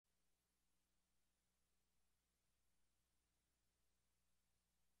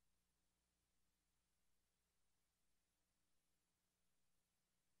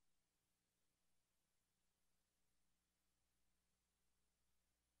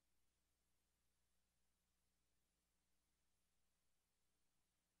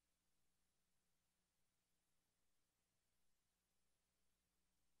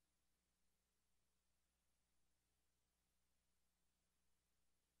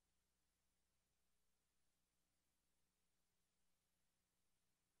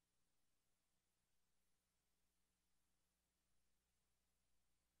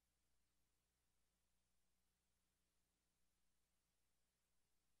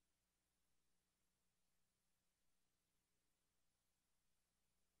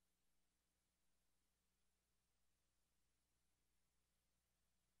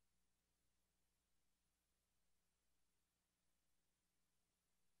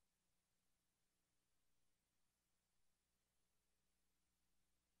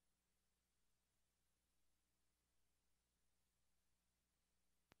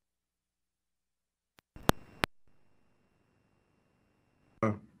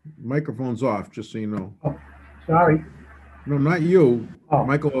Microphone's off, just so you know. Oh, sorry. No, not you, Oh,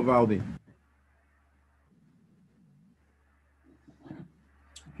 Michael Avaldi.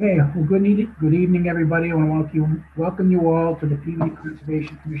 okay. Well, good evening, everybody. I want to welcome you all to the PV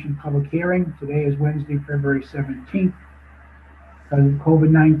Conservation Commission public hearing. Today is Wednesday, February 17th. Because of the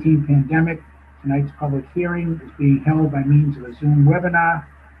COVID-19 pandemic, tonight's public hearing is being held by means of a Zoom webinar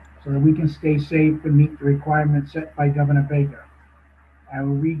so that we can stay safe and meet the requirements set by Governor Baker. I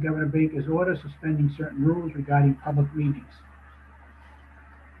will read Governor Baker's order suspending certain rules regarding public meetings.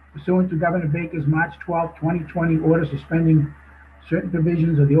 Pursuant to Governor Baker's March 12, 2020 order suspending certain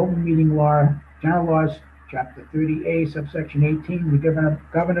provisions of the open meeting law, general laws, chapter 30A, subsection 18, the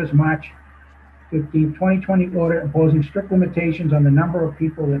governor's March 15, 2020 order imposing strict limitations on the number of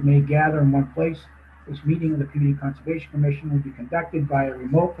people that may gather in one place. This meeting of the Community Conservation Commission will be conducted via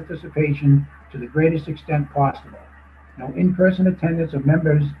remote participation to the greatest extent possible. No in-person attendance of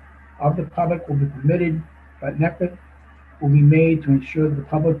members of the public will be permitted, but an effort will be made to ensure that the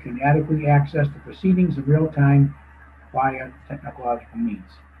public can adequately access the proceedings in real time via technological means.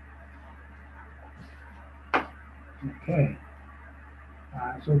 Okay.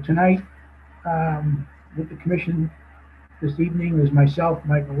 So tonight, with the commission this evening is myself,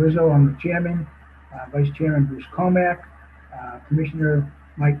 Michael Rizzo. I'm the chairman, Vice Chairman Bruce Comack, Commissioner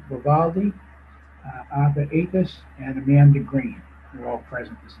Mike Vivaldi, Arthur Athis, and Amanda Green. We're all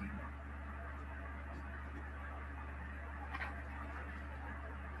present this evening.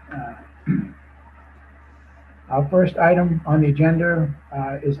 Our first item on the agenda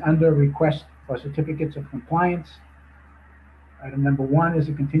is under request for certificates of compliance. Item number one is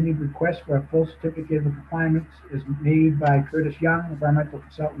a continued request for a full certificate of compliance is made by Curtis Young, environmental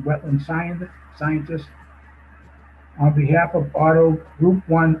consultant, wetland scientist, on behalf of Group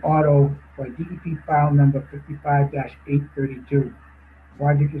 1 Auto for DEP file number 55-832.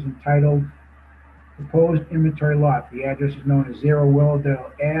 Project is entitled Proposed Inventory Lot. The address is known as 0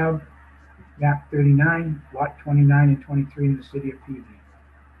 Willowdale Ave, map 39, lot 29 and 23 in the city of PV.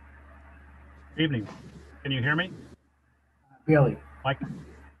 Evening. Can you hear me? Barely. Mike?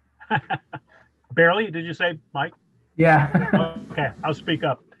 Barely, did you say, Mike? Yeah. Okay, I'll speak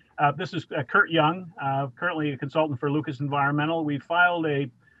up. This is Kurt Young, currently a consultant for Lucas Environmental. We filed a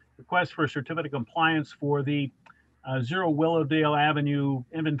request for a certificate of compliance for the 0 Willowdale Avenue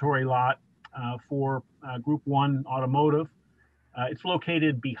inventory lot for Group 1 Automotive. It's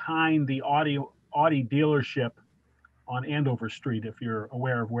located behind the Audi dealership on Andover Street, if you're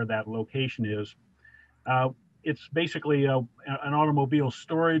aware of where that location is. It's basically an automobile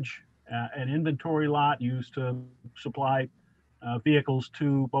storage and inventory lot used to supply vehicles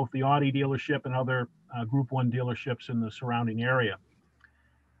to both the Audi dealership and other Group 1 dealerships in the surrounding area.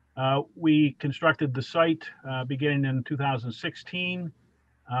 We constructed the site beginning in 2016,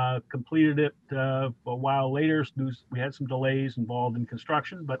 completed it a while later. We had some delays involved in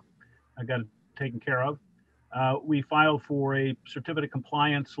construction, but I got it taken care of. We filed for a certificate of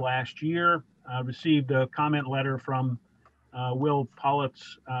compliance last year, received a comment letter from Will Pollitt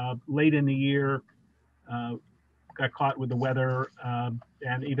late in the year, got caught with the weather,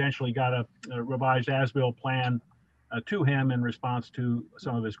 and eventually got a revised as-built plan to him in response to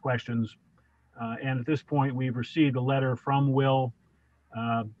some of his questions. And at this point, we've received a letter from Will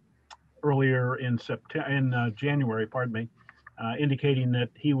earlier in January, pardon me, indicating that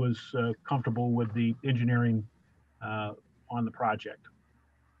he was comfortable with the engineering on the project.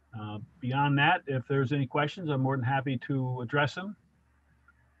 Beyond that, if there's any questions, I'm more than happy to address them.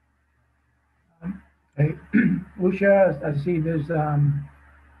 Hey, Lucia, I see there's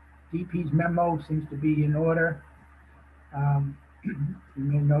DP's memo seems to be in order. You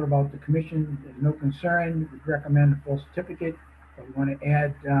made a note about the commission. There's no concern. We recommend a full certificate, but we want to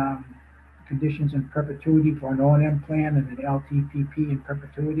add conditions in perpetuity for an O&M plan and an LTPP in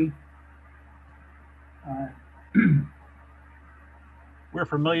perpetuity. We're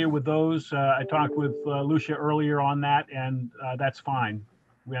familiar with those. I talked with Lucia earlier on that, and that's fine.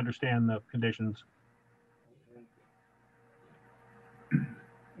 We understand the conditions.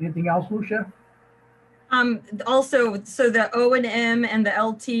 Anything else, Lucia? Also, so the O&M and the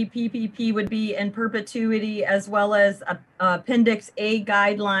LTPPP would be in perpetuity, as well as Appendix A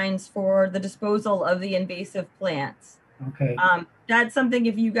guidelines for the disposal of the invasive plants. Okay. That's something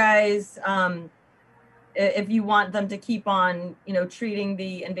if you guys, if you want them to keep on, treating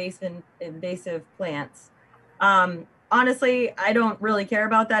the invasive plants. Honestly, I don't really care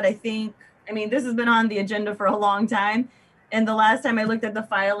about that. I mean, this has been on the agenda for a long time. And the last time I looked at the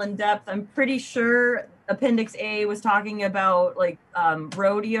file in depth, I'm pretty sure Appendix A was talking about like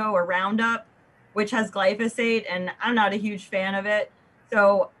rodeo or Roundup, which has glyphosate, and I'm not a huge fan of it.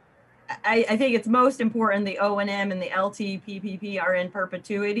 So I think it's most important the O&M and the LTPPP are in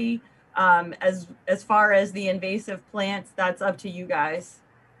perpetuity. As far as the invasive plants, that's up to you guys.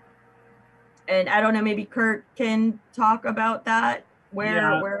 And I don't know, maybe Kurt can talk about that.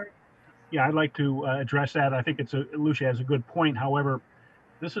 Yeah, I'd like to address that. I think Lucia has a good point. However,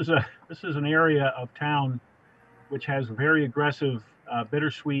 this is an area of town which has very aggressive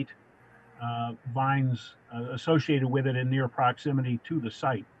bittersweet vines associated with it in near proximity to the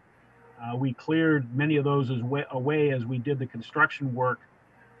site. We cleared many of those away as we did the construction work.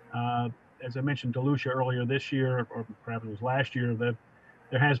 As I mentioned to Lucia earlier this year, or perhaps it was last year, that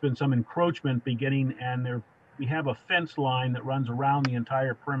there has been some encroachment beginning, and we have a fence line that runs around the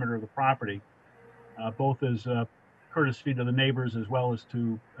entire perimeter of the property, both as courtesy to the neighbors as well as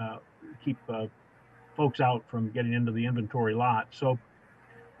to keep folks out from getting into the inventory lot. So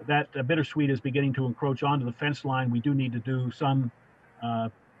that bittersweet is beginning to encroach onto the fence line. We do need to do some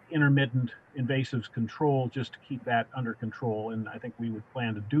intermittent invasives control just to keep that under control, and I think we would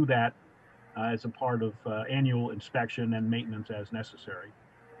plan to do that as a part of annual inspection and maintenance as necessary.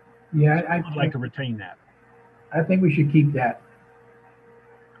 Yeah, so I'd like to retain that. I think we should keep that.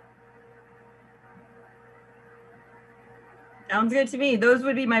 Sounds good to me. Those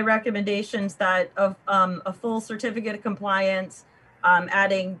would be my recommendations, that of a full certificate of compliance,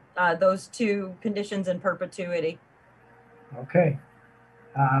 adding those two conditions in perpetuity. Okay.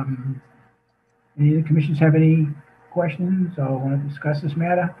 Any of the commissioners have any questions or want to discuss this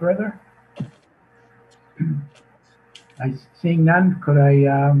matter further? Seeing none, could I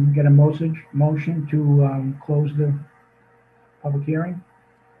get a motion to close the public hearing?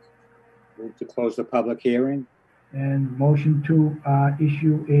 Move to close the public hearing. And motion to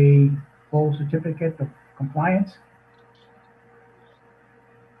issue a full certificate of compliance?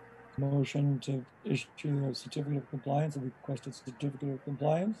 Motion to issue a certificate of compliance, a requested certificate of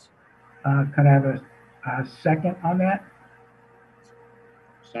compliance. Can I have a second on that?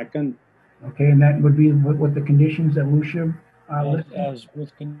 Second. Okay, and that would be with the conditions that Lucia listed? As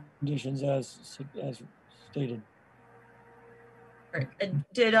with conditions as stated. Right.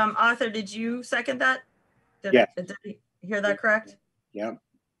 Did Arthur, did you second that? Yes. Did I hear that correct? Yeah.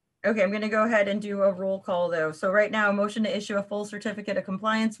 Okay, I'm going to go ahead and do a roll call though. So right now, a motion to issue a full certificate of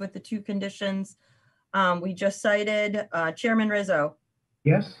compliance with the two conditions we just cited. Chairman Rizzo.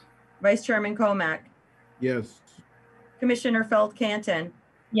 Yes. Vice Chairman Comack. Yes. Commissioner Feld-Canton.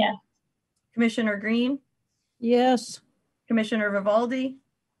 Yes. Commissioner Green. Yes. Commissioner Vivaldi.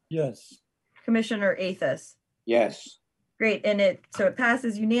 Yes. Commissioner Athos. Yes. Great, and so it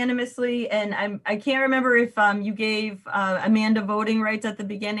passes unanimously. And I can't remember if you gave Amanda voting rights at the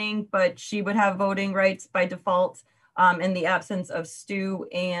beginning, but she would have voting rights by default in the absence of Stu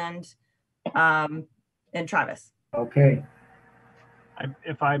and Travis. Okay.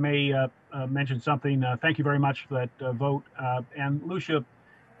 If I may mention something, thank you very much for that vote. And Lucia,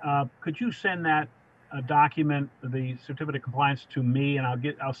 could you send that document, the certificate of compliance, to me, and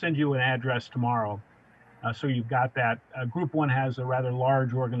I'll send you an address tomorrow. So you've got that. Group 1 has a rather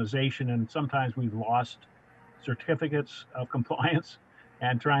large organization, and sometimes we've lost certificates of compliance,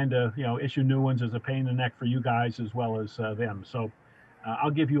 and trying to issue new ones is a pain in the neck for you guys as well as them. So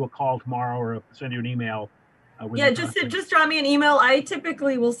I'll give you a call tomorrow or send you an email. Yeah, just drop me an email. I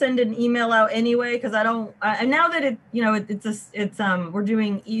typically will send an email out anyway because I don't. And now that we're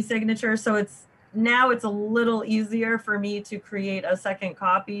doing e-signature, so it's a little easier for me to create a second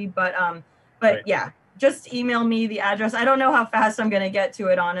copy. But right. Yeah. Just email me the address. I don't know how fast I'm going to get to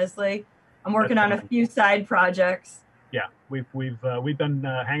it, honestly. I'm working on a few side projects. Yeah, we've been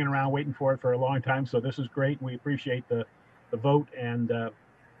hanging around waiting for it for a long time, so this is great. We appreciate the vote and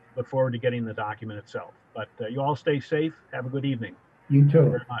look forward to getting the document itself. But you all stay safe. Have a good evening. You too. Thank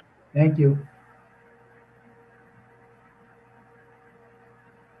you very much. Thank you.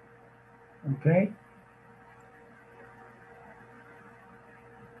 Okay.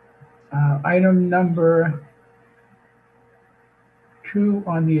 Item number 2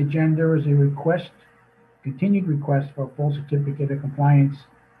 on the agenda is a continued request for a full certificate of compliance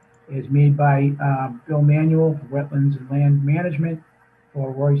is made by Bill Manuel for Wetlands and Land Management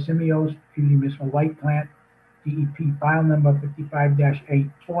for Roy Simios, Puny Municipal Light Plant, DEP file number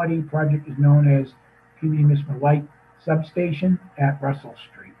 55-840. Project is known as Puny Municipal Light Substation at Russell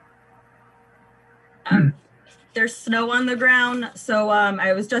Street. There's snow on the ground, so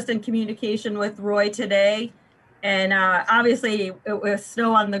I was just in communication with Roy today, and obviously it was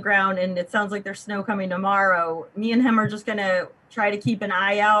snow on the ground, and it sounds like there's snow coming tomorrow. Me and him are just gonna try to keep an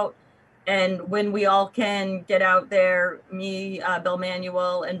eye out, and when we all can get out there, me, Bill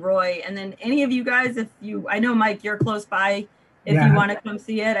Manuel, and Roy, and then any of you guys, I know Mike, you're close by, if Yeah. you want to come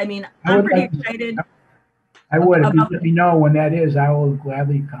see it. I mean, I I'm would pretty like to- excited. I would, if you About- let me know when that is, I will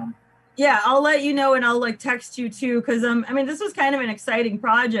gladly come. Yeah, I'll let you know, and I'll like text you too, because I mean, this was kind of an exciting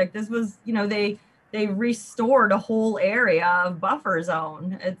project. This was, you know, they restored a whole area of buffer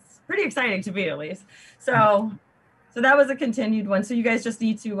zone. It's pretty exciting to me, at least. So that was a continued one. So you guys just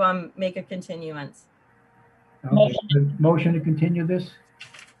need to make a continuance. Okay, motion to continue this,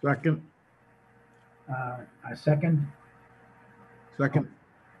 Second, a second, second,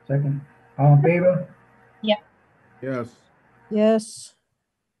 all in favor? yes. Yes.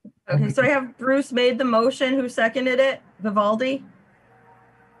 Okay, so I have Bruce made the motion. Who seconded it? Vivaldi?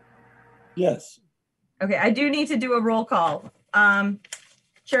 Yes. Okay, I do need to do a roll call.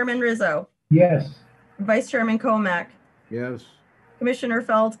 Chairman Rizzo, Yes, Vice Chairman Comack, Yes, Commissioner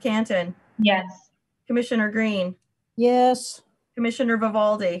Feld Canton, Yes. Commissioner Green, Yes. Commissioner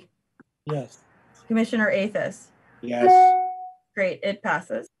Vivaldi, Yes. Commissioner Athos. Yes, Great, it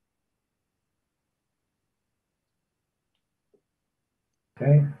passes.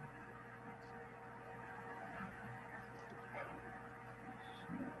 okay.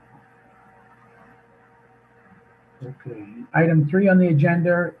 Okay, item 3 on the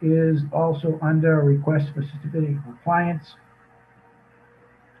agenda is also under request for certificate of compliance.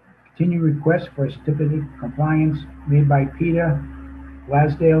 Continue request for a certificate of compliance made by Peter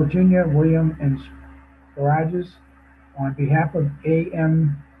Glasdale Jr., William and Sparages on behalf of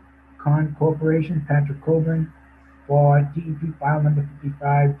AM Con Corporation, Patrick Coburn, for TEP file number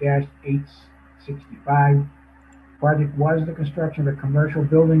 55-865. Project was the construction of a commercial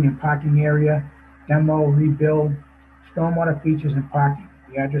building and parking area, demo, rebuild, stormwater features and parking.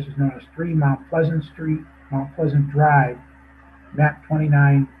 The address is known as 3 Mount Pleasant Street, Mount Pleasant Drive, map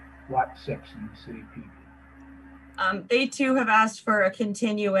 29, lot 6 in the city of Peabody. They too have asked for a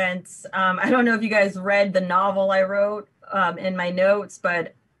continuance. I don't know if you guys read the novel I wrote in my notes,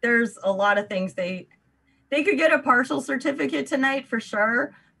 but there's a lot of things they could get a partial certificate tonight for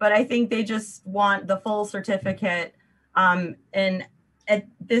sure, but I think they just want the full certificate. And at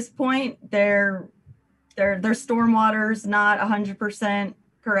this point, their stormwater's not 100%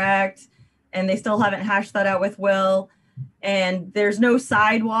 correct, and they still haven't hashed that out with Will. And there's no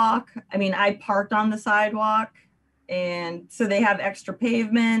sidewalk. I mean, I parked on the sidewalk, and so they have extra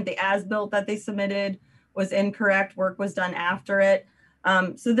pavement. The as-built that they submitted was incorrect. Work was done after it.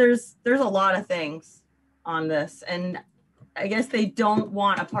 So there's a lot of things on this, and I guess they don't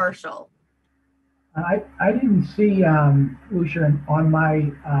want a partial. I didn't see, Lucia, on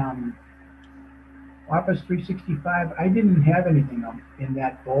my Office 365, I didn't have anything in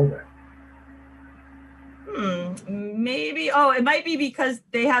that folder. Maybe, oh, it might be because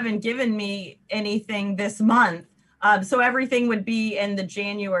they haven't given me anything this month. So everything would be in the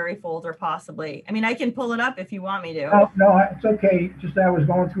January folder, possibly. I mean, I can pull it up if you want me to. Oh, no, it's okay. Just I was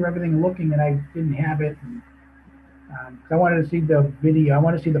going through everything looking and I didn't have it. And, 'cause I wanted to see the video. I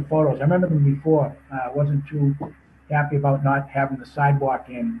want to see the photos. I remember them before. I wasn't too happy about not having the sidewalk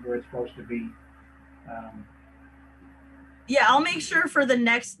in where it's supposed to be. Yeah, I'll make sure for the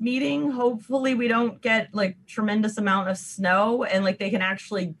next meeting, hopefully we don't get like tremendous amount of snow and like they can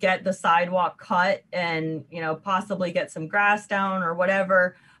actually get the sidewalk cut and, you know, possibly get some grass down or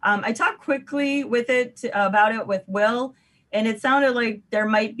whatever. I talked quickly about it with Will, and it sounded like there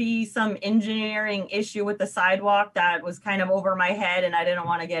might be some engineering issue with the sidewalk that was kind of over my head and I didn't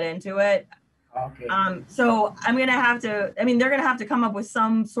want to get into it. Okay. So I'm going to have to, I mean, they're going to have to come up with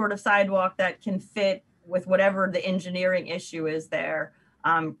some sort of sidewalk that can fit with whatever the engineering issue is there.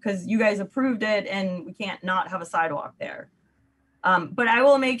 Because you guys approved it and we can't not have a sidewalk there. But I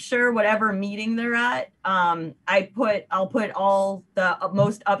will make sure whatever meeting they're at, I'll put all the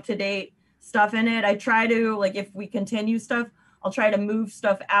most up-to-date stuff in it. I try to, like, if we continue stuff, I'll try to move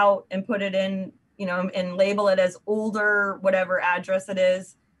stuff out and put it in, you know, and label it as older, whatever address it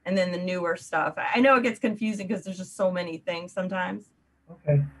is, and then the newer stuff. I know it gets confusing because there's just so many things sometimes.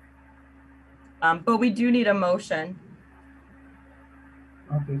 Okay. But we do need a motion.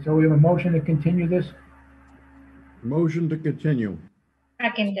 Okay, so we have a motion to continue this. motion to continue.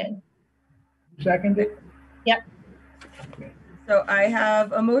 Seconded. Seconded? Yep. Okay. So I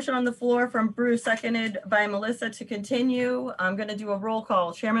have a motion on the floor from Bruce, seconded by Melissa to continue. I'm going to do a roll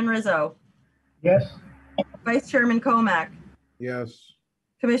call. Chairman Rizzo, Yes? Vice Chairman Comack, Yes,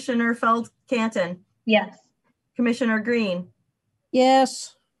 Commissioner Feld Canton, Yes. Commissioner Green,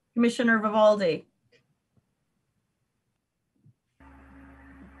 Yes. Commissioner Vivaldi.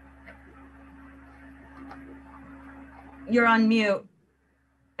 You're on mute.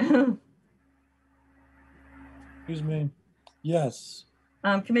 Excuse me. Yes.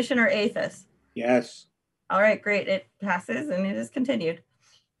 Commissioner Athos, yes, All right, great. It passes and it is continued.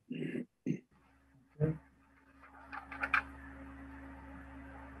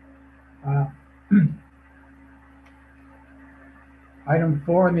 Item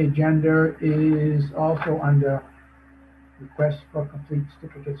 4 on the agenda is also under request for complete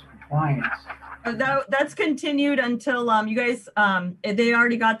certificates of compliance. That's continued until you guys they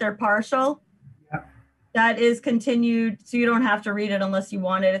already got their partial. Yep. That is continued, so you don't have to read it unless you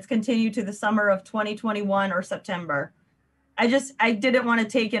want it. It's continued to the summer of 2021 or September. I didn't want to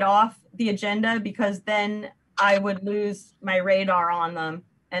take it off the agenda because then I would lose my radar on them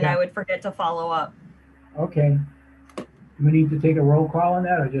and I would forget to follow up. Okay. Do we need to take a roll call on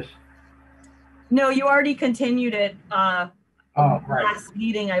that or just? No, you already continued it Right. last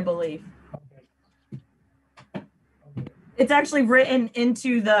meeting, I believe. It's actually written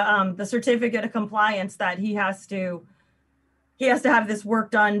into the certificate of compliance that he has to have this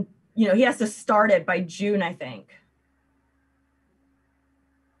work done. You know, he has to start it by June, I think.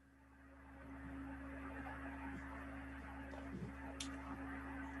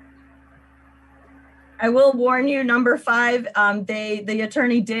 I will warn you, number 5, the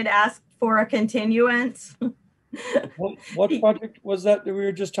attorney did ask for a continuance. What project was that we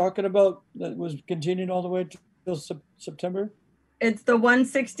were just talking about that was continuing all the way till September? It's the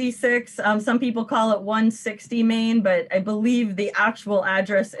 166. Some people call it 160 Main, but I believe the actual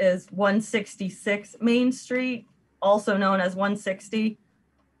address is 166 Main Street, also known as 160.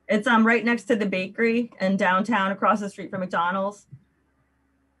 It's right next to the bakery and downtown, across the street from McDonald's.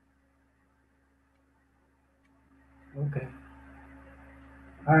 Okay.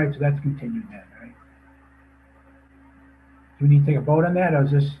 All right, so that's continued then, right? Do we need to take a vote on that or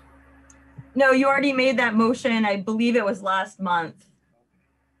is this? No, you already made that motion. I believe it was last month.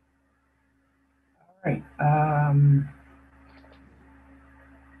 All right.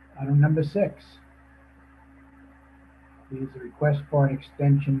 Item number 6 is a request for an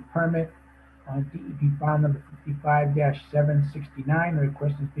extension permit on DEP file number 55-769. The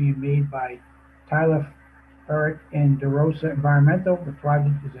request is being made by Tyler Eric and DeRosa Environmental. The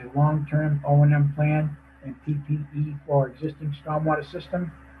project is a long-term O&M plan and PPE for existing stormwater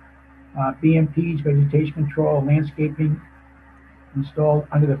system. BMP's vegetation control landscaping installed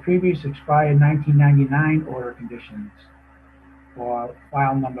under the previous expired 1999 order conditions for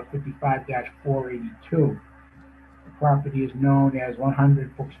file number 55-482. The property is known as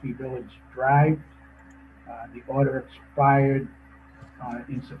 100 Brooksby Village Drive. The order expired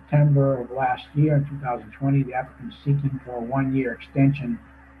in September of last year, in 2020. The applicant is seeking for a 1-year extension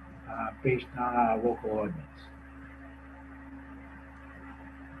based on our local ordinance.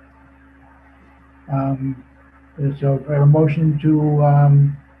 So I have a motion to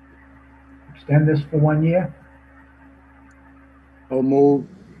extend this for 1 year. So move.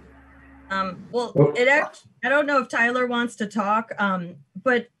 Well, I don't know if Tyler wants to talk,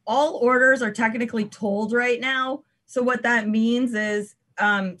 but all orders are technically tolled right now. So what that means is,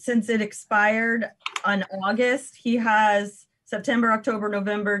 since it expired on August, he has September, October,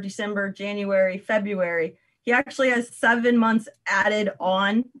 November, December, January, February. He actually has 7 months added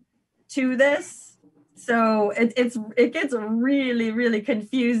on to this. So it gets really, really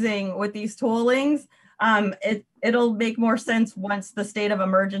confusing with these tollings. It'll make more sense once the state of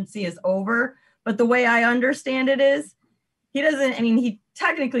emergency is over. But the way I understand it is, he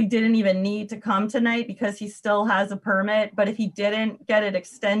technically didn't even need to come tonight because he still has a permit. But if he didn't get it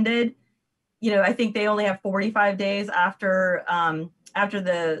extended, I think they only have 45 days after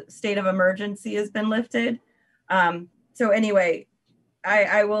the state of emergency has been lifted. So anyway,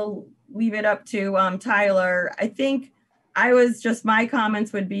 I will leave it up to Tyler. I think my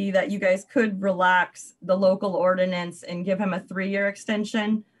comments would be that you guys could relax the local ordinance and give him a 3-year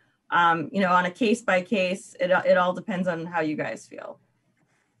extension. On a case by case, it all depends on how you guys feel.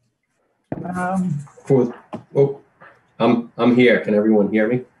 I'm here. Can everyone hear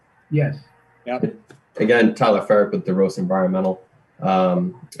me? Yes. Yep. Again, Tyler Ferrick with DeRosa Environmental.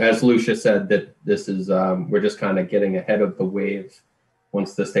 As Lucia said, that this is we're just kind of getting ahead of the wave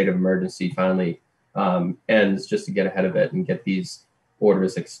once the state of emergency finally ends, just to get ahead of it and get these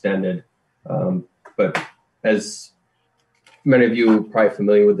orders extended. But as many of you are probably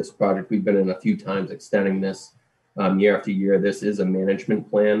familiar with this project, we've been in a few times extending this year after year. This is a management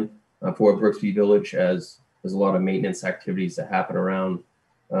plan for Brooksby Village, as there's a lot of maintenance activities that happen around.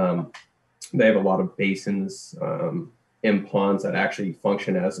 They have a lot of basins and ponds that actually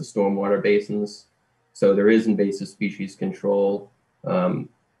function as the stormwater basins. So there is invasive species control.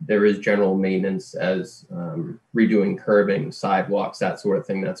 There is general maintenance as redoing curbing, sidewalks, that sort of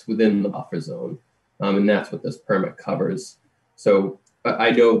thing that's within the buffer zone. And that's what this permit covers. So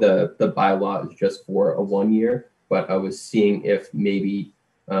I know the bylaw is just for a 1 year, but I was seeing if maybe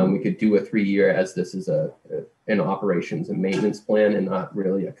we could do a 3 year, as this is an operations and maintenance plan and not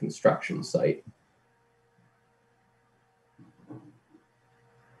really a construction site.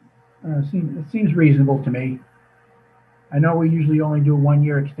 It seems reasonable to me. I know we usually only do a 1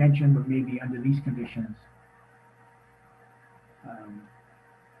 year extension, but maybe under these conditions.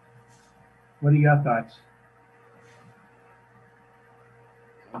 What are your thoughts?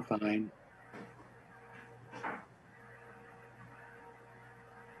 I'm fine.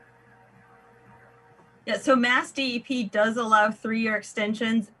 Yeah, so Mass DEP does allow 3-year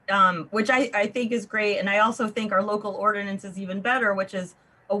extensions, which I think is great. And I also think our local ordinance is even better, which is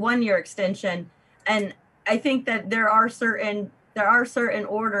a 1-year extension. And I think that there are certain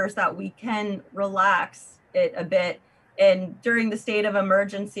orders that we can relax it a bit. And during the state of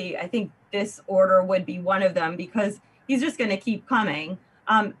emergency, I think this order would be one of them, because he's just going to keep coming.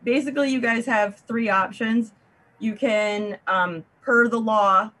 Basically, you guys have 3 options. You can, per the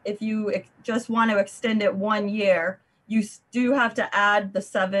law, if you just want to extend it 1 year, you do have to add the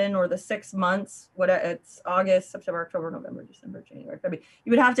 7 or the 6 months. It's August, September, October, November, December, January, February.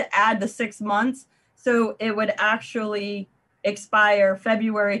 You would have to add the 6 months. So it would actually expire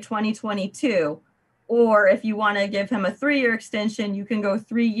February 2022. Or if you want to give him a 3-year extension, you can go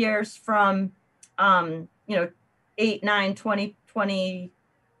 3 years from, 8/9/2020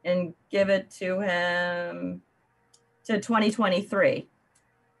 and give it to him to 2023.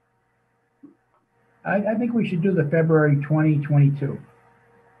 I think we should do the February 2022.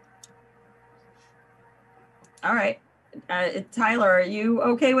 All right. Tyler, are you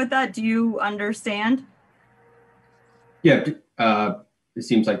okay with that? Do you understand? Yeah, it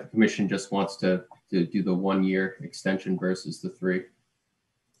seems like the commission just wants to do the 1 year extension versus the 3.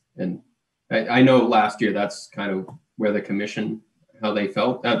 And I know last year that's kind of where the commission, how they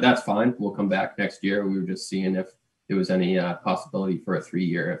felt. That's fine. We'll come back next year. We were just seeing if there was any possibility for a 3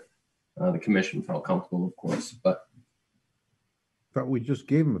 year, if the commission felt comfortable, of course. But Thought we just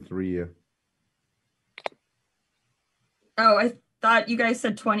gave him a 3 year. Oh, I thought you guys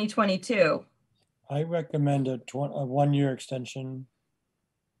said 2022. I recommend a 1 year extension.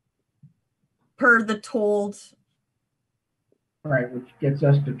 Per the told. Right, which gets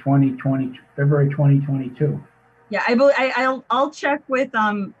us to February 2022. Yeah, I'll check with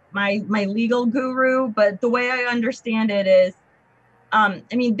my legal guru, but the way I understand it is,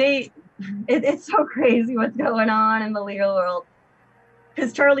 it's so crazy what's going on in the legal world,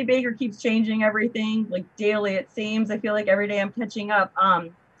 because Charlie Baker keeps changing everything like daily, it seems. I feel like every day I'm catching up.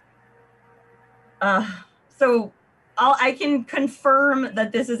 So I can confirm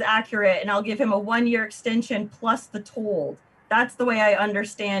that this is accurate, and I'll give him a 1 year extension plus the told. That's the way I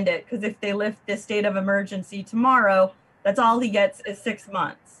understand it, because if they lift this state of emergency tomorrow, that's all he gets is 6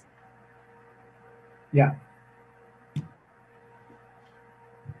 months. Yeah.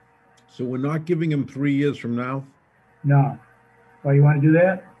 So we're not giving him 3 years from now? No. Well, you want to do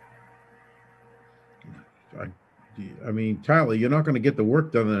that? I mean, Tyler, you're not going to get the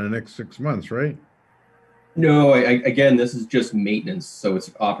work done in the next 6 months, right? no, again, this is just maintenance. So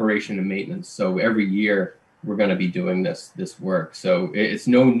it's operation and maintenance. So every year we're going to be doing this work. So it's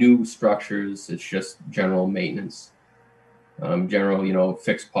no new structures. It's just general maintenance. General,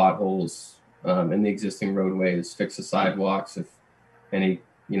 fix potholes in the existing roadways, fix the sidewalks. If any,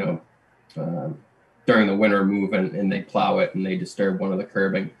 during the winter move and they plow it and they disturb one of the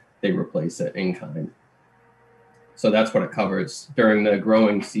curbing, they replace it in kind. So that's what it covers. During the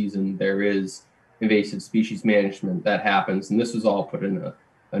growing season, there is invasive species management that happens. And this was all put in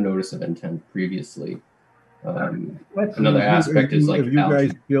a notice of intent previously. Another aspect is like if you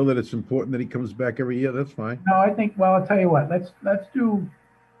guys feel that it's important that he comes back every year, that's fine. No, I think, well, I'll tell you what, let's do,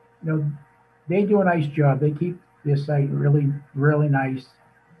 they do a nice job. They keep their site really, really nice.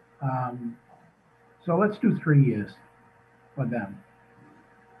 So let's do 3 years for them.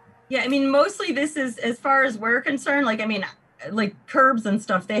 Yeah, mostly this is, as far as we're concerned, like curbs and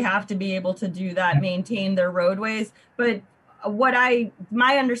stuff, they have to be able to do that, maintain their roadways. But my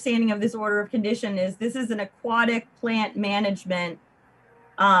understanding of this order of condition is this is an aquatic plant management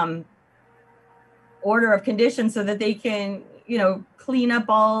order of condition, so that they can, clean up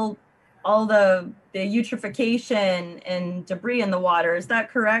all the eutrophication and debris in the water. Is that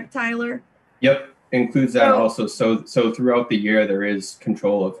correct, Tyler? Yep, includes that also. So throughout the year, there is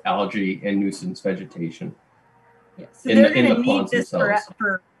control of algae and nuisance vegetation. Yeah. So they're going to need this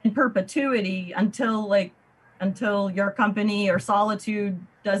for in perpetuity until your company or Solitude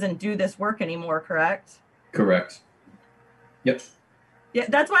doesn't do this work anymore, correct? Correct. Yep. Yeah,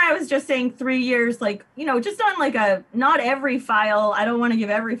 that's why I was just saying 3 years, like, just on like not every file. I don't want to give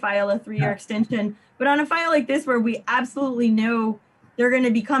every file a 3-year extension, but on a file like this where we absolutely know they're going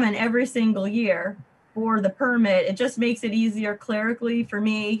to be coming every single year for the permit, it just makes it easier clerically for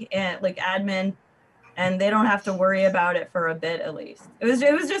me and like admin, and they don't have to worry about it for a bit at least. It was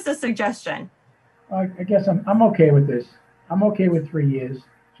just a suggestion. I guess I'm okay with this. I'm okay with 3 years.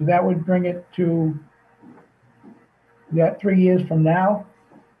 So that would bring it to, 3 years from now?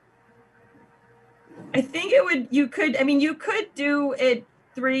 I think you could do it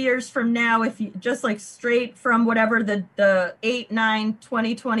 3 years from now if you just like straight from whatever the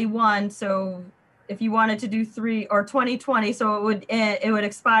 8/9/2021. So if you wanted to do 2020, so it would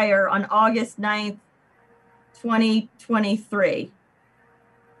expire on August 9th, 2023.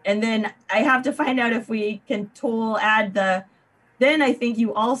 And then I have to find out if we can then I think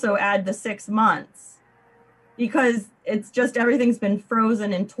you also add the 6 months because it's just everything's been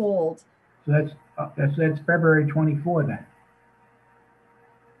frozen and tolled. So that's February 24 then.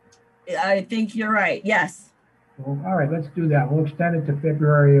 I think you're right. Yes. So, all right, let's do that. We'll extend it to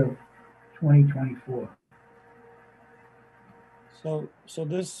February of 2024. So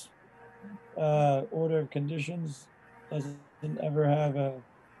this order of conditions doesn't ever have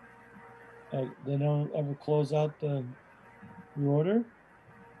they don't ever close out the order?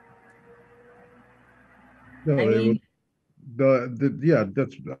 No, I mean, yeah,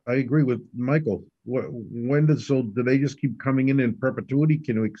 I agree with Michael. Do they just keep coming in perpetuity?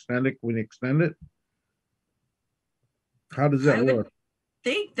 Can we extend it? Can we extend it? How does that work?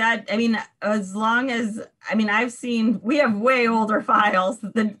 think that, as long as, we have way older files.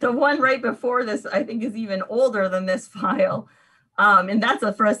 The one right before this, I think, is even older than this file. And that's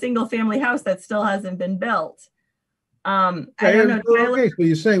for a single family house that still hasn't been built. I don't know. Okay, so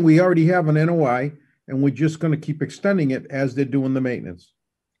you're saying we already have an NOI and we're just going to keep extending it as they're doing the maintenance.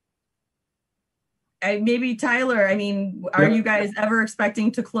 Maybe Tyler, are you guys ever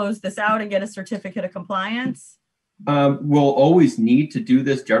expecting to close this out and get a certificate of compliance? We'll always need to do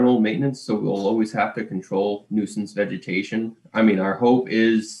this general maintenance, so we'll always have to control nuisance vegetation. Our hope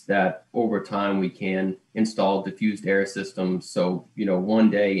is that over time we can install diffused air systems, so one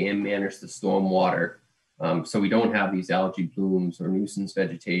day and manage the storm water, so we don't have these algae blooms or nuisance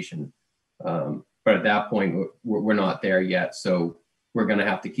vegetation. But at that point, we're not there yet, so we're going to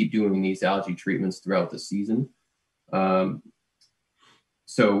have to keep doing these algae treatments throughout the season.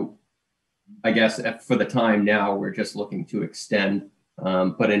 So I guess for the time now, we're just looking to extend,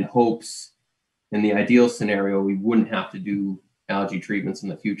 but in hopes, in the ideal scenario, we wouldn't have to do algae treatments in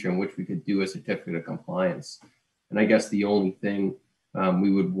the future, in which we could do a certificate of compliance. And I guess the only thing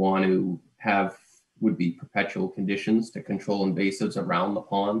we would want to have would be perpetual conditions to control invasives around the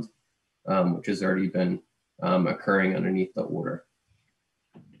pond, which has already been occurring underneath the order.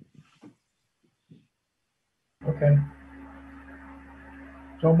 Okay.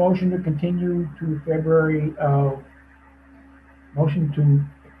 So motion to continue to motion to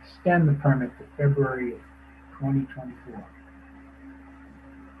extend the permit to February of 2024.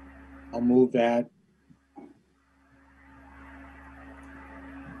 I'll move that.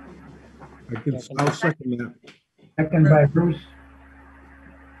 I'll second that. Second by Bruce.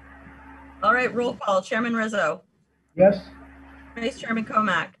 All right, roll call. Chairman Rizzo. Yes? Vice Chairman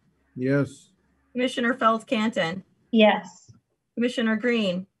Comack. Yes. Commissioner Feld-Canton. Yes. Commissioner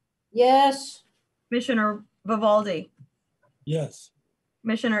Green. yes, Commissioner Vivaldi. Yes.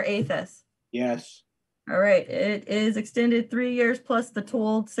 Commissioner Athos. Yes. All right, it is extended 3 years plus the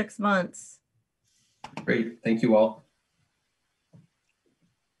tolled 6 months. Great, thank you all.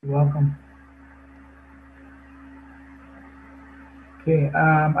 You're welcome. Okay,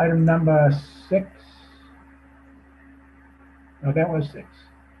 item number 6. No, that was 6.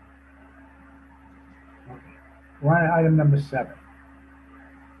 Okay. We're on item number 7.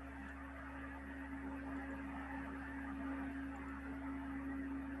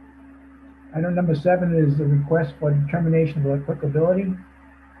 Item number 7 is the request for determination of applicability.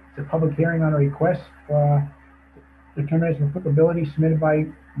 It's a public hearing on a request for determination of applicability submitted by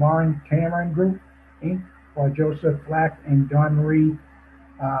Moran Cameron Group, Inc. for Joseph Flack and Don Marie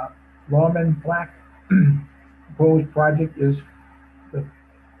Lawman Flack. Proposed project is the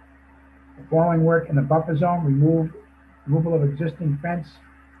following work in the buffer zone: removal of existing fence,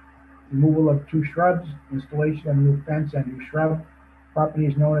 removal of 2 shrubs, installation of new fence and new shrub. Property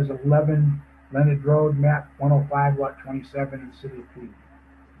is known as 11 Leonard Road, map 105, lot 27 in the city of Cleveland.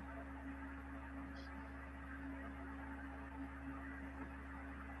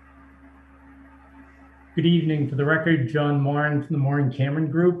 Good evening. For the record, John Moran from the Moran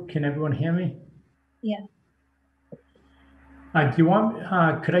Cameron Group. Can everyone hear me? Yeah. Do you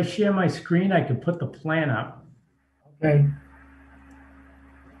want, could I share my screen? I could put the plan up. Okay,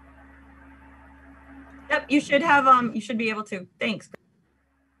 Yep, you should be able to. Thanks.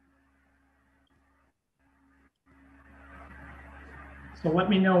 So let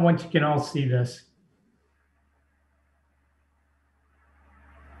me know once you can all see this.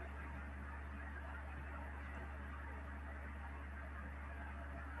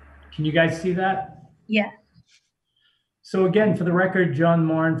 Can you guys see that? Yeah. So again, for the record, John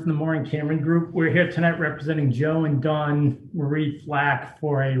Moran from the Moran Cameron Group. We're here tonight representing Joe and Dawn Marie Flack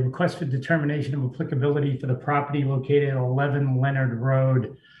for a request for determination of applicability for the property located at 11 Leonard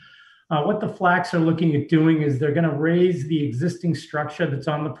Road. What the Flacks are looking at doing is they're going to raise the existing structure that's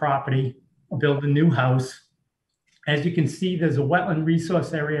on the property, build a new house. As you can see, there's a wetland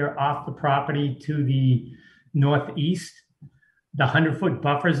resource area off the property to the northeast. The 100-foot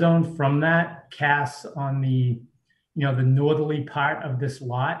buffer zone from that casts on the northerly part of this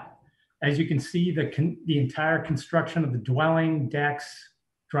lot. As you can see, the entire construction of the dwelling, decks,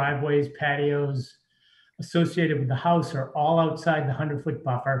 driveways, patios associated with the house are all outside the 100-foot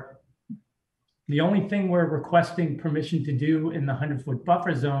buffer. The only thing we're requesting permission to do in the 100-foot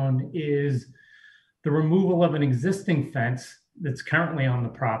buffer zone is the removal of an existing fence that's currently on the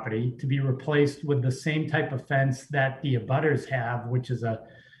property to be replaced with the same type of fence that the abutters have, which is a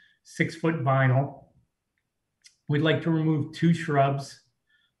 6-foot vinyl. We'd like to remove 2 shrubs.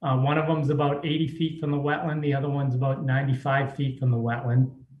 One of them is about 80 feet from the wetland. The other one's about 95 feet from the wetland.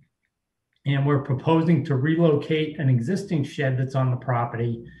 And we're proposing to relocate an existing shed that's on the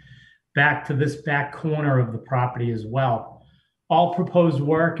property back to this back corner of the property as well. All proposed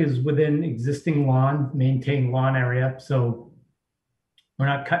work is within existing lawn, maintained lawn area. So we're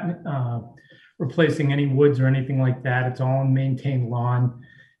not replacing any woods or anything like that. It's all in maintained lawn.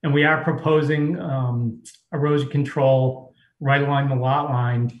 And we are proposing erosion control right along the lot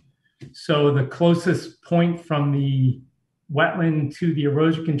line. So the closest point from the wetland to the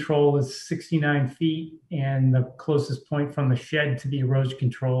erosion control is 69 feet. And the closest point from the shed to the erosion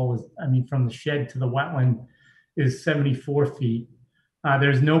control is, from the shed to the wetland is 74 feet.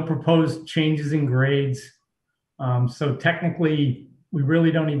 There's no proposed changes in grades. So technically, we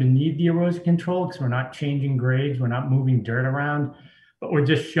really don't even need the erosion control because we're not changing grades. We're not moving dirt around, but we're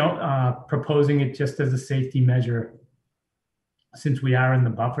just proposing it just as a safety measure since we are in the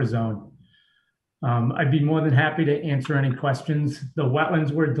buffer zone. I'd be more than happy to answer any questions. The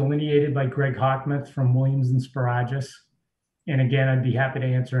wetlands were delineated by Greg Hockmuth from Williams and Sparagus. And again, I'd be happy to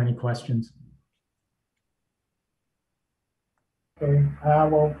answer any questions. okay,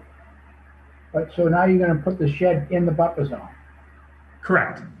 but so now you're gonna put the shed in the buffer zone?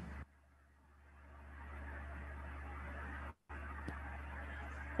 Correct.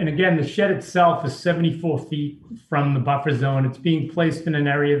 And again, the shed itself is 74 feet from the buffer zone. It's being placed in an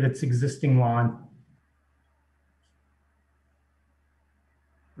area that's existing lawn.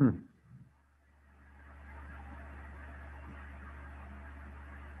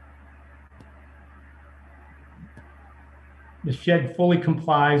 The shed fully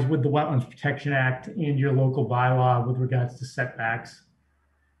complies with the Wetlands Protection Act and your local bylaw with regards to setbacks,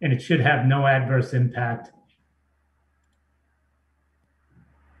 and it should have no adverse impact.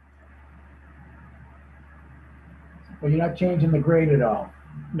 Well, you're not changing the grade at all?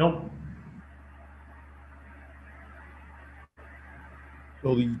 Nope.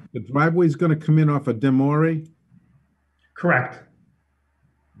 So the driveway is going to come in off of Demore? Correct.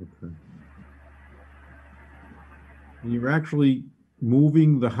 Okay. And you're actually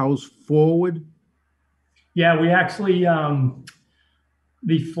moving the house forward? Yeah, we actually,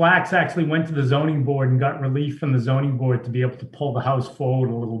 the Flacks actually went to the zoning board and got relief from the zoning board to be able to pull the house forward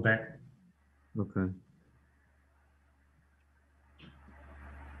a little bit. Okay.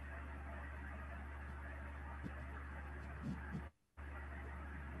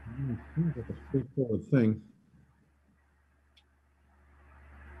 Seems like a straightforward thing.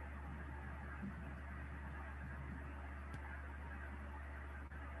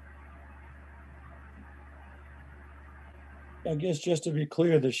 I guess just to be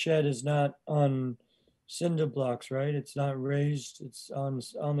clear, the shed is not on cinder blocks, right? It's not raised, it's on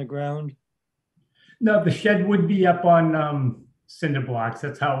the ground? No, the shed would be up on cinder blocks.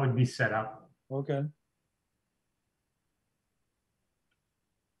 That's how it would be set up. Okay.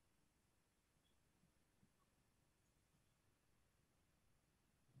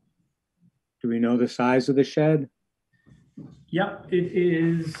 Do we know the size of the shed? Yep, it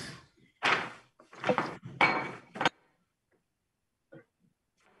is.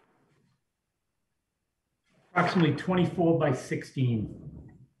 Approximately 24 by 16.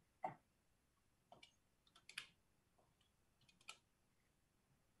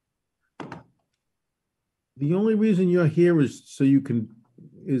 The only reason you're here is so you can,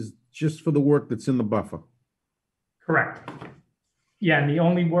 is just for the work that's in the buffer. Correct. Yeah, and the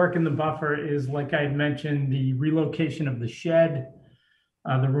only work in the buffer is, like I had mentioned, the relocation of the shed,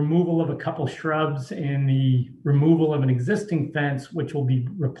 the removal of a couple shrubs, and the removal of an existing fence, which will be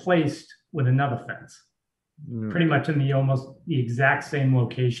replaced with another fence, pretty much in the almost the exact same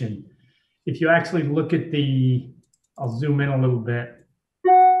location. If you actually look at I'll zoom in a little bit.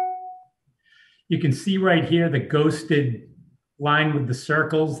 You can see right here the ghosted line with the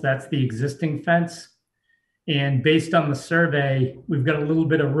circles. That's the existing fence. And based on the survey, we've got a little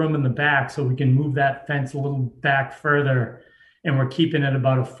bit of room in the back, so we can move that fence a little back further. And we're keeping it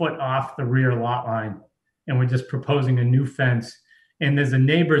about a foot off the rear lot line. And we're just proposing a new fence. And there's a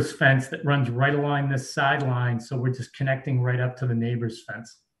neighbor's fence that runs right along this sideline. So we're just connecting right up to the neighbor's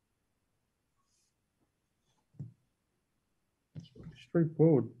fence.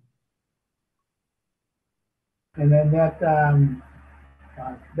 Straightforward. And then that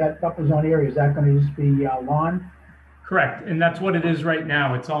buffer zone area, is that gonna just be lawn? Correct. And that's what it is right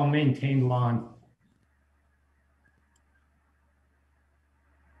now. It's all maintained lawn.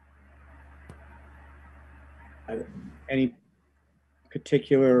 Any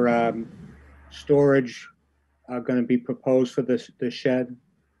particular storage going to be proposed for the shed?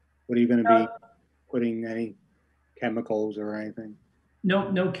 What are you going to be putting, any chemicals or anything?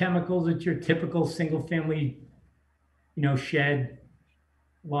 No chemicals. It's your typical single family, shed,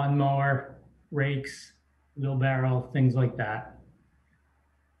 lawnmower, rakes, wheelbarrow, things like that.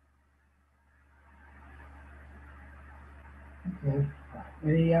 Okay.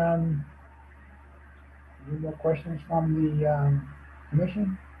 Any more questions from the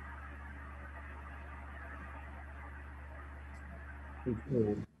commission?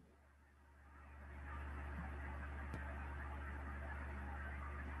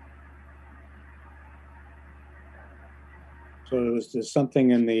 So there's something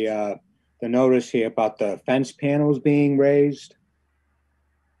in the notice here about the fence panels being raised.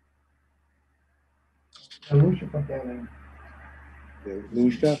 Lucia put that in.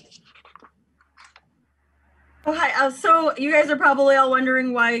 Lucia? Oh, hi. So you guys are probably all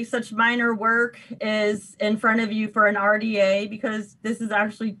wondering why such minor work is in front of you for an RDA, because this is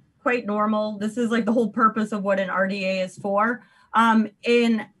actually quite normal. This is like the whole purpose of what an RDA is for. And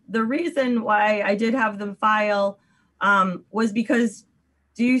the reason why I did have them file was because,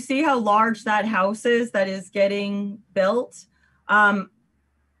 do you see how large that house is that is getting built? I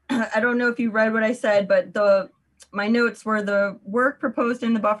don't know if you read what I said, but my notes were the work proposed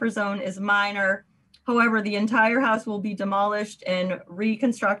in the buffer zone is minor. However, the entire house will be demolished and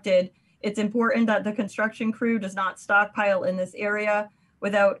reconstructed. It's important that the construction crew does not stockpile in this area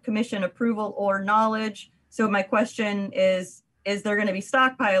without commission approval or knowledge. So my question is there going to be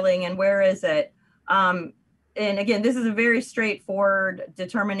stockpiling, and where is it? And again, this is a very straightforward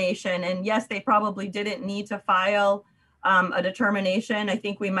determination. And yes, they probably didn't need to file a determination. I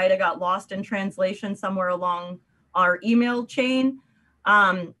think we might have got lost in translation somewhere along our email chain.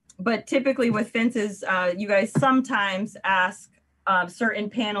 But typically with fences, you guys sometimes ask certain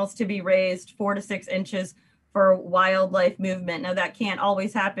panels to be raised 4 to 6 inches for wildlife movement. Now that can't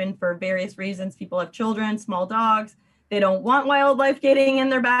always happen for various reasons. People have children, small dogs. They don't want wildlife getting in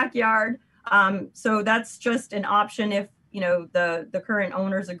their backyard. So that's just an option if the current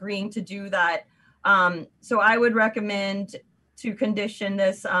owner's agreeing to do that. So I would recommend to condition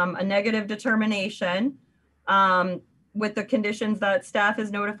this a negative determination with the conditions that staff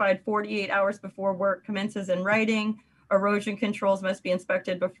is notified 48 hours before work commences in writing. Erosion controls must be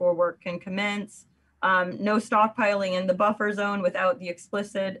inspected before work can commence. No stockpiling in the buffer zone without the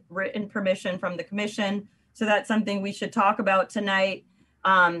explicit written permission from the commission. So that's something we should talk about tonight.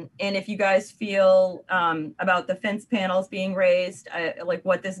 And if you guys feel about the fence panels being raised, like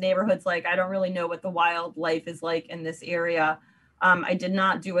what this neighborhood's like, I don't really know what the wildlife is like in this area. I did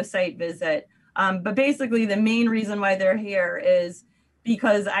not do a site visit. But basically the main reason why they're here is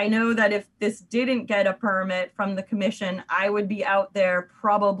because I know that if this didn't get a permit from the commission, I would be out there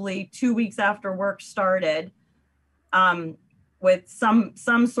probably 2 weeks after work started with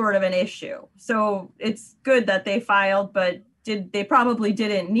some sort of an issue. So it's good that they filed, but they probably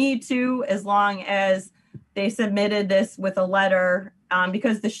didn't need to, as long as they submitted this with a letter,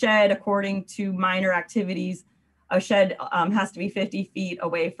 because the shed, according to minor activities, a shed has to be 50 feet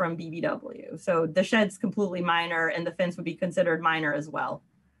away from BBW. So the shed's completely minor, and the fence would be considered minor as well.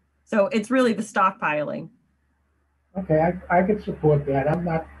 So it's really the stockpiling. Okay, I could support that. I'm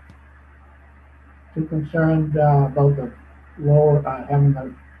not too concerned about the lower, having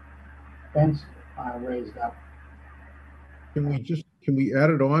the fence raised up. Can we just Can we add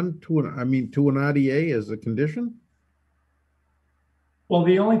it on to an RDA as a condition? Well,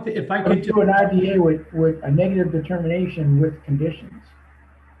 the only thing, if I could just, Do an RDA with a negative determination with conditions.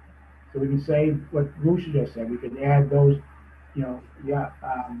 So we can say what Lucia just said, we could add those, give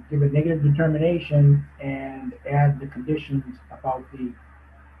a negative determination and add the conditions about the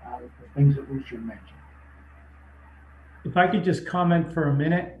things that Lucia mentioned. if I could just comment for a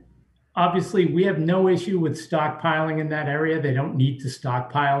minute. Obviously, we have no issue with stockpiling in that area. They don't need to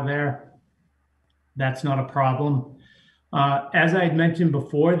stockpile there. That's not a problem. As I had mentioned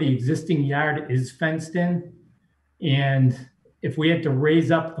before, the existing yard is fenced in. And if we had to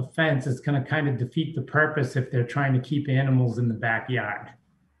raise up the fence, it's going to kind of defeat the purpose if they're trying to keep animals in the backyard.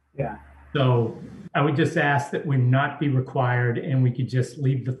 Yeah. So I would just ask that we not be required and we could just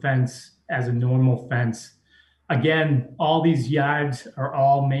leave the fence as a normal fence. Again, all these yards are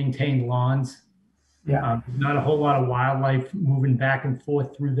all maintained lawns. Yeah. Not a whole lot of wildlife moving back and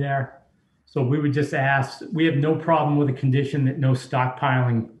forth through there. So we would just ask, we have no problem with a condition that no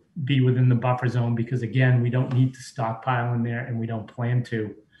stockpiling be within the buffer zone, because again, we don't need to stockpile in there and we don't plan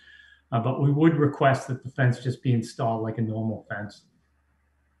to. But we would request that the fence just be installed like a normal fence.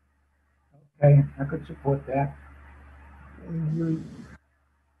 Okay, I could support that.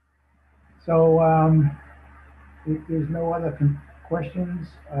 So, if there's no other questions,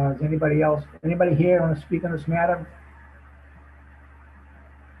 is anybody here want to speak on this matter?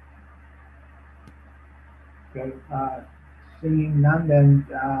 Okay, seeing none, then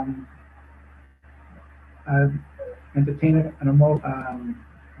entertain a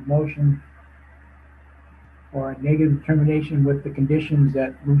motion for a negative determination with the conditions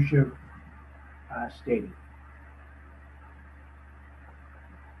that Lucia stated.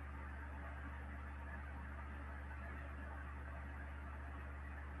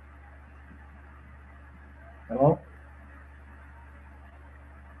 Hello?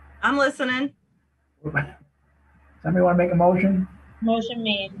 I'm listening. Somebody want to make a motion? Motion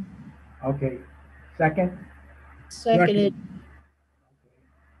made. Okay. Second? Seconded.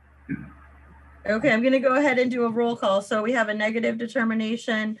 Okay, I'm going to go ahead and do a roll call. So we have a negative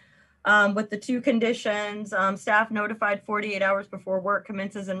determination with the two conditions. Staff notified 48 hours before work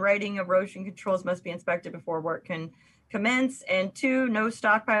commences in writing. Erosion controls must be inspected before work can commence. And 2, no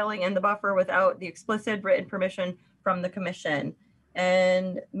stockpiling in the buffer without the explicit written permission from the commission.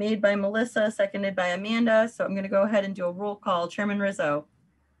 And made by Melissa, seconded by Amanda. So I'm going to go ahead and do a roll call. Chairman Rizzo.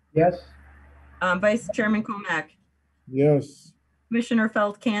 Yes? Vice Chairman Comack. Yes. Commissioner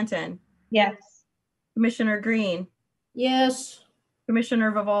Feld-Canton. Yes. Commissioner Green. Yes.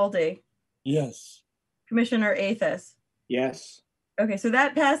 Commissioner Vivaldi. Yes. Commissioner Athos. Yes. Okay, so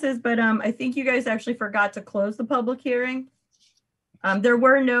that passes, but I think you guys actually forgot to close the public hearing. There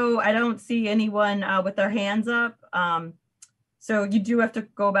were no, I don't see anyone with their hands up. So you do have to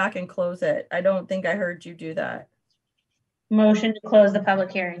go back and close it. I don't think I heard you do that. Motion to close the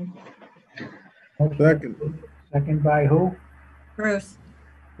public hearing. Second. Second by who? Bruce.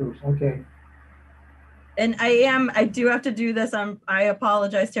 Bruce, okay. And I do have to do this. I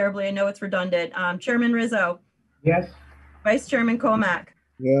apologize terribly. I know it's redundant. Chairman Rizzo. Yes? Vice Chairman Comack.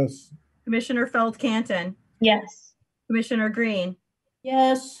 Yes. Commissioner Feld-Canton. Yes. Commissioner Green.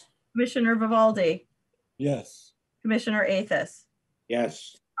 Yes. Commissioner Vivaldi. Yes. Commissioner Athos.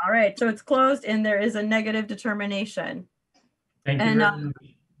 Yes. All right, so it's closed and there is a negative determination. Thank you And very much.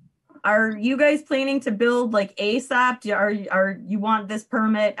 are you guys planning to build like ASAP? Are you want this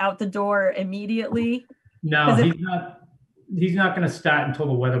permit out the door immediately? No, he's not going to start until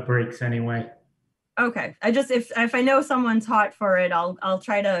the weather breaks anyway. Okay, if I know someone's hot for it, I'll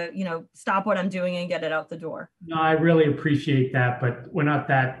try to, stop what I'm doing and get it out the door. No, I really appreciate that, but we're not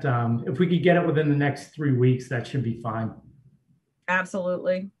that, if we could get it within the next 3 weeks, that should be fine.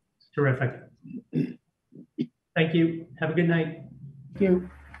 Absolutely. Terrific. Thank you. Have a good night. Thank you.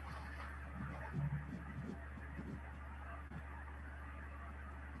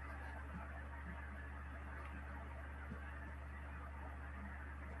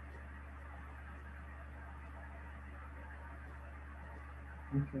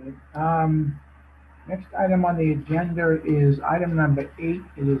 Okay. Next item on the agenda is item number 8.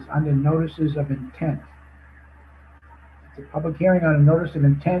 It is under notices of intent. It's a public hearing on a notice of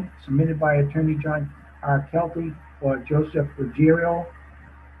intent submitted by Attorney John R. Kelty for Joseph Ruggiero,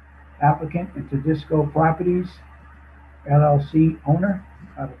 applicant, and Tedisco Properties, LLC owner.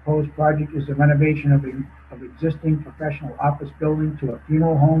 The proposed project is the renovation of existing professional office building to a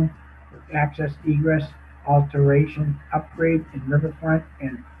funeral home with access, egress, alteration, upgrade in riverfront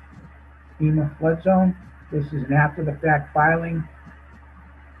and FEMA flood zone. This is an after-the-fact filing.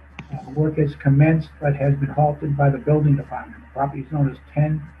 Work has commenced but has been halted by the building department. The property is known as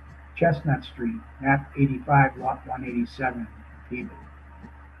 10 Chestnut Street, map 85, lot 187, Peabody.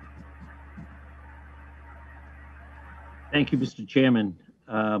 Thank you, Mr. Chairman.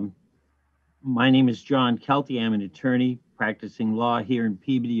 My name is John Kelty. I'm an attorney practicing law here in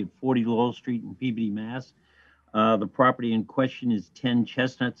Peabody at 40 Lowell Street in Peabody, Mass. The property in question is 10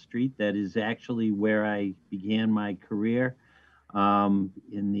 Chestnut Street. That is actually where I began my career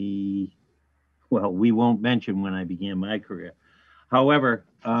we won't mention when I began my career. However,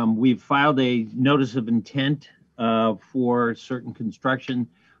 we've filed a notice of intent for certain construction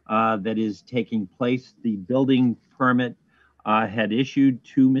that is taking place. The building permit had issued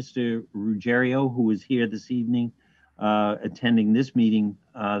to Mr. Ruggiero, who is here this evening, attending this meeting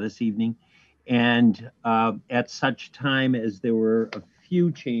this evening. And at such time as there were a few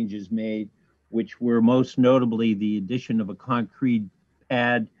changes made, which were most notably the addition of a concrete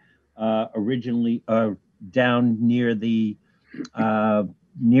pad originally down near the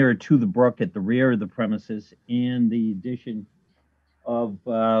nearer to the brook at the rear of the premises, and the addition of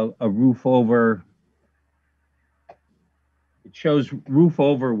a roof over. It shows roof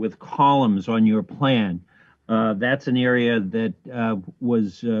over with columns on your plan. That's an area that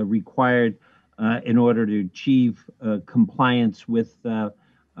was required in order to achieve compliance with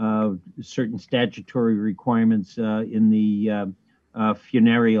certain statutory requirements in the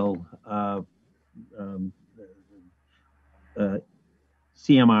funereal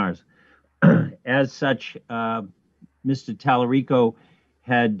CMRs. As such, Mr. Tallarico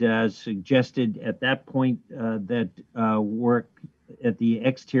had suggested at that point that work at the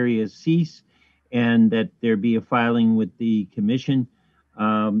exterior cease and that there be a filing with the commission.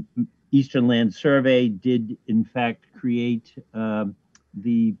 Eastern Land Survey did in fact create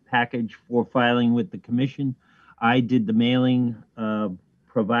the package for filing with the commission. I did the mailing,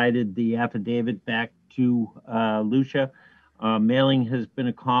 provided the affidavit back to Lucia. Mailing has been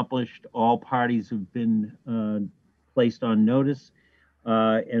accomplished. All parties have been placed on notice.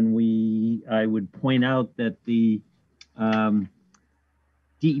 And I would point out that the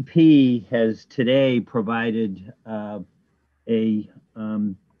DEP has today provided a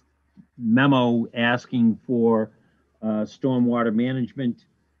memo asking for stormwater management,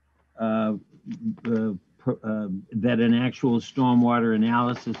 that an actual stormwater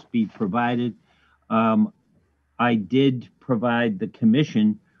analysis be provided. I did provide the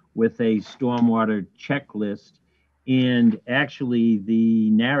commission with a stormwater checklist, and actually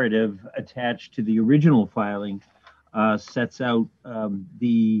the narrative attached to the original filing sets out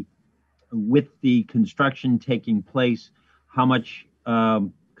with the construction taking place, how much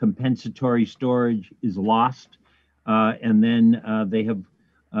compensatory storage is lost. And then they have,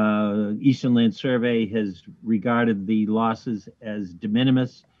 Eastern Land Survey has regarded the losses as de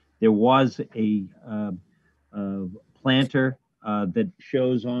minimis. There was a planter that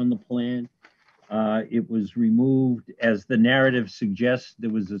shows on the plan. It was removed, as the narrative suggests. There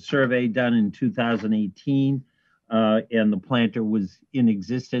was a survey done in 2018, and the planter was in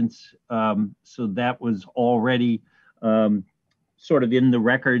existence. So that was already sort of in the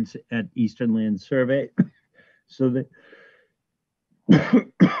records at Eastern Land Survey. So that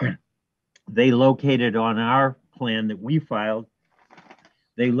they located on our plan that we filed,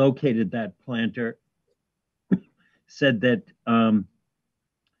 they located that planter, said that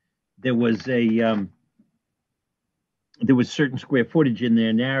there was certain square footage in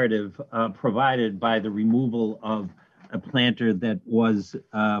their narrative provided by the removal of a planter that was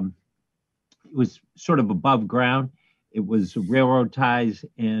it was sort of above ground. It was railroad ties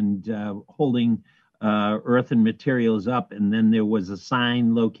and holding earth and materials up, and then there was a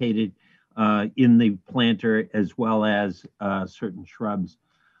sign located in the planter as well as certain shrubs.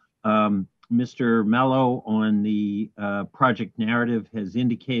 Mr. Mello on the project narrative has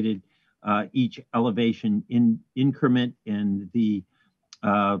indicated each elevation increment and the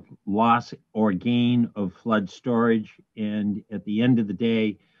loss or gain of flood storage. And at the end of the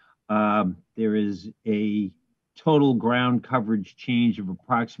day, there is a total ground coverage change of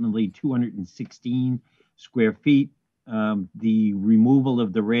approximately 216 square feet. The removal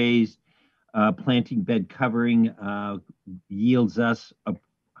of the raised planting bed covering yields us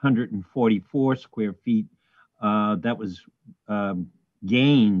 144 square feet. That was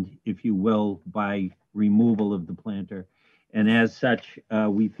gained, if you will, by removal of the planter. And as such,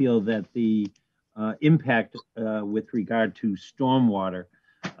 we feel that the impact with regard to stormwater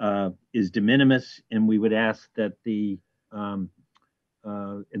is de minimis, and we would ask that the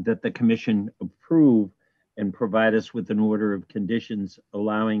commission approve and provide us with an order of conditions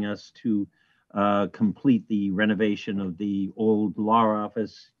allowing us to complete the renovation of the old law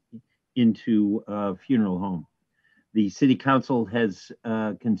office into a funeral home. The city council has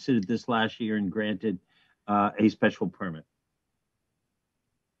considered this last year and granted a special permit.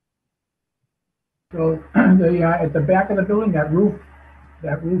 So at the back of the building, that roof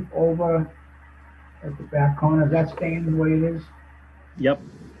over at the back corner, is that staying the way it is? Yep.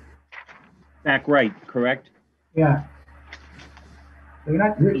 Back right, correct? Yeah. So you're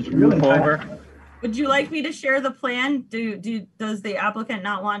not Is really roof over? Would you like me to share the plan? Does the applicant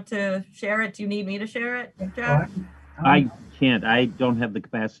not want to share it? Do you need me to share it, Jack? I can't. I don't have the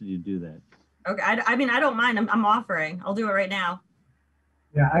capacity to do that. Okay, I mean, I don't mind. I'm offering. I'll do it right now.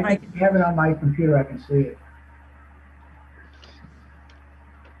 Yeah, I can have it on my computer. I can see it.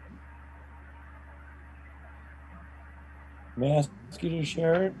 May I ask you to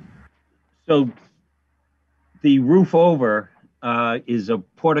share it? So the roof over is a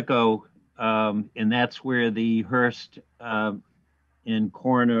portico, and that's where the Hearst and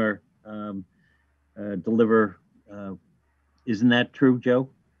coroner deliver. Isn't that true, Joe?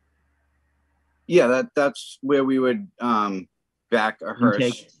 Yeah, that's where we would back a hearse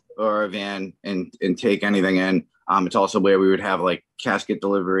Intake. or a van and take anything in. It's also where we would have like casket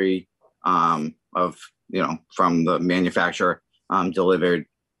delivery of, from the manufacturer delivered.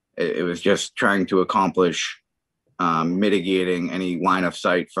 It was just trying to accomplish mitigating any line of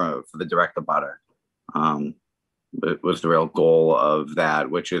sight for the direct abutter. It was the real goal of that,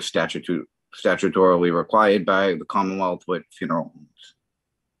 which is statutorily required by the Commonwealth with funeral homes.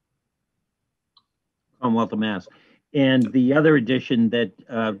 Commonwealth of Mass. And the other addition that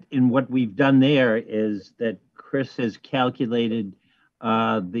in what we've done there is that Chris has calculated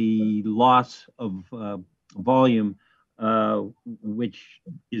the loss of volume, which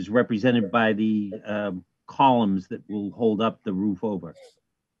is represented by the columns that will hold up the roof over.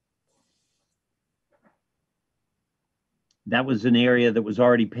 That was an area that was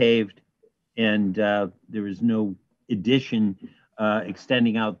already paved, and there is no addition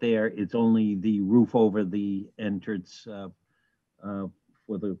extending out there. It's only the roof over the entrance for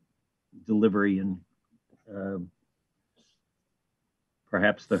the delivery and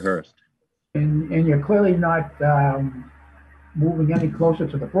perhaps the Hearst. And you're clearly not moving any closer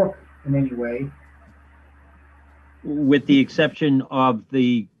to the brook in any way. With the exception of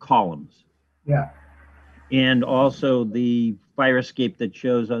the columns. Yeah. And also the fire escape that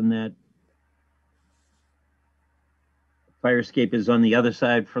shows on that. Fire escape is on the other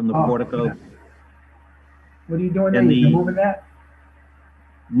side from the portico. Yeah. What are you doing there? And You're moving that?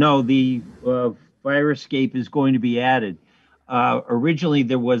 No, the fire escape is going to be added. Originally,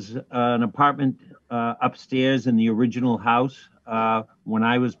 there was an apartment upstairs in the original house. When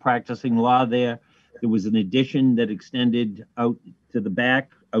I was practicing law there was an addition that extended out to the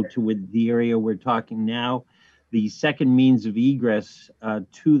back, out to the area we're talking now. The second means of egress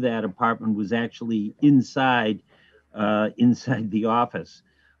to that apartment was actually inside the office.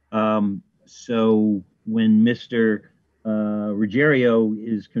 So when Mr. Ruggiero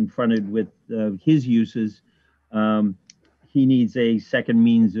is confronted with his uses, he needs a second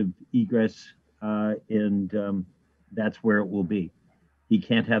means of egress, and that's where it will be. He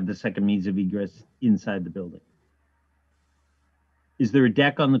can't have the second means of egress inside the building. Is there a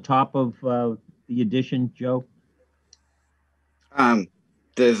deck on the top of the addition, Joe?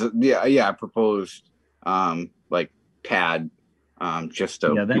 There's a proposed like pad just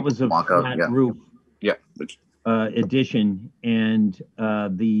to that was a flat roof addition, and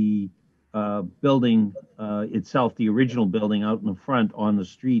the building itself, the original building out in the front on the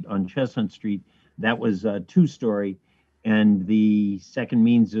street on Chestnut Street, that was a 2-story, and the second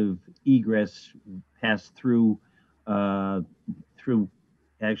means of egress passed through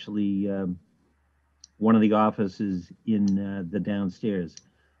actually one of the offices in the downstairs.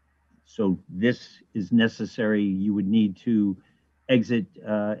 So this is necessary. You would need to exit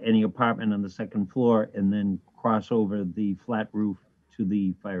any apartment on the second floor and then cross over the flat roof to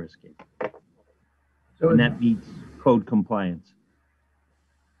the fire escape. And that meets code compliance.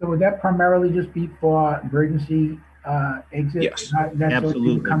 So would that primarily just be for emergency exit? Yes,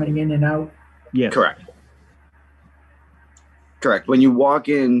 absolutely. Coming in and out? Yes. Correct. When you walk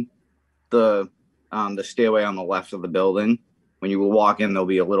in the stairway on the left of the building, when you walk in, there'll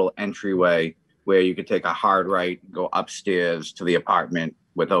be a little entryway where you could take a hard right, go upstairs to the apartment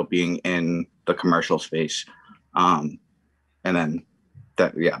without being in the commercial space. And then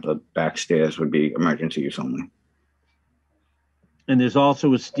the back stairs would be emergency use only. And there's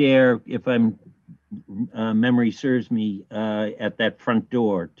also a stair, if memory serves me, at that front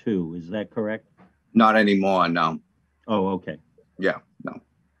door too. Is that correct? Not anymore, no. Oh, okay. Yeah, no.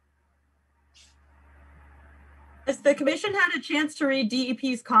 Has the commission had a chance to read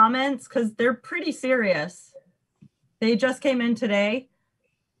DEP's comments? Because they're pretty serious. They just came in today.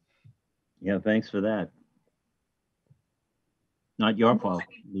 Yeah, thanks for that. Not your fault,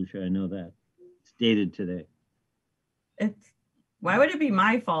 Lucia, I know that. It's dated today. Why would it be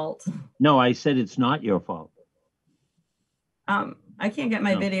my fault? No, I said it's not your fault. I can't get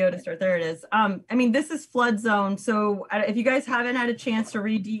my No. video to start. There it is. I mean, this is flood zone. So if you guys haven't had a chance to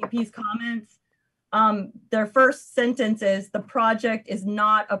read DEP's comments, their first sentence is the project is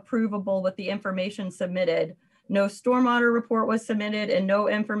not approvable with the information submitted. No stormwater report was submitted and no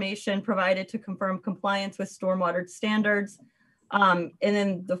information provided to confirm compliance with stormwater standards. And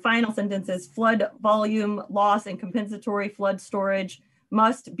then the final sentence is flood volume loss and compensatory flood storage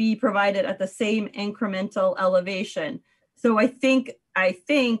must be provided at the same incremental elevation. So I think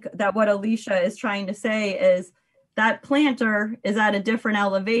that what Alicia is trying to say is that planter is at a different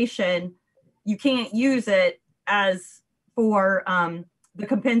elevation. You can't use it as for the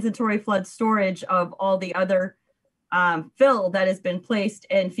compensatory flood storage of all the other fill that has been placed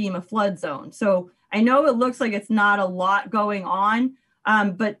in FEMA flood zone. So I know it looks like it's not a lot going on,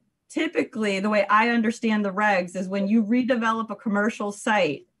 but typically the way I understand the regs is when you redevelop a commercial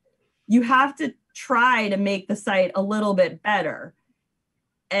site, you have to try to make the site a little bit better.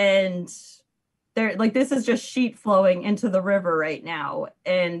 And they're like, this is just sheet flowing into the river right now,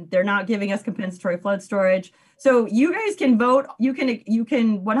 and they're not giving us compensatory flood storage. So you guys can vote, you can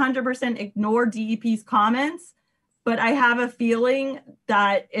 100% ignore DEP's comments, but I have a feeling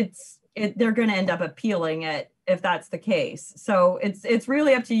that they're going to end up appealing it if that's the case. So it's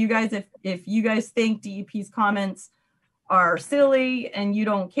really up to you guys. If you guys think DEP's comments are silly and you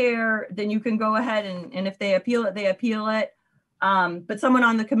don't care, then you can go ahead and if they appeal it, they appeal it. But someone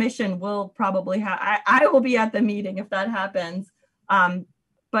on the commission will probably have, I will be at the meeting if that happens.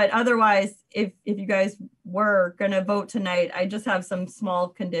 But otherwise, if you guys were going to vote tonight, I just have some small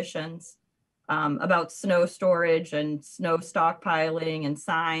conditions about snow storage and snow stockpiling and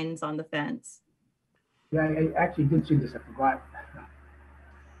signs on the fence. Yeah, I actually did see this. I forgot.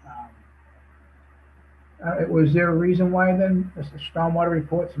 Was there a reason why then the stormwater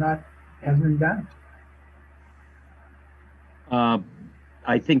report's hasn't been done?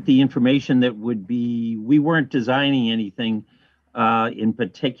 I think the information that would be, we weren't designing anything in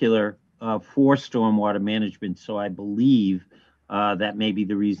particular for stormwater management. So I believe that may be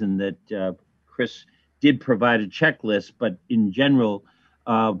the reason that Chris did provide a checklist, but in general,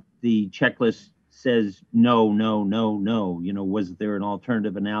 the checklist says no, no, no, no. You know, was there an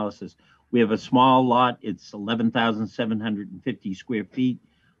alternative analysis? We have a small lot. It's 11,750 square feet.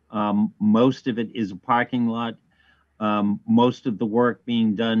 Most of it is a parking lot. Most of the work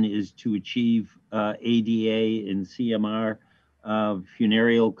being done is to achieve ADA and CMR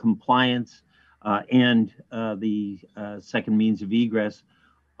funereal compliance and the second means of egress.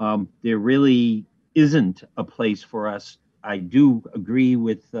 There really isn't a place for us. I do agree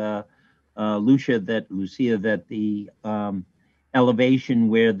with Lucia that the elevation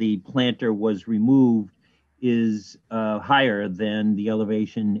where the planter was removed is higher than the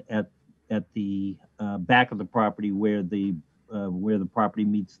elevation at the back of the property where the property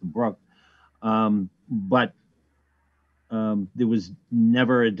meets the brook. But there was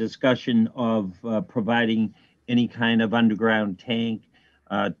never a discussion of providing any kind of underground tank.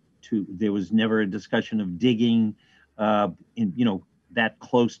 There was never a discussion of digging, that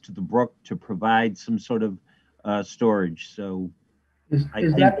close to the brook to provide some sort of storage. So, is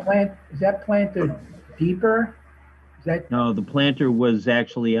that planter deeper? No, the planter was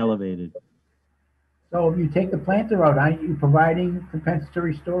actually elevated. So if you take the planter out, aren't you providing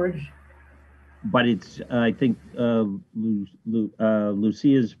compensatory storage? But it's, I think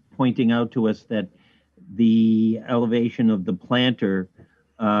Lucia's pointing out to us that the elevation of the planter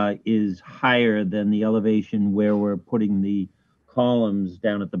is higher than the elevation where we're putting the columns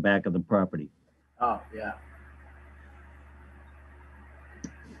down at the back of the property. Oh, yeah.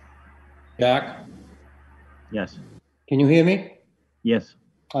 Jack? Yes. Can you hear me? Yes.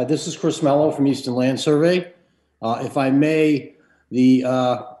 This is Chris Mello from Easton Land Survey. If I may,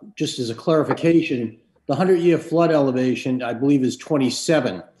 just as a clarification, the 100-year flood elevation, I believe, is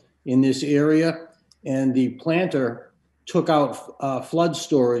 27 in this area, and the planter took out flood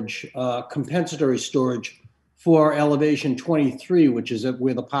storage, compensatory storage for elevation 23, which is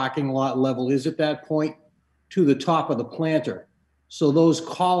where the parking lot level is at that point, to the top of the planter. So those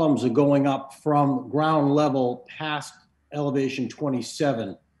columns are going up from ground level past elevation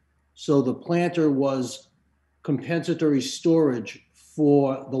 27. So the planter was compensatory storage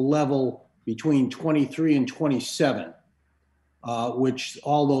for the level between 23 and 27, which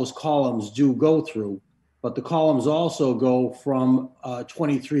all those columns do go through. but the columns also go from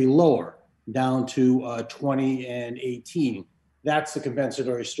 23 lower down to 20 and 18. That's the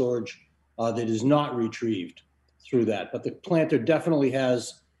compensatory storage that is not retrieved through that. But the planter definitely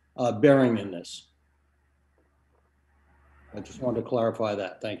has bearing in this. I just wanted to clarify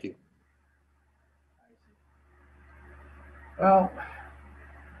that. Thank you. Well,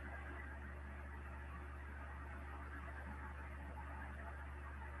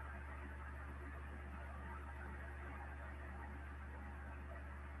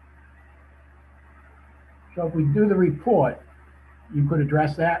 so if we do the report, you could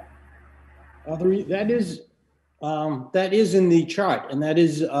address that? That is in the chart, and that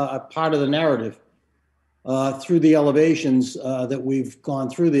is a part of the narrative through the elevations that we've gone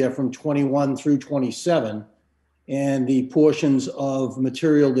through there from 21 through 27, and the portions of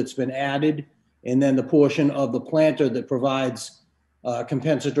material that's been added, and then the portion of the planter that provides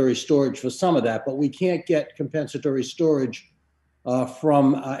compensatory storage for some of that. But we can't get compensatory storage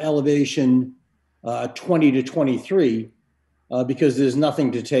from elevation 20 to 23 because there's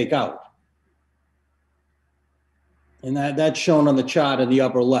nothing to take out. And that's shown on the chart in the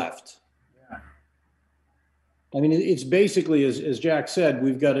upper left. Yeah. I mean, it's basically, as Jack said,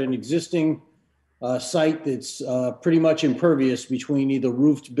 we've got an existing site that's pretty much impervious between either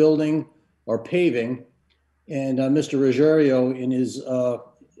roofed building or paving. And Mr. Ruggiero, in his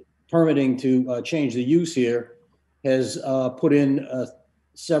permitting to change the use here, has put in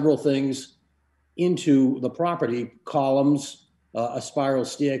several things into the property: columns, a spiral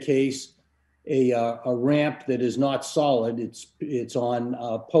staircase, a ramp that is not solid. It's on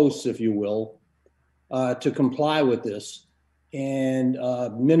posts, if you will, to comply with this, and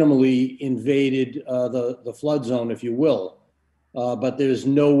minimally invaded the flood zone, if you will. But there's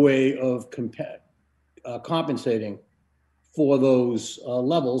no way of compensating for those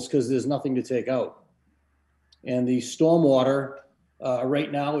levels because there's nothing to take out. And the stormwater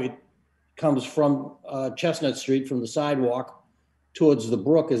right now, it comes from Chestnut Street, from the sidewalk towards the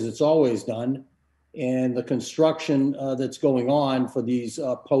brook, as it's always done. And the construction that's going on for these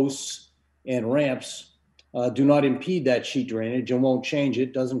posts and ramps do not impede that sheet drainage and won't change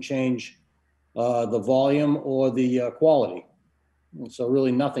it, doesn't change the volume or the quality. And so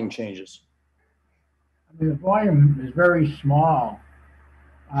really nothing changes. I mean, the volume is very small.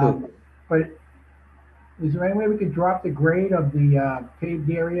 But is there any way we could drop the grade of the paved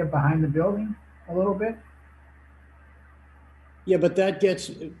area behind the building a little bit? Yeah, but that gets,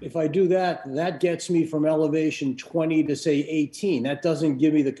 if I do that, that gets me from elevation 20 to say 18. That doesn't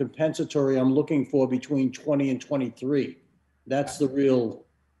give me the compensatory I'm looking for between 20 and 23. That's the real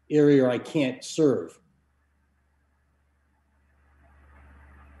area I can't serve.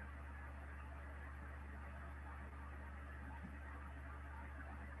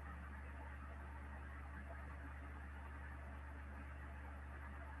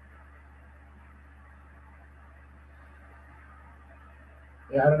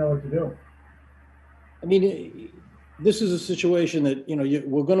 Yeah, I don't know what to do. I mean, this is a situation that, you know,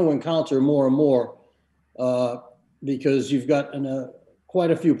 we're going to encounter more and more because you've got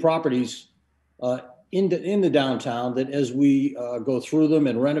quite a few properties in the downtown that, as we go through them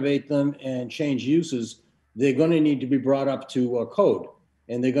and renovate them and change uses, they're going to need to be brought up to code,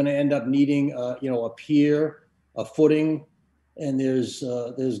 and they're going to end up needing, you know, a pier, a footing, and there's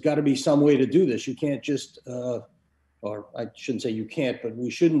got to be some way to do this. You can't just or I shouldn't say you can't, but we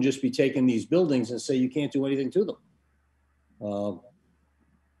shouldn't just be taking these buildings and say you can't do anything to them.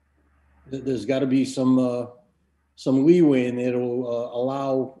 There's got to be some leeway in there to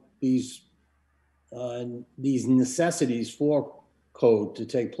allow these necessities for code to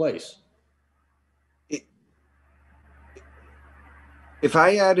take place. If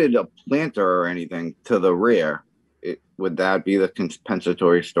I added a planter or anything to the rear, would that be the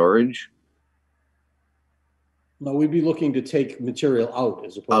compensatory storage? No, we'd be looking to take material out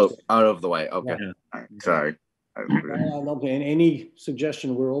as opposed to out of the way. Okay, yeah. All right. Sorry. Okay, and any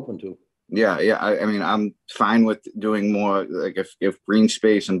suggestion we're open to. Yeah, I mean, I'm fine with doing more. Like if green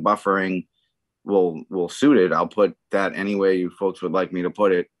space and buffering will suit it, I'll put that any way you folks would like me to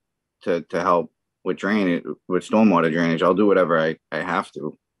put it to help with drainage, with stormwater drainage. I'll do whatever I have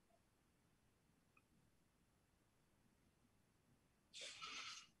to.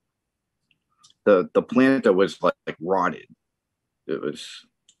 The planter was like rotted. It was.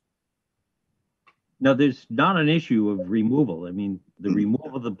 No, there's not an issue of removal. I mean, the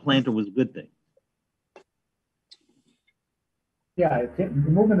removal of the planter was a good thing. Yeah,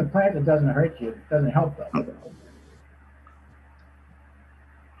 removing the plant, it doesn't hurt you. It doesn't help though.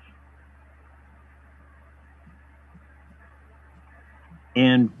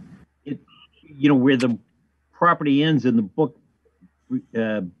 And it, you know, where the property ends and the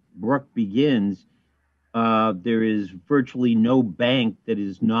brook begins, there is virtually no bank that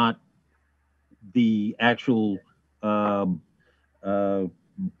is not the actual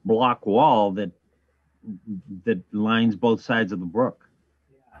block wall that lines both sides of the brook.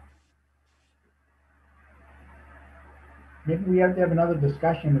 Maybe we have to have another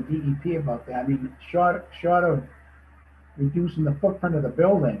discussion with DEP about that. I mean, short of reducing the footprint of the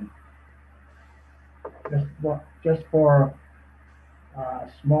building, just for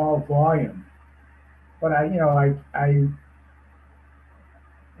small volume. But I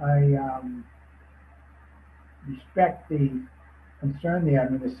respect the concern there. I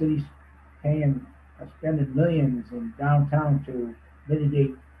mean, the city's spending millions in downtown to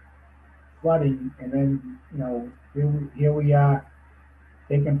mitigate flooding, and then, here we are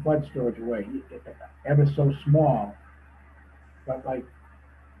taking flood storage away, ever so small. But like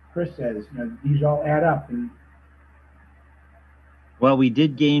Chris says, these all add up. And well, we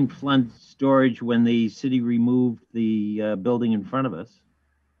did gain flood storage when the city removed the building in front of us,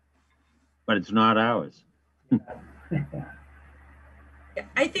 but it's not ours.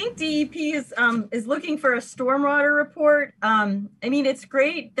 I think DEP is looking for a stormwater report. I mean, it's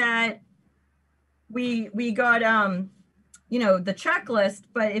great that we got the checklist,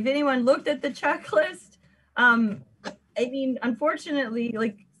 but if anyone looked at the checklist, I mean, unfortunately,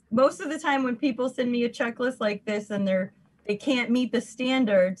 like most of the time when people send me a checklist like this and they can't meet the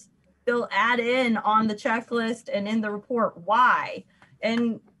standards, they'll add in on the checklist and in the report why.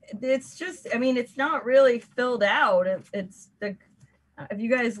 And it's just, I mean, it's not really filled out. It's the, if you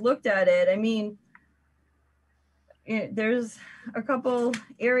guys looked at it, I mean, there's a couple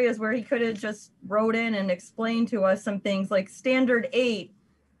areas where he could have just wrote in and explained to us some things like standard 8,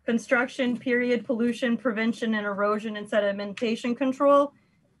 construction period, pollution prevention and erosion and sedimentation control.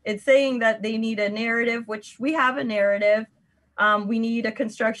 It's saying that they need a narrative, which we have a narrative. We need a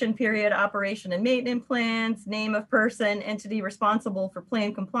construction period, operation and maintenance plans, name of person, entity responsible for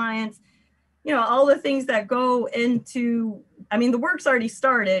plan compliance, all the things that go into, I mean, the work's already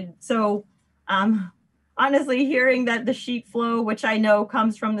started. So honestly, hearing that the sheet flow, which I know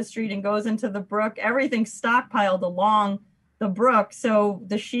comes from the street and goes into the brook, everything's stockpiled along the brook. So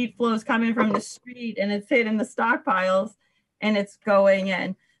the sheet flow is coming from the street and it's hitting the stockpiles and it's going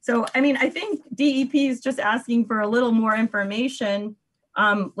in. So, I mean, I think DEP is just asking for a little more information,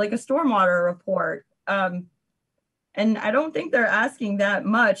 like a stormwater report. And I don't think they're asking that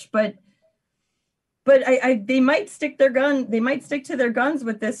much, but they might stick to their guns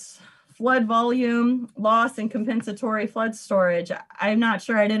with this flood volume loss and compensatory flood storage. I'm not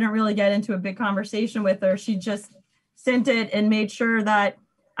sure. I didn't really get into a big conversation with her. She just sent it and made sure that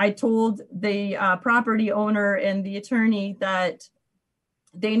I told the property owner and the attorney that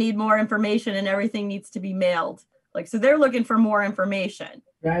they need more information and everything needs to be mailed. Like, so they're looking for more information.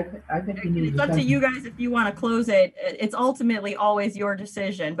 Yeah, I think it's up to you guys if you want to close it. It's ultimately always your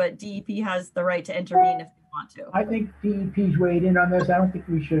decision, but DEP has the right to intervene if they want to. I think DEP's weighed in on this. I don't think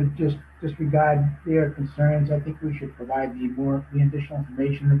we should just disregard their concerns. I think we should provide the additional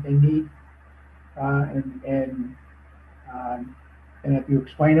information that they need. And if you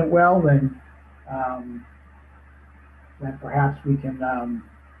explain it well, then perhaps we can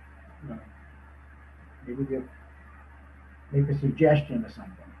maybe make a suggestion or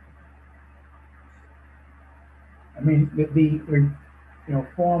something. I mean,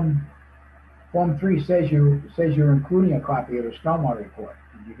 Form 3 says you're including a copy of the stormwater report,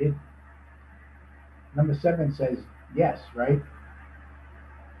 and you did. Number 7 says yes, right?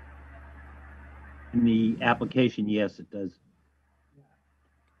 In the application, yes, it does.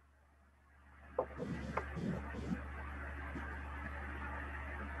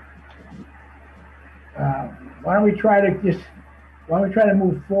 Why don't we try to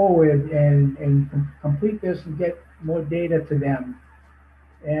move forward and complete this and get more data to them?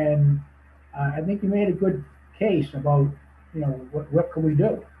 And I think you made a good case about, what can we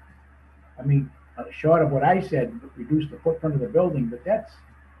do? I mean, short of what I said, reduce the footprint of the building, but that's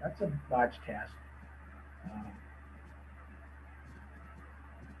a large task.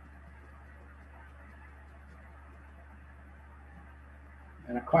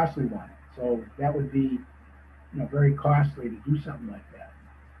 And a costly one. So that would be, very costly to do something like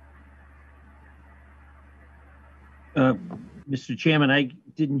that. Mr. Chairman, I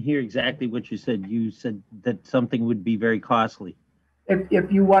didn't hear exactly what you said. You said that something would be very costly. If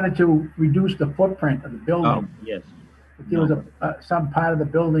you wanted to reduce the footprint of the building. Oh, yes. If there was some part of the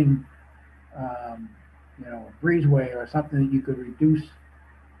building, breezeway or something that you could reduce,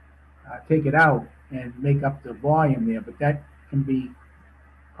 take it out and make up the volume there, but that can be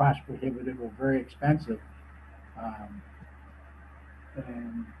cost prohibitive or very expensive.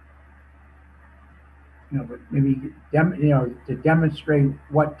 And, but maybe, to demonstrate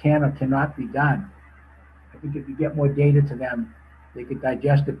what can or cannot be done. I think if you get more data to them, they could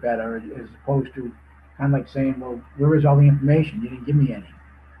digest it better as opposed to kind of like saying, well, where is all the information? You didn't give me any.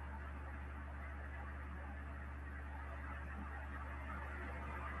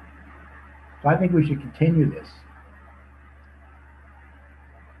 So I think we should continue this.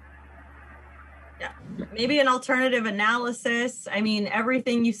 Yeah, maybe an alternative analysis. I mean,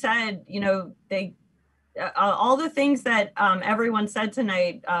 everything you said, all the things that everyone said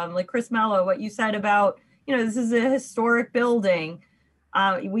tonight, like Chris Mello, what you said about, this is a historic building.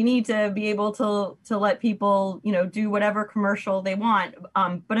 We need to be able to let people, do whatever commercial they want.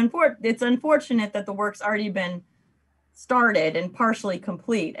 But it's unfortunate that the work's already been started and partially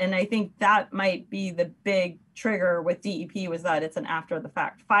complete. And I think that might be the big trigger with DEP, was that it's an after the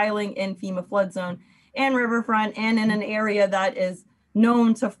fact filing in FEMA flood zone and riverfront and in an area that is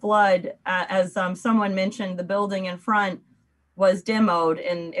known to flood. As someone mentioned, the building in front was demoed,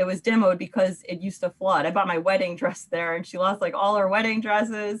 and it was demoed because it used to flood. I bought my wedding dress there and she lost like all her wedding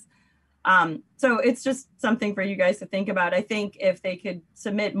dresses. So it's just something for you guys to think about. I think if they could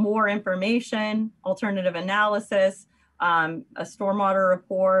submit more information, alternative analysis, a stormwater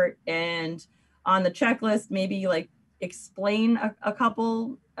report, and on the checklist, maybe like explain a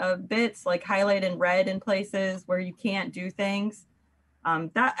couple of bits, like highlight in red in places where you can't do things.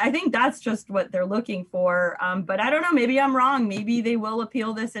 That I think that's just what they're looking for. But I don't know, maybe I'm wrong. Maybe they will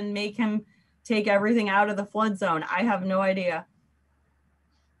appeal this and make him take everything out of the flood zone. I have no idea.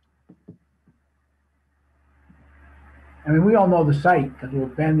 I mean, we all know the site because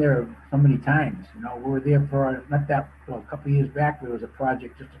we've been there so many times. We were there for a couple of years back. There was a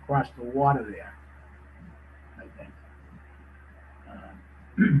project just across the water there, I think.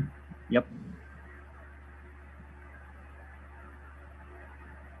 Yep.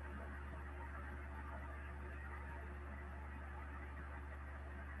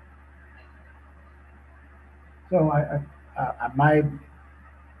 So I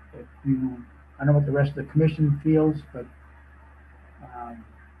don't know what the rest of the commission feels, but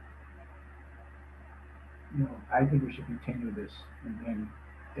I think we should continue this and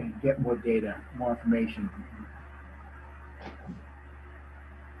get more data, more information.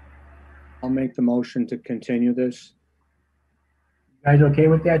 I'll make the motion to continue this. You guys okay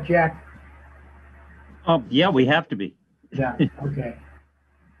with that, Jack? Yeah, we have to be. Yeah, okay.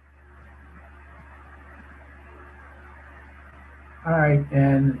 All right,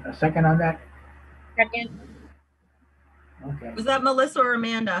 and a second on that? Second. Okay. Was that Melissa or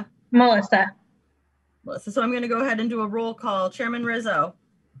Amanda? Melissa. Melissa, so I'm going to go ahead and do a roll call. Chairman Rizzo.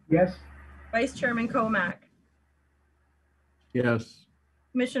 Yes. Vice Chairman Comack. Yes.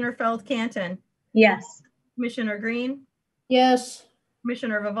 Commissioner Feld-Canton. Yes. Commissioner Green. Yes.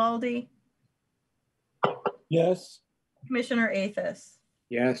 Commissioner Vivaldi. Yes. Commissioner Athos.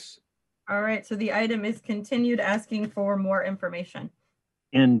 Yes. All right, so the item is continued, asking for more information.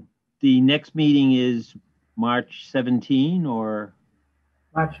 And the next meeting is March 17 or?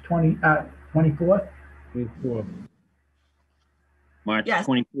 March 24th? 24th. March Yes.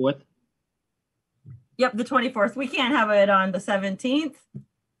 24th? Yep, the 24th. We can't have it on the 17th.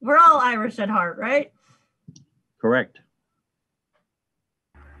 We're all Irish at heart, right? Correct.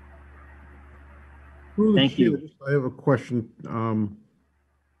 Thank you. I have a question.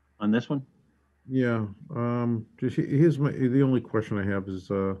 On this one? Yeah, just here's the only question I have is,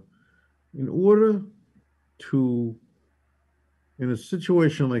 in order to, in a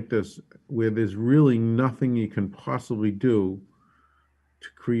situation like this, where there's really nothing you can possibly do to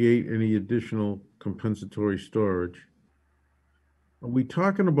create any additional compensatory storage, are we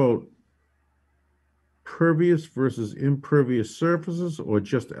talking about pervious versus impervious surfaces or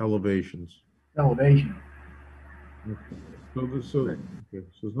just elevations? Elevation. Okay. So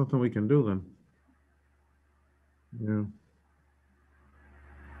there's nothing we can do then.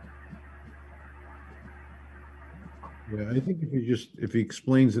 Yeah, I think if he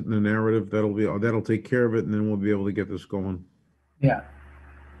explains it in the narrative, that'll take care of it, and then we'll be able to get this going. Yeah.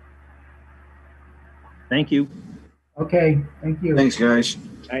 Thank you. Okay, thank you. Thanks, guys.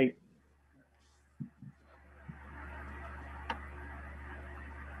 Hey.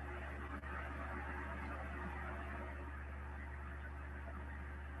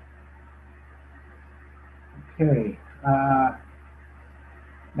 Okay.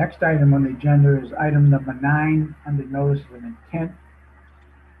 Next item on the agenda is item number 9 under notice of an intent.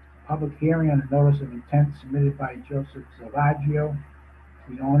 Public hearing on a notice of intent submitted by Joseph Salvaggio,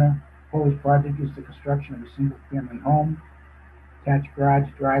 the owner. Proposed project is the construction of a single-family home, attached garage,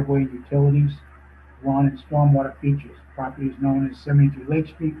 driveway, and utilities. lawn and stormwater features. Property is known as 73 Lake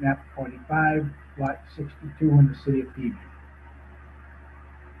Street, map 45, lot 62 in the city of Peabody.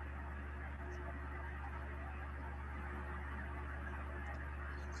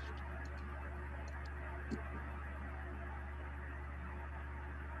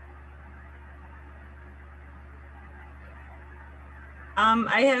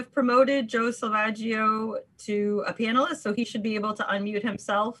 I have promoted Joe Salvaggio to a panelist, so he should be able to unmute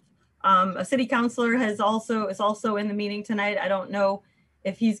himself. A city councilor is also in the meeting tonight. I don't know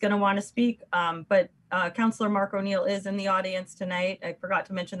if he's going to want to speak, but Councilor Mark O'Neill is in the audience tonight. I forgot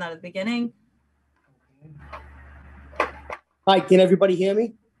to mention that at the beginning. Hi, can everybody hear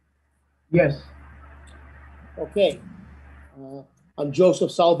me? Yes. Okay. I'm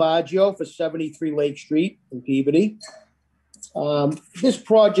Joseph Salvaggio for 73 Lake Street in Peabody. This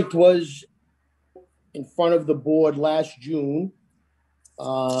project was in front of the board last June,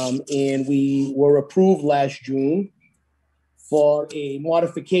 and we were approved last June for a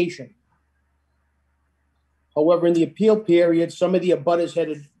modification. However, in the appeal period, some of the abutters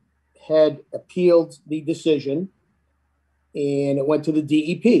had appealed the decision, and it went to the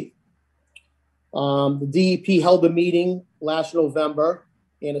DEP. The DEP held a meeting last November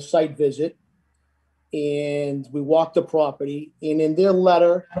and a site visit, and we walked the property. And in their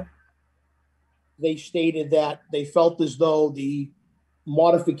letter, they stated that they felt as though the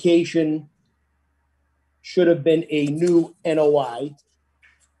modification should have been a new NOI,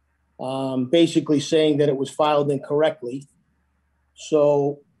 basically saying that it was filed incorrectly.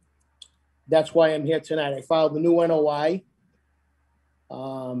 So that's why I'm here tonight. I filed the new NOI.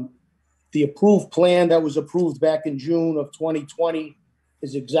 The approved plan that was approved back in June of 2020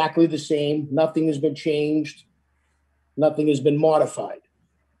 is exactly the same. Nothing has been changed. Nothing has been modified.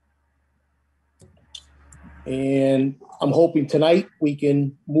 And I'm hoping tonight we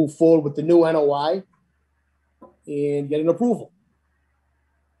can move forward with the new NOI and get an approval.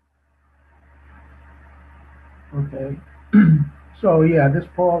 Okay. So yeah,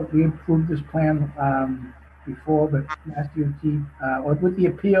 we approved this plan before, but Mass DOT, or with the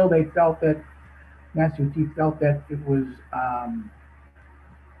appeal, they felt that Mass DOT felt that it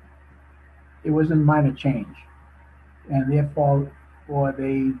was a minor change, and therefore,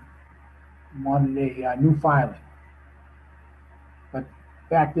 they wanted a new filing. But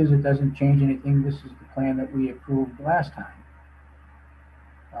fact is, it doesn't change anything. This is the plan that we approved last time.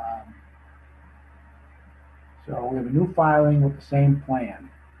 So we have a new filing with the same plan.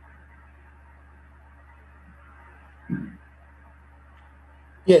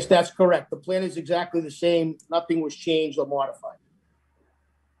 Yes, that's correct. The plan is exactly the same. Nothing was changed or modified.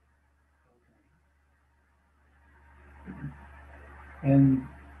 And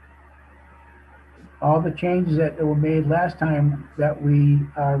all the changes that were made last time that we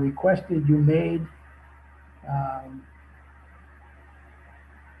requested, you made.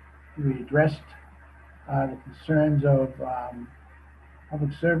 We addressed the concerns of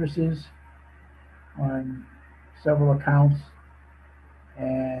public services on several accounts,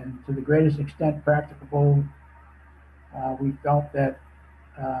 and to the greatest extent practicable, we felt that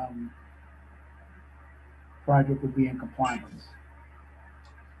project would be in compliance.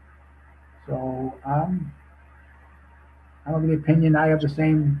 So I'm of the opinion I have the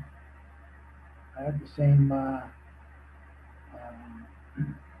same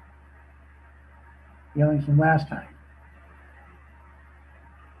feelings from last time.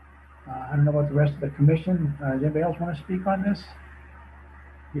 I don't know about the rest of the commission. Does anybody else want to speak on this?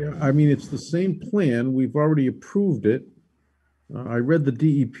 Yeah, I mean, it's the same plan. We've already approved it. I read the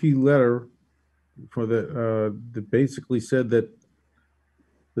DEP letter for that basically said that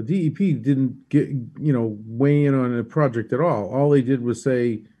the DEP didn't weigh in on the project at all. All they did was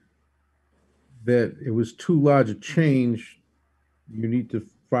say that it was too large a change. You need to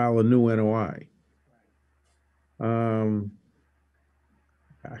file a new NOI.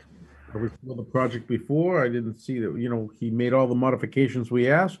 I was for the project before. I didn't see that, he made all the modifications we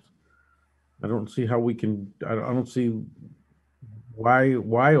asked. I don't see how we can, I don't see why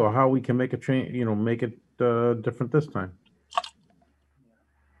or how we can make a change, make it different this time.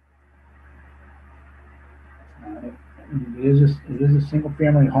 It is a single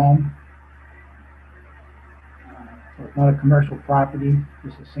family home. So it's not a commercial property,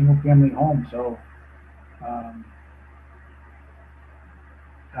 it's a single family home. So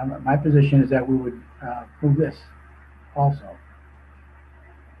my position is that we would approve this also.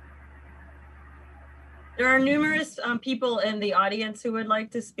 There are numerous people in the audience who would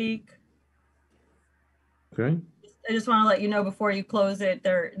like to speak. Okay. I just want to let you know before you close it,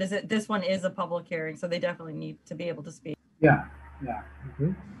 this one is a public hearing, so they definitely need to be able to speak. Yeah.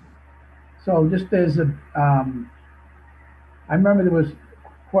 Okay. So just as a, I remember there was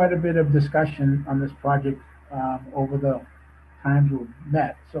quite a bit of discussion on this project over the times we've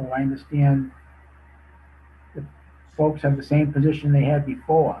met. So I understand that folks have the same position they had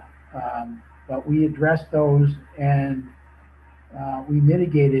before. But we addressed those and we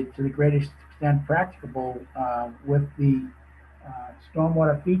mitigated to the greatest extent practicable with the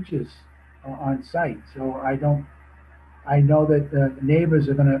stormwater features on site. So I know that the neighbors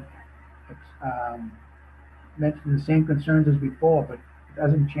are gonna mention the same concerns as before, but it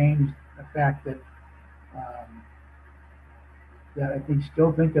doesn't change the fact that that I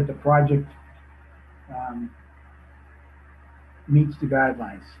still think that the project meets the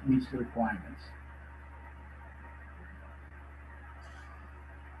guidelines, meets the requirements.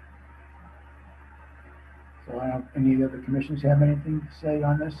 So I don't, any of the commissioners have anything to say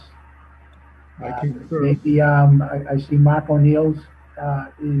on this? I concur. Maybe, I see Mark O'Neill's,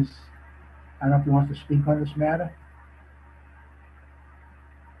 is, I don't know if he wants to speak on this matter.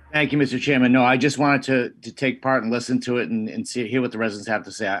 Thank you, Mr. Chairman. No, I just wanted to take part and listen to it and hear what the residents have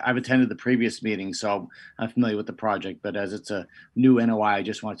to say. I've attended the previous meeting, so I'm familiar with the project, but as it's a new NOI, I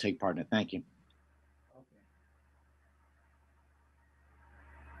just want to take part in it. Thank you.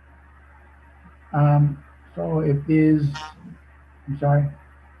 So if there's, I'm sorry,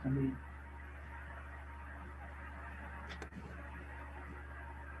 somebody.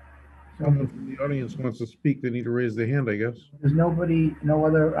 Someone from the audience wants to speak, they need to raise their hand, I guess. There's nobody, no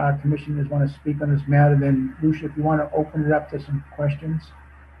other commissioners want to speak on this matter, then Lucia, if you want to open it up to some questions.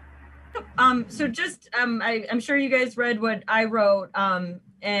 So just, I'm sure you guys read what I wrote,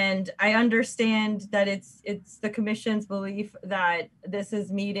 and I understand that it's the commission's belief that this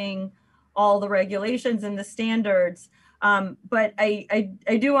is meeting all the regulations and the standards. But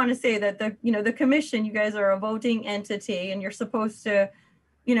I do want to say that the commission, you guys are a voting entity and you're supposed to,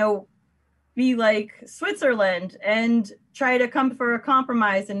 be like Switzerland and try to come for a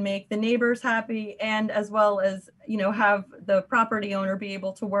compromise and make the neighbors happy, and as well as, have the property owner be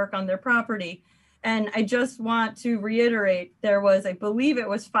able to work on their property. And I just want to reiterate, there was, I believe it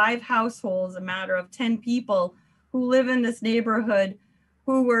was 5 households, a matter of 10 people who live in this neighborhood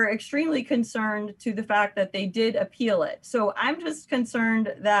who were extremely concerned to the fact that they did appeal it. So I'm just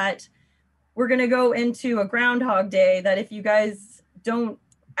concerned that we're going to go into a Groundhog Day, that if you guys don't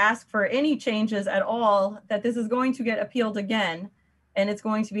ask for any changes at all, that this is going to get appealed again, and it's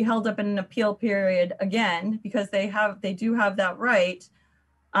going to be held up in an appeal period again, because they do have that right.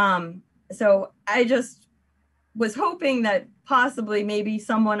 So I just was hoping that possibly maybe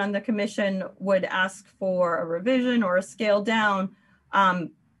someone on the commission would ask for a revision or a scale down.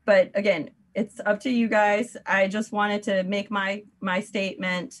 But again, it's up to you guys. I just wanted to make my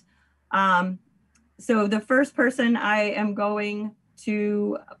statement. So the first person I am going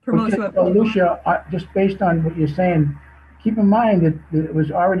to promote to a Lucia, just based on what you're saying, keep in mind that it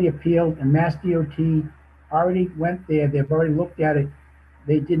was already appealed and Mass DOT already went there. They've already looked at it.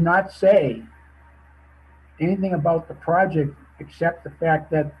 They did not say anything about the project except the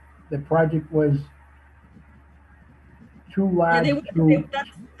fact that the project was too large.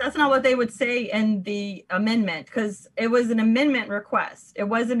 That's not what they would say in the amendment, because it was an amendment request. It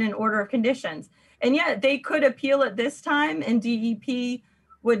wasn't an order of conditions. And yet they could appeal it this time and DEP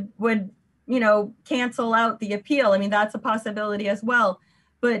would cancel out the appeal. I mean, that's a possibility as well.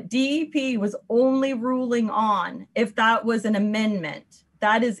 But DEP was only ruling on if that was an amendment.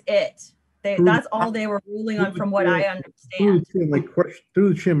 That is it. That's all they were ruling on, from what I understand. Through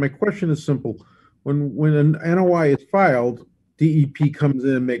the chair, my question is simple. When an NOI is filed, DEP comes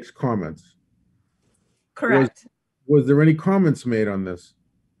in and makes comments. Correct. Was there any comments made on this?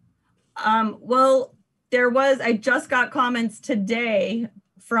 Well, I just got comments today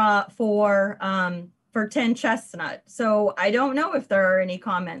for 10 Chestnut. So I don't know if there are any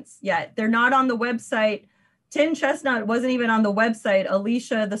comments yet. They're not on the website. 10 Chestnut wasn't even on the website.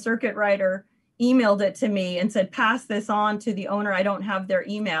 Alicia, the circuit rider, emailed it to me and said, pass this on to the owner. I don't have their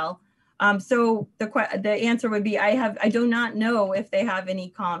email. So the answer would be, I do not know if they have any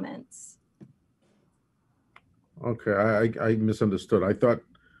comments. Okay, I misunderstood.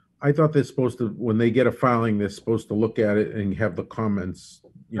 I thought they're supposed to, when they get a filing, they're supposed to look at it and have the comments,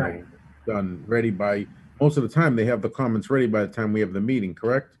 done, ready by, most of the time they have the comments ready by the time we have the meeting,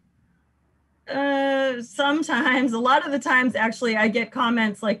 correct? Sometimes, a lot of the times, actually, I get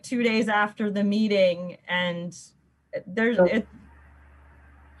comments like 2 days after the meeting, and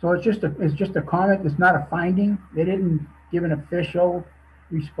So it's just a comment. It's not a finding. They didn't give an official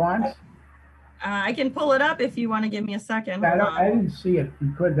response. I can pull it up if you want to give me a second. I didn't see it.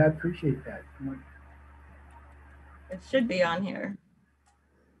 You could. I appreciate that. It should be on here.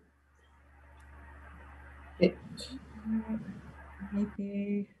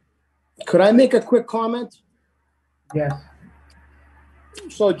 Maybe. Could I make a quick comment? Yes.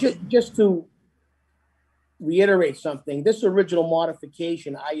 So just to reiterate something, this original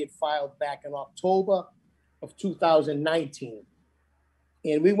modification I had filed back in October of 2019.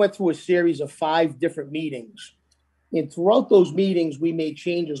 And we went through a series of 5 different meetings. And throughout those meetings, we made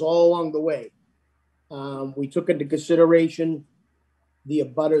changes all along the way. We took into consideration the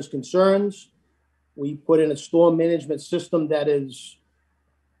abutters' concerns. We put in a storm management system that is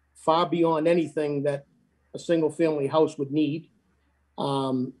far beyond anything that a single-family house would need.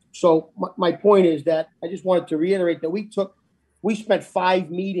 So my point is that I just wanted to reiterate that we spent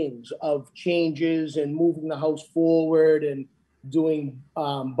 5 meetings of changes and moving the house forward and doing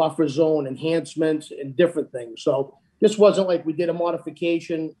buffer zone enhancements and different things. So this wasn't like we did a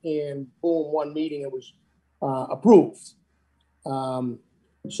modification and boom, one meeting it was approved.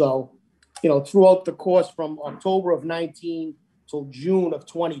 So, you know, throughout the course from October of 19 till June of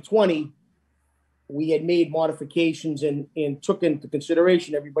 2020, we had made modifications and took into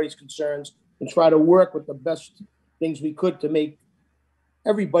consideration everybody's concerns and try to work with the best things we could to make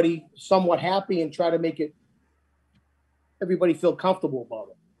everybody somewhat happy and try to make it everybody feel comfortable about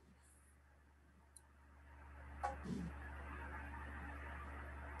it.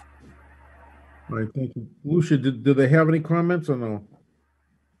 All right, thank you. Lucia, do they have any comments or no?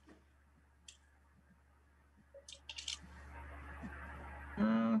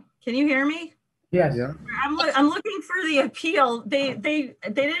 Can you hear me? Yes. Yeah. I'm looking for the appeal. They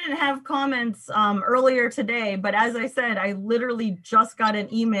didn't have comments earlier today, but as I said, I literally just got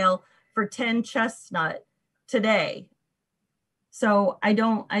an email for 10 Chestnut today. So I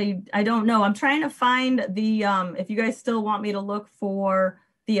don't know. I'm trying to find the if you guys still want me to look for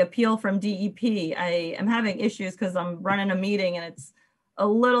the appeal from DEP. I am having issues because I'm running a meeting and it's a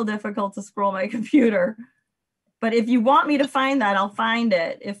little difficult to scroll my computer. But if you want me to find that, I'll find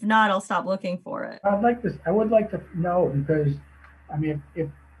it. If not, I'll stop looking for it. I would like to know, because I mean, if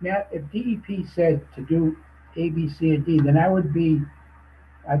DEP said to do A, B, C, and D, then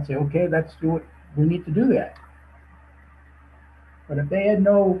I'd say, okay, let's do it. We need to do that. But if they had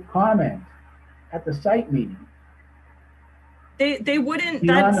no comment at the site meeting, they wouldn't.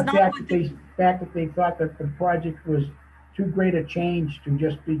 Beyond That's the not fact what that they thought that the project was too great a change to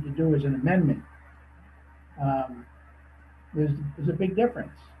just be to do as an amendment. There's a big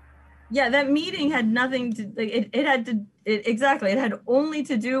difference. Yeah, that meeting had nothing to, it had only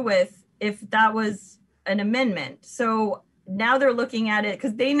to do with if that was an amendment. So now they're looking at it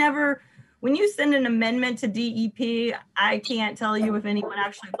because when you send an amendment to DEP, I can't tell you if anyone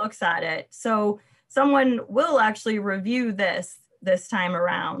actually looks at it. So someone will actually review this time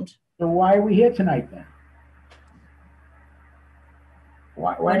around. So why are we here tonight then?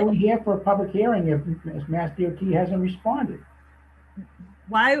 Why are we here for a public hearing if Mass DOT hasn't responded?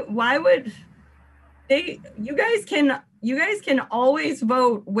 Why would you guys can always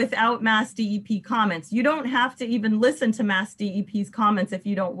vote without Mass DEP comments. You don't have to even listen to Mass DEP's comments if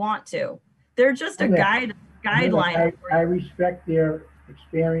you don't want to. They're just a guideline. I respect their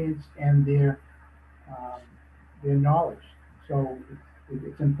experience and their knowledge. So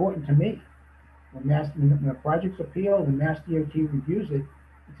it's important to me. When a project's appealed and Mass DOT reviews it,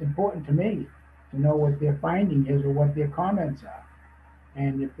 it's important to me to know what their finding is or what their comments are.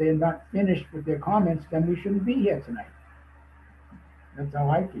 And if they're not finished with their comments, then we shouldn't be here tonight. That's how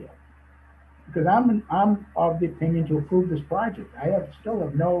I feel. Because I'm of the opinion to approve this project. Still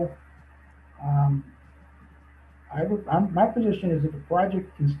have no. My position is that the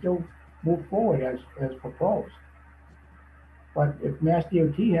project can still move forward as proposed. But if Mass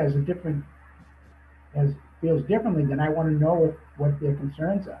DOT feels differently, then I want to know what their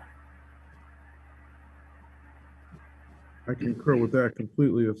concerns are. I concur with that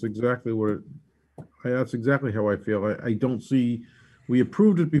completely. That's exactly that's exactly how I feel. I don't see, we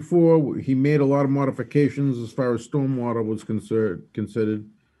approved it before. He made a lot of modifications as far as stormwater was considered.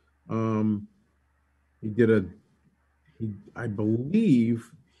 I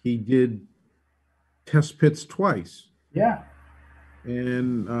believe he did test pits twice. Yeah.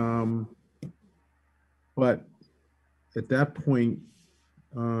 And, but at that point,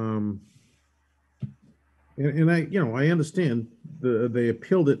 and I understand they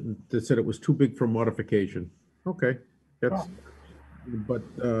appealed it and they said it was too big for modification. Okay, but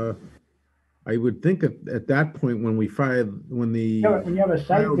I would think at that point when when the when you have a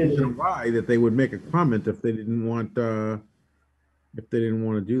site visit, that they would make a comment if they didn't want to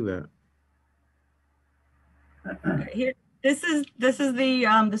do that. Here, this is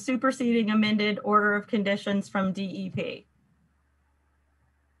the superseding amended order of conditions from DEP.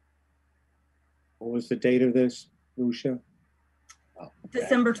 What was the date of this, Lucia? Oh, okay.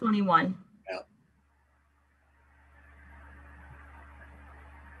 December 21. Yeah.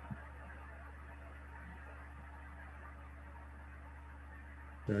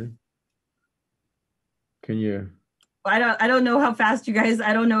 Okay. Can you? I don't know how fast you guys,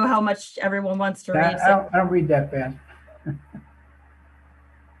 I don't know how much everyone wants to read. So I don't read that fast.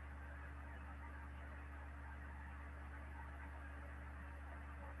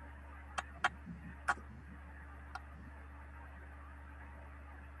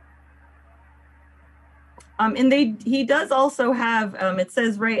 and he does also have, it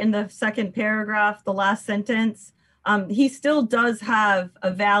says right in the second paragraph, the last sentence, he still does have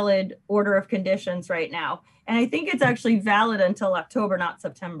a valid order of conditions right now. And I think it's actually valid until October, not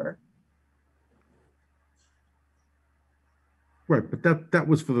September. Right, but that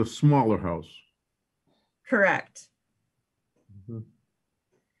was for the smaller house. Correct.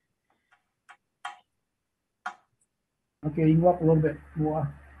 Okay, you can go up a little bit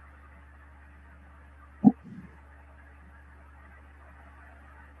more.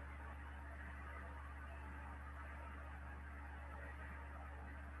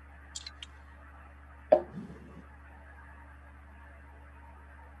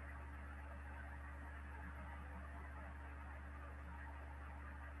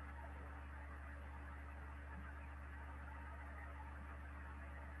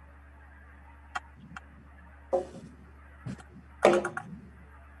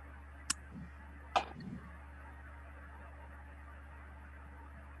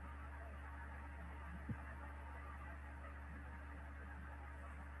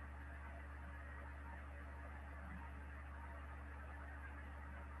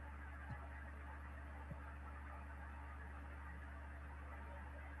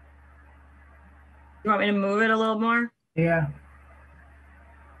 You want me to move it a little more? Yeah.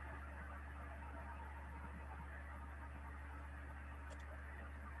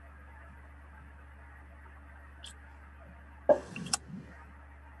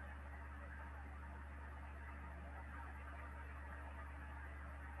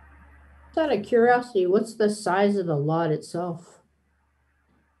 Just out of curiosity, what's the size of the lot itself?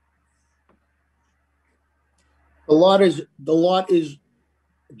 The lot is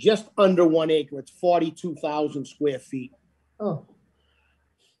just under 1 acre. It's 42,000 square feet. Oh.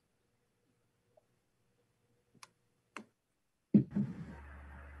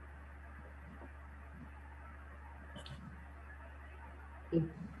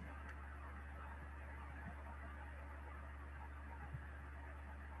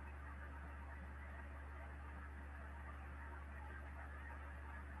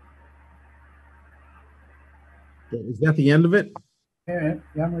 Is that the end of it? Yeah,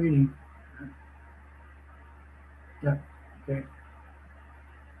 I'm reading. Yeah, okay.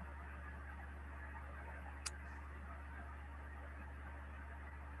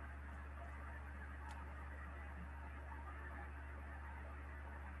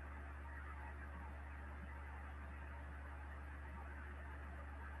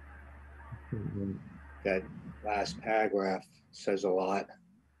 That last paragraph says a lot.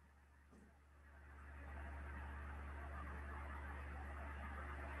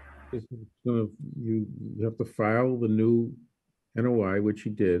 You have to file the new NOI, which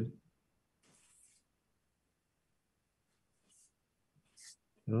you did.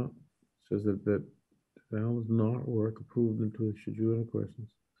 Says that is not work approved until should you have any questions.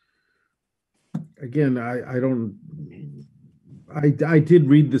 Again, I did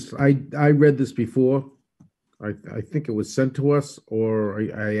read this. I read this before. I think it was sent to us, or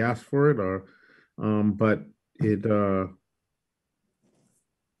I asked for it, or but it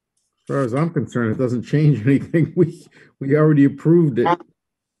as far as I'm concerned, it doesn't change anything. We already approved it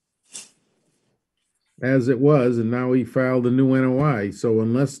as it was, and now we filed a new NOI. So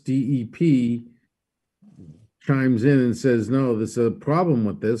unless DEP chimes in and says, no, there's a problem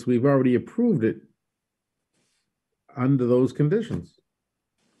with this, we've already approved it under those conditions.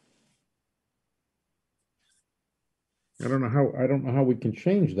 I don't know how we can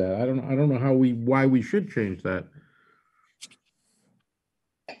change that. I don't know why we should change that.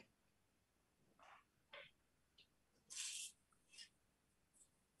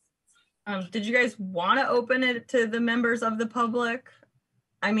 Did you guys want to open it to the members of the public?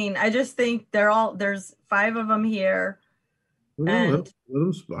 I mean, I just think there's 5 of them here. No, and let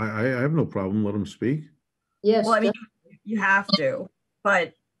them, I have no problem. Let them speak. Yes. Well, I mean, you have to,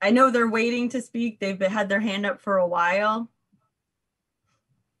 but I know they're waiting to speak. They've had their hand up for a while.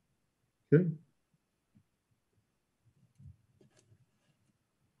 Okay.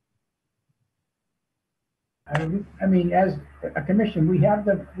 I mean, as a commission, we have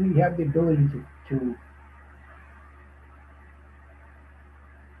the ability to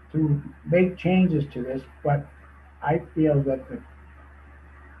make changes to this, but I feel that the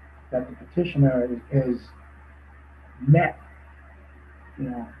petitioner is met, you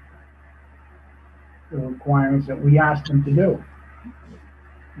know, the requirements that we asked them to do,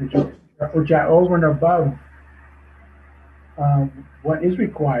 which are over and above what is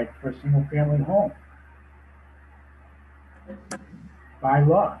required for a single-family home by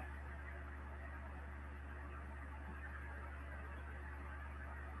law.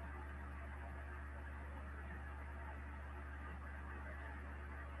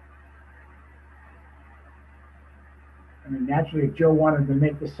 I mean, naturally, if Joe wanted to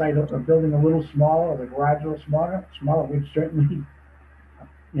make the site of a building a little smaller, or the garage a little smaller, we'd certainly,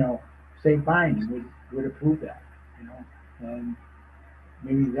 you know, say fine, would approve that, you know, and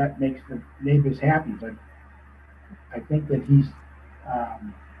maybe that makes the neighbors happy, but I think that he's,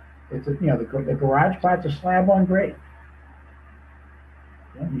 it's a, you know, the garage part's a slab on grade.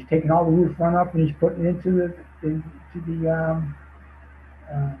 You know, he's taking all the roof run up and he's putting it into the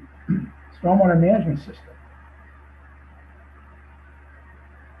stormwater management system.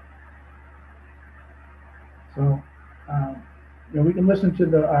 So, you know, we can listen to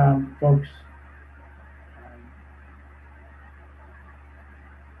the folks.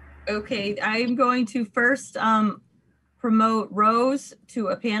 Okay, I'm going to first promote Rose to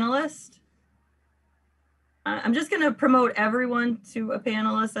a panelist. I'm just going to promote everyone to a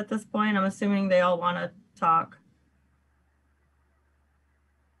panelist at this point. I'm assuming they all want to talk.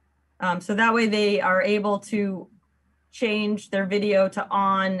 So that way they are able to change their video to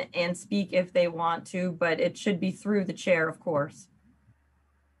on and speak if they want to, but it should be through the chair, of course.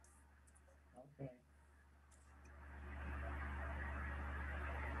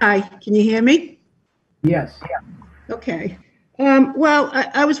 Hi, can you hear me? Yes. Okay. Well,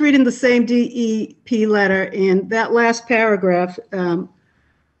 I was reading the same DEP letter, and that last paragraph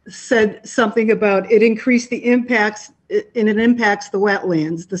said something about it increased the impacts, and it impacts the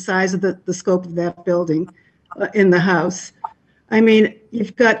wetlands, the size of the scope of that building in the house. I mean,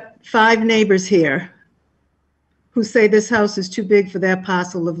 you've got 5 neighbors here who say this house is too big for their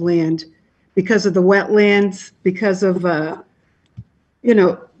parcel of land because of the wetlands, because of, you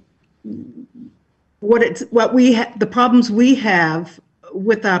know, the problems we have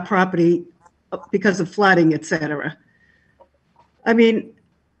with our property because of flooding, et cetera. I mean,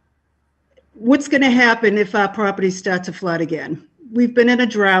 what's going to happen if our properties start to flood again? We've been in a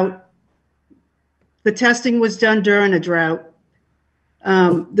drought. The testing was done during a drought.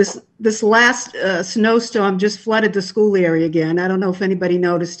 This last snowstorm just flooded the school area again. I don't know if anybody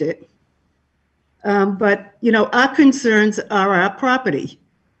noticed it. But, you know, our concerns are our property.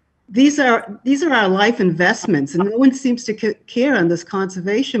 These are our life investments, and no one seems to care on this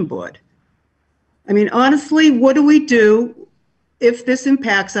conservation board. I mean, honestly, what do we do if this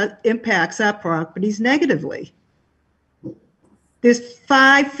impacts our properties negatively? There's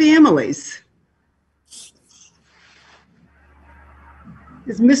 5 families.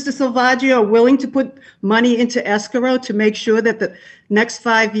 Is Mr. Salvaggio willing to put money into escrow to make sure that the next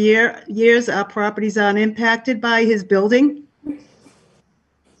 5 years our properties aren't impacted by his building?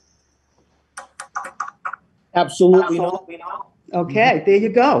 Absolutely not. Okay, there you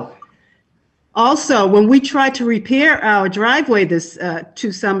go. Also, when we tried to repair our driveway this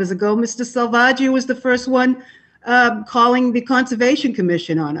 2 summers ago, Mr. Salvaggio was the first one calling the Conservation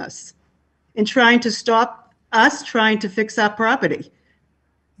Commission on us and trying to stop us trying to fix our property.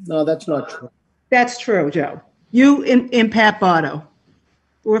 No, that's not true. That's true, Joe. You in Pat Botto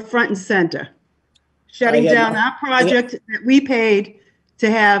were front and center, shutting down our project that we paid to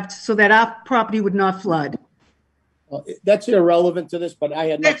have so that our property would not flood. Well, that's irrelevant to this, but I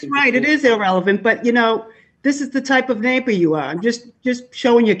had nothing. That's right. It is irrelevant, but you know, this is the type of neighbor you are. I'm just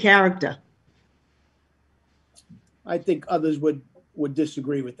showing your character. I think others would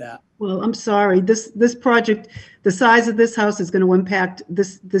disagree with that. Well, I'm sorry. This project, the size of this house is going to impact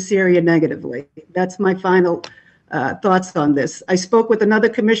this area negatively. That's my final thoughts on this. I spoke with another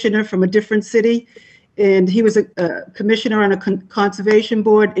commissioner from a different city, and he was a commissioner on a conservation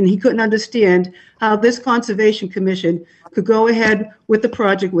board, and he couldn't understand how this conservation commission could go ahead with the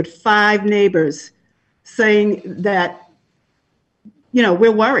project with 5 neighbors saying that, you know,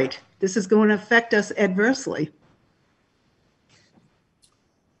 we're worried. This is going to affect us adversely.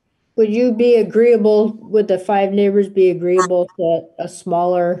 Would you be agreeable, would the 5 neighbors be agreeable to a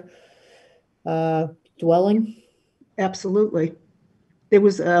smaller dwelling? Absolutely. There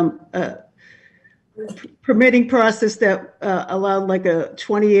was a permitting process that allowed like a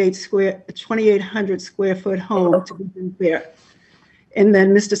 2,800 square foot home to be built there. And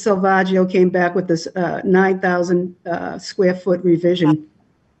then Mr. Salvaggio came back with this 9,000 square foot revision.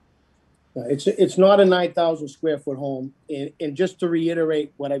 It's not a 9,000 square foot home. And just to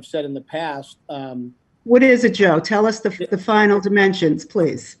reiterate what I've said in the past, what is it, Joe? Tell us the final dimensions,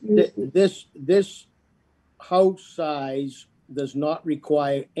 please. This house size does not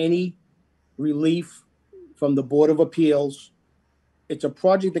require any relief from the Board of Appeals. It's a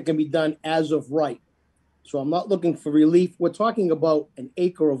project that can be done as of right. So I'm not looking for relief. We're talking about an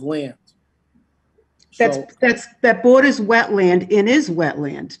acre of land. That borders wetland and is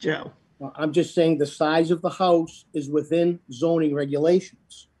wetland, Joe. I'm just saying the size of the house is within zoning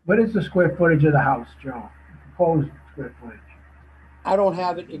regulations. What is the square footage of the house, Joe? Proposed square footage. I don't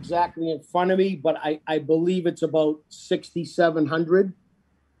have it exactly in front of me, but I believe it's about 6,700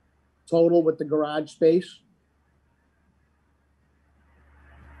 total with the garage space.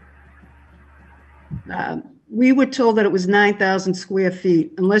 We were told that it was 9,000 square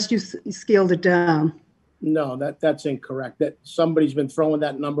feet, unless you scaled it down. No, that's incorrect. That somebody's been throwing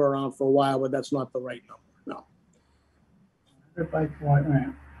that number around for a while, but that's not the right number. No. By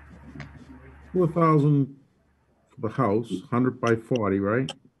 4,000 for the house, 100 by 40,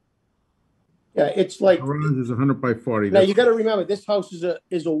 right? Yeah, it's like garage is 100 by 40. Now you got to remember, this house is a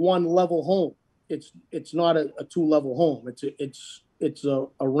one level home. It's not a two level home. It's a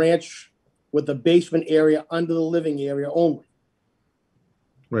ranch with a basement area under the living area only.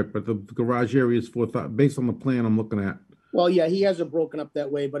 Right, but the garage area is 4,000, based on the plan I'm looking at. Well, yeah, he has it broken up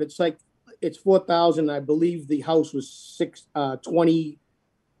that way, but it's 4,000. I believe the house was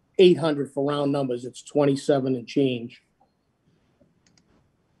 2,800 for round numbers. It's 27 and change.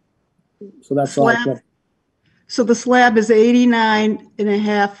 So that's all. So the slab is 89 and a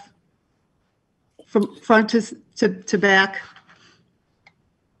half from front to back.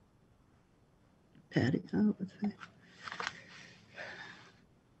 Patty, let's see.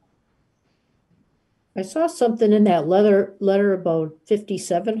 I saw something in that letter about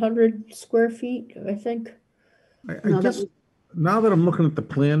 5,700 square feet, I think. I guess now that I'm looking at the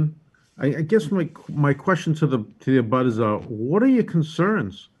plan, I guess my question to the abutters are, what are your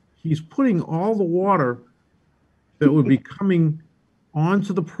concerns? He's putting all the water that would be coming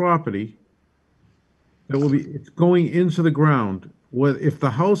onto the property, it's going into the ground. If the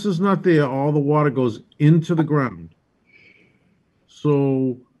house is not there, all the water goes into the ground.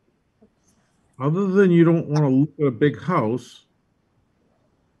 So other than you don't want to look at a big house,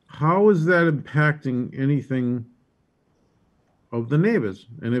 how is that impacting anything of the neighbors?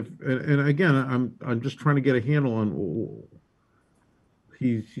 And again, I'm just trying to get a handle on.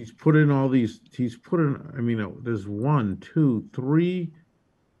 He's put in all these. He's put in. I mean, there's 1, 2, 3. If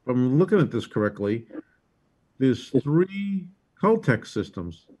I'm looking at this correctly, there's 3 Caltech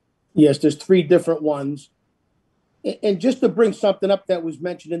systems. Yes, there's 3 different ones. And just to bring something up that was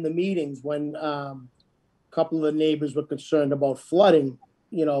mentioned in the meetings when a couple of the neighbors were concerned about flooding,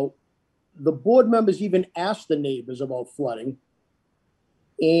 the board members even asked the neighbors about flooding.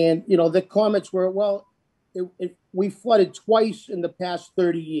 And, the comments were, well, we flooded twice in the past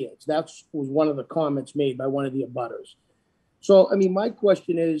 30 years. That was one of the comments made by one of the abutters. So, I mean, my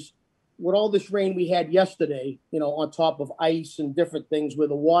question is, with all this rain we had yesterday, on top of ice and different things where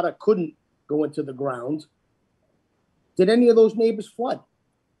the water couldn't go into the ground, did any of those neighbors flood?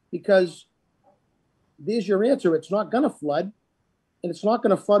 Because there's your answer. It's not going to flood, and it's not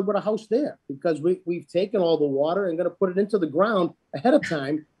going to flood with a house there because we've taken all the water and going to put it into the ground ahead of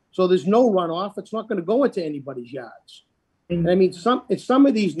time. So there's no runoff. It's not going to go into anybody's yards. And I mean, some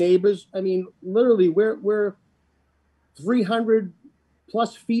of these neighbors, I mean, literally we're 300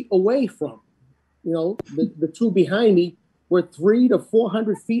 plus feet away from, the 2 behind me, we're 300 to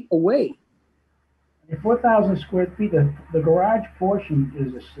 400 feet away. 4,000 square feet, the garage portion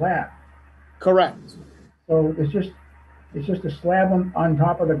is a slab. Correct. So it's just a slab on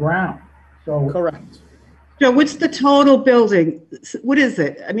top of the ground. So correct. Joe, what's the total building? What is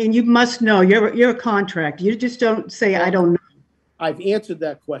it? I mean, you must know. You're a contractor. You just don't say, I don't know. I've answered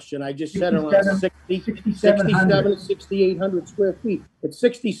that question. I just said around 6,700, 6,800 square feet. It's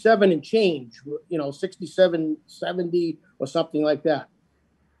 67 and change, 6770 or something like that.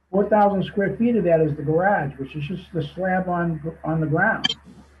 4,000 square feet of that is the garage, which is just the slab on the ground.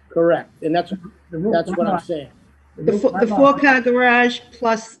 Correct, and that's what I'm saying. The 4-car garage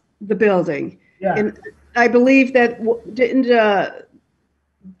plus the building. Yeah. And I believe that didn't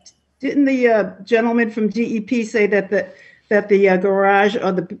the gentleman from DEP say that the garage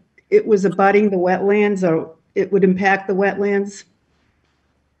it was abutting the wetlands, or it would impact the wetlands?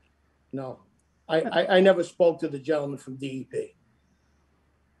 No, I never spoke to the gentleman from DEP.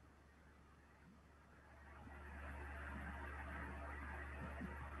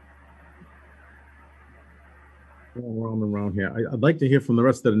 going round and round here. I'd like to hear from the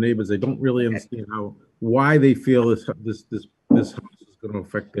rest of the neighbors. They don't really understand why they feel this house is going to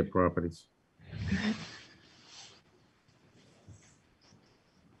affect their properties.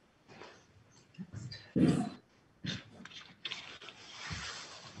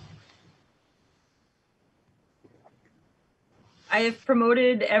 I have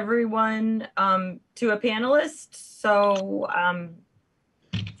promoted everyone to a panelist. So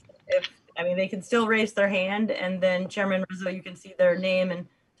they can still raise their hand, and then Chairman Rizzo, you can see their name and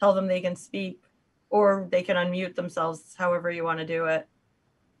tell them they can speak, or they can unmute themselves, however you want to do it.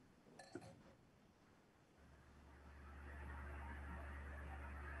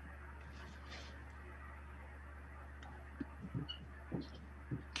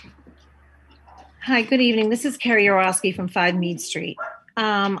 Hi, good evening. This is Carrie Orozki from 5 Mead Street.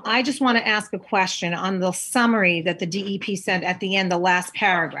 I just want to ask a question on the summary that the DEP sent at the end, the last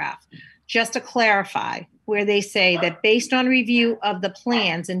paragraph, just to clarify, where they say that based on review of the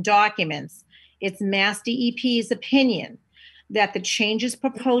plans and documents, it's Mass DEP's opinion that the changes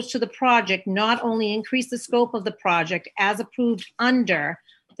proposed to the project not only increase the scope of the project as approved under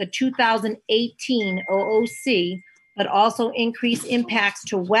the 2018 OOC, but also increase impacts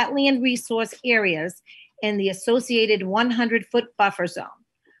to wetland resource areas and the associated 100-foot buffer zone.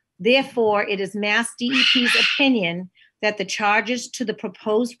 Therefore, it is Mass DEP's opinion that the charges to the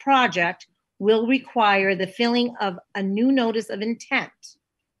proposed project will require the filling of a new notice of intent.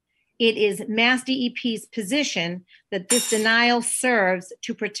 It is Mass DEP's position that this denial serves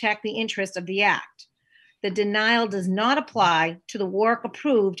to protect the interest of the Act. The denial does not apply to the work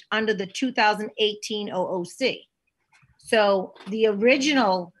approved under the 2018 OOC. So the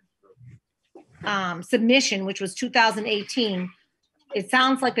original submission, which was 2018, it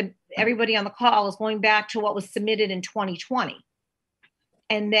sounds like everybody on the call is going back to what was submitted in 2020.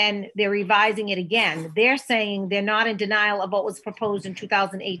 And then they're revising it again. They're saying they're not in denial of what was proposed in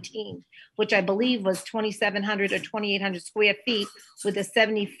 2018, which I believe was 2,700 or 2,800 square feet with a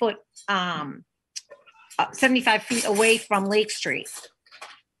 75 feet away from Lake Street.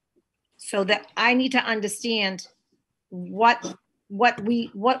 So that I need to understand what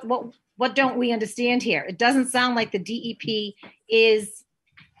don't we understand here? It doesn't sound like the DEP is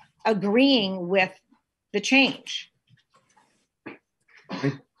agreeing with the change.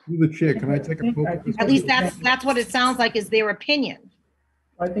 Through the chair, can I take a poke at this? At least that's what it sounds like is their opinion.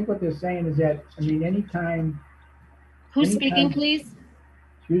 I think what they're saying is that, anytime. Who's speaking, please?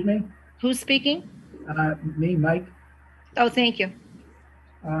 Excuse me? Who's speaking? Me, Mike. Oh, thank you.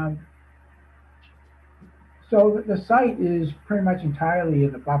 So the site is pretty much entirely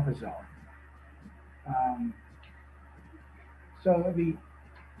in the buffer zone. So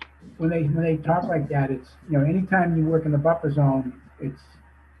when they talk like that, it's, anytime you work in the buffer zone, it's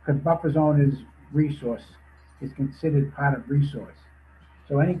because buffer zone is resource, is considered part of resource.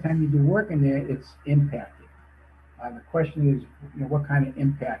 So anytime you do work in there, it's impacted. The question is, what kind of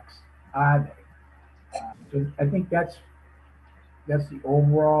impacts are they? So I think that's the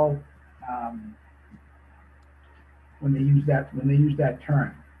overall, when they use that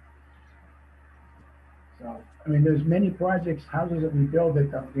term. So, there's many projects, houses that we build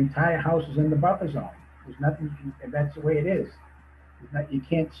that the entire house is in the buffer zone. There's nothing, and that's the way it is. You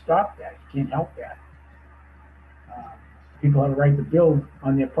can't stop that. You can't help that. People have a right to build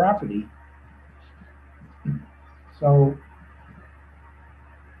on their property. So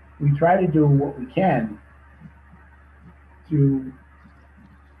we try to do what we can to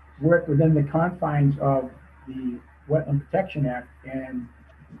work within the confines of the Wetland Protection Act and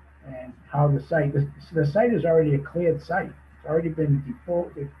how the site is already a cleared site. It's already been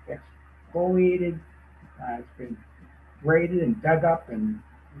exfoliated. It's been graded and dug up and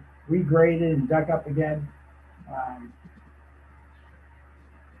regraded and dug up again.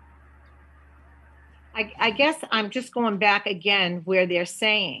 I guess I'm just going back again where they're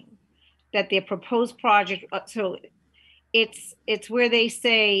saying that their proposed project, so it's where they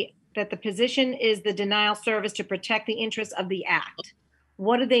say that the position is the denial service to protect the interests of the Act.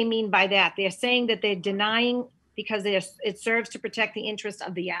 What do they mean by that? They're saying that they're denying because it serves to protect the interests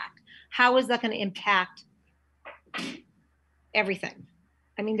of the Act. How is that going to impact everything?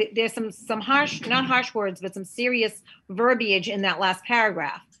 There's some harsh, not harsh words, but some serious verbiage in that last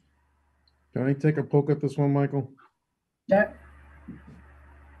paragraph. Can I take a poke at this one, Michael? Yeah.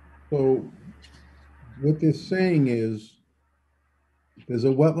 So what they're saying is there's a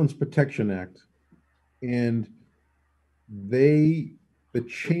Wetlands Protection Act, and the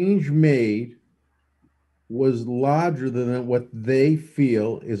change made was larger than what they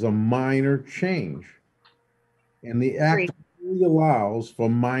feel is a minor change. And the Act only allows for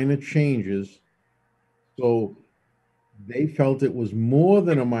minor changes. So they felt it was more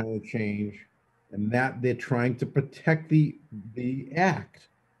than a minor change, and that they're trying to protect the act.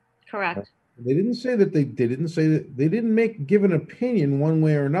 Correct. They didn't say that they didn't say that they didn't give an opinion one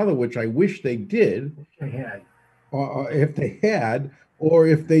way or another, which I wish they did. They had. If they had, or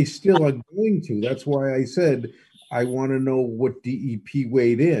if they still are going to. That's why I said I want to know what DEP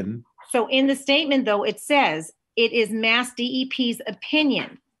weighed in. So in the statement, though, it says it is Mass DEP's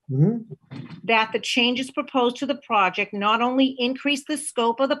opinion that the changes proposed to the project not only increase the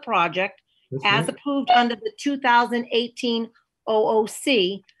scope of the project as approved under the 2018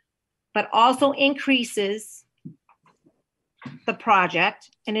 OOC, but also increases the project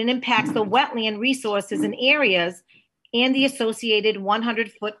and it impacts the wetland resources and areas and the associated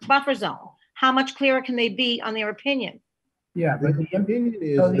 100-foot buffer zone. How much clearer can they be on their opinion? Yeah, but the opinion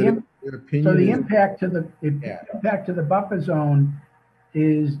is so the, that im- their so opinion the is impact to the impact to the buffer zone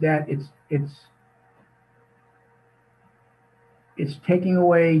is that it's taking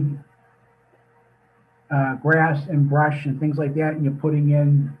away grass and brush and things like that, and you're putting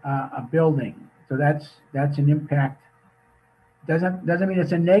in a building. So that's an impact. Doesn't mean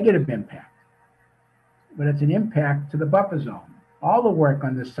it's a negative impact, but it's an impact to the buffer zone. All the work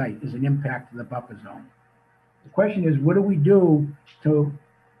on this site is an impact to the buffer zone. The question is, what do we do to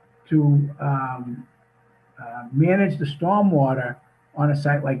manage the stormwater on a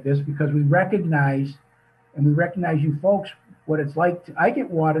site like this? Because we recognize you folks what it's like. I get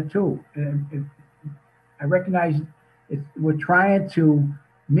water too, and I recognize we're trying to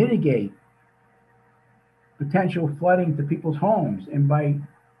mitigate potential flooding to people's homes, and by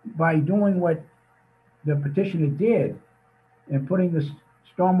doing what the petitioner did and putting this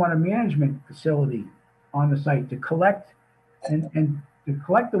stormwater management facility on the site to collect and to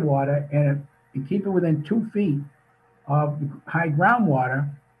collect the water and keep it within 2 feet of the high groundwater,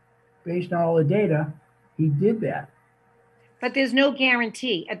 based on all the data, he did that. But there's no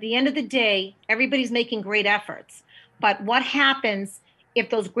guarantee. At the end of the day, everybody's making great efforts. But what happens if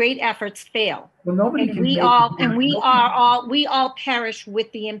those great efforts fail? Well, nobody And can we make all it- and we all perish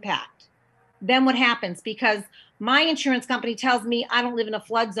with the impact. Then what happens? Because my insurance company tells me I don't live in a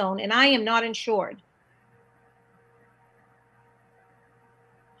flood zone and I am not insured.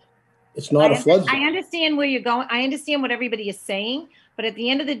 It's not a flood zone. I understand where you're going. I understand what everybody is saying, but at the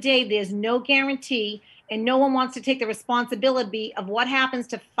end of the day, there's no guarantee and no one wants to take the responsibility of what happens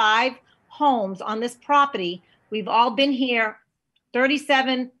to 5 homes on this property. We've all been here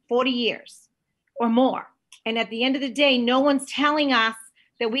 37, 40 years or more. And at the end of the day, no one's telling us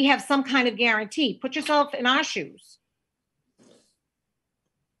that we have some kind of guarantee. Put yourself in our shoes.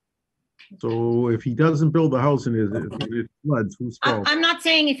 So if he doesn't build a house and it floods, who's fault? I'm not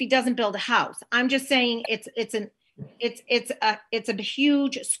saying if he doesn't build a house. I'm just saying it's a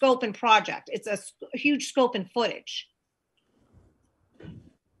huge scope and project. It's a huge scope and footage.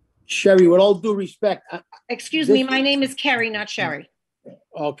 Sherry, with all due respect. Excuse me, my name is Kerry, not Sherry.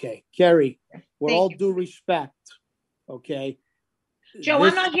 Okay, Kerry, with Thank all you. due respect, okay? Joe,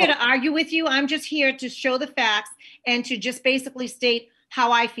 I'm not here to argue with you. I'm just here to show the facts and to just basically state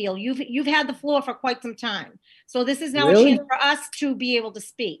how I feel. You've had the floor for quite some time. So this is now a Really? chance for us to be able to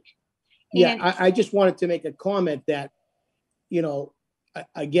speak. Yeah, And- I just wanted to make a comment that,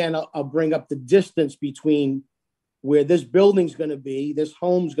 again, I'll bring up the distance between where this building's gonna be, this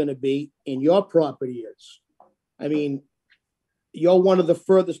home's gonna be, and your property is. I mean, you're one of the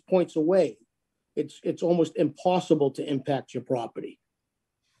furthest points away. It's almost impossible to impact your property.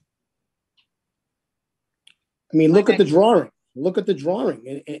 I mean, look at the drawing. Look at the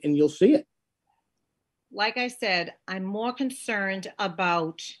drawing and you'll see it. Like I said, I'm more concerned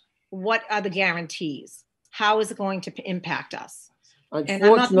about what are the guarantees? How is it going to impact us? And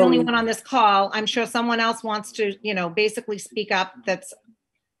I'm not the only one on this call. I'm sure someone else wants to, basically speak up that's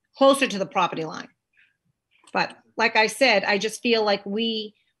closer to the property line. But like I said, I just feel like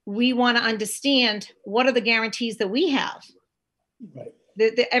we want to understand what are the guarantees that we have. Right.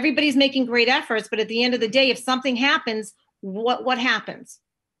 Everybody's making great efforts, but at the end of the day, if something happens, what happens?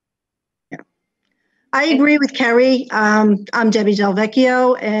 I agree with Kerry. I'm Debbie Del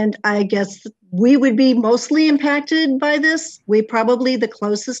Vecchio, and I guess we would be mostly impacted by this. We're probably the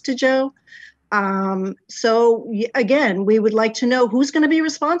closest to Joe. Again, we would like to know who's going to be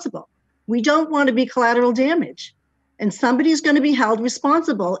responsible. We don't want to be collateral damage, and somebody's going to be held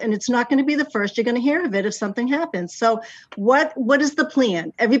responsible, and it's not going to be the first you're going to hear of it if something happens. So what is the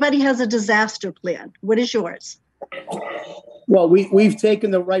plan? Everybody has a disaster plan. What is yours? Well, we've taken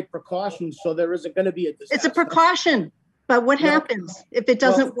the right precautions, so there isn't going to be a disaster. It's a precaution, but what happens if it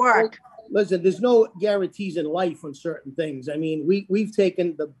doesn't work? Listen, there's no guarantees in life on certain things. I mean, we've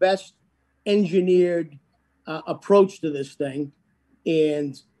taken the best engineered approach to this thing,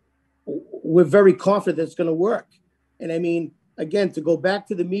 and we're very confident it's going to work. And I mean, again, to go back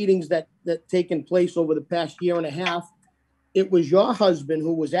to the meetings that taken place over the past year and a half, it was your husband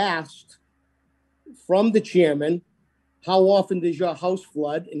who was asked from the chairman, how often does your house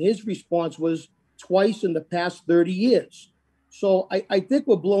flood? And his response was twice in the past 30 years. So I think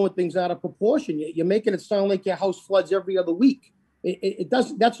we're blowing things out of proportion. You're making it sound like your house floods every other week. It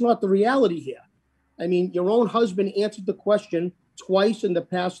doesn't. That's not the reality here. I mean, your own husband answered the question twice in the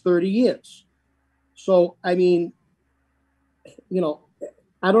past 30 years. So, I mean, you know,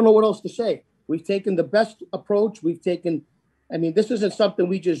 I don't know what else to say. We've taken the best approach. I mean, this isn't something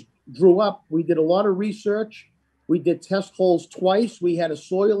we just drew up. We did a lot of research. We did test holes twice. We had a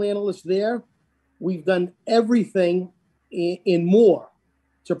soil analyst there. We've done everything in more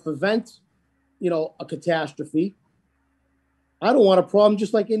to prevent, you know, a catastrophe. I don't want a problem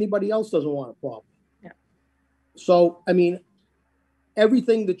just like anybody else doesn't want a problem. Yeah. So, I mean,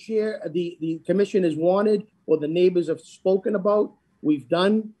 everything the commission has wanted or the neighbors have spoken about, we've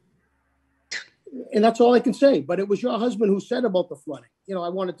done. And that's all I can say. But it was your husband who said about the flooding. You know, I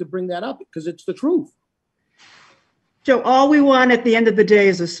wanted to bring that up because it's the truth. Joe, all we want at the end of the day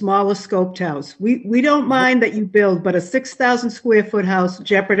is a smaller scoped house. We don't mind that you build, but a 6,000 square foot house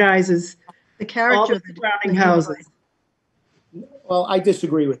jeopardizes the all character the of the surrounding houses. Well, I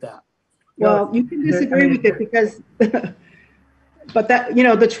disagree with that. Well, you can disagree with it because, but that, you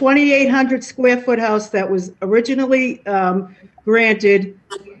know, the 2,800 square foot house that was originally granted,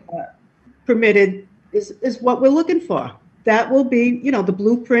 permitted is what we're looking for. That will be, you know, the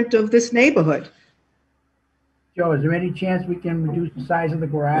blueprint of this neighborhood. Joe, is there any chance we can reduce the size of the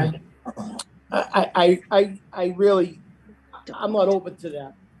garage? I really, I'm not open to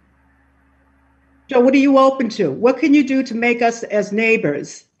that. Joe, what are you open to? What can you do to make us as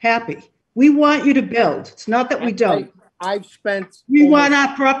neighbors happy? We want you to build. It's not that we don't. I've spent. We want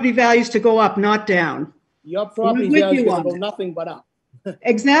our property values to go up, not down. Your property values going to go nothing but up.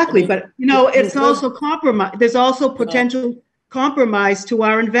 Exactly, I mean, but you know, it's also compromise. There's also potential compromise to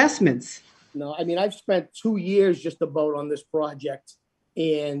our investments. No, I mean, I've spent 2 years just about on this project,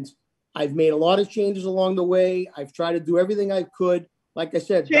 and I've made a lot of changes along the way. I've tried to do everything I could. Like I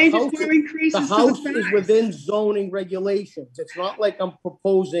said, the house is within zoning regulations. It's not like I'm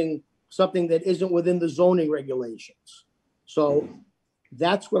proposing something that isn't within the zoning regulations. So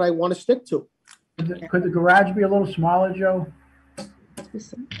that's what I want to stick to. Could the garage be a little smaller, Joe?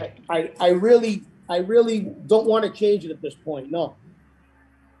 I really don't want to change it at this point. No.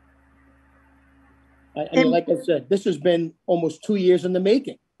 I mean, like I said, this has been almost 2 years in the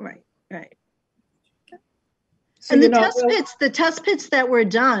making. Right. So, and the test pits that were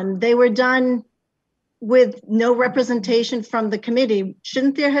done, they were done with no representation from the committee.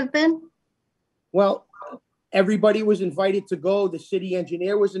 Shouldn't there have been? Well, everybody was invited to go. The city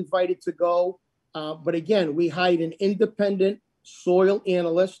engineer was invited to go. But again, we hired an independent soil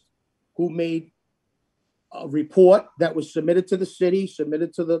analyst who made a report that was submitted to the city,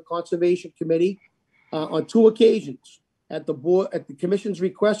 submitted to the Conservation Committee on 2 occasions. At the commission's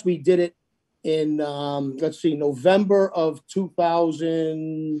request, we did it in, November of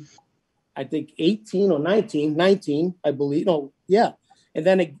 2000, I think 18 or 19, I believe. No, yeah. And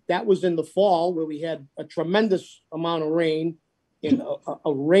then that was in the fall where we had a tremendous amount of rain in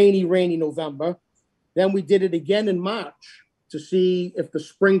a rainy November. Then we did it again in March to see if the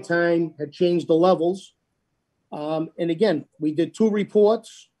springtime had changed the levels. And again, we did 2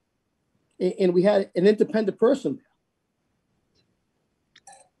 reports, and we had an independent person there.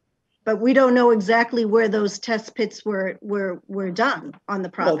 But we don't know exactly where those test pits were done on the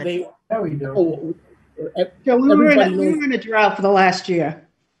property. There we go. So we were in a drought for the last year.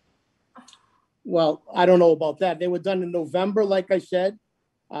 Well, I don't know about that. They were done in November, like I said.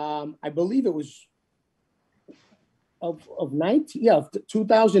 I believe it was of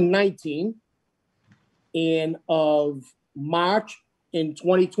 2019, and of March in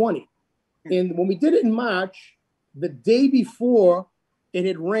 2020. And when we did it in March, the day before, it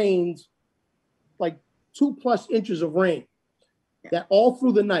had rained like 2+ inches of rain that all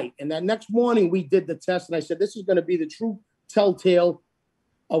through the night. And that next morning we did the test, and I said, this is going to be the true telltale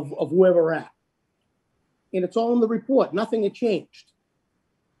of where we're at. And it's all in the report. Nothing had changed.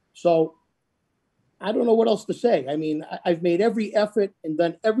 So I don't know what else to say. I mean, I've made every effort and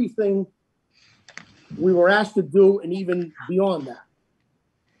done everything we were asked to do, and even beyond that.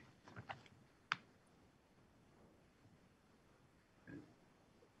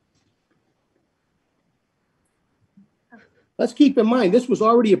 Let's keep in mind, this was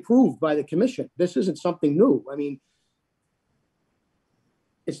already approved by the commission. This isn't something new. I mean,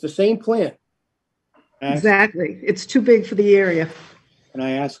 it's the same plan. Exactly. It's too big for the area. Can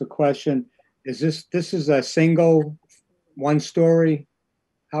I ask a question? This is a single one-story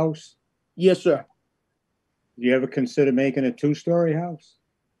house? Yes, sir. Do you ever consider making a two-story house?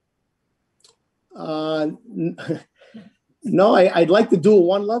 No, I'd like to do a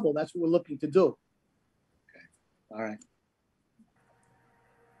one level. That's what we're looking to do. All right.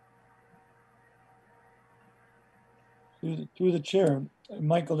 Through the chair,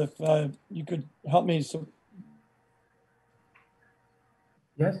 Michael, if you could help me. So,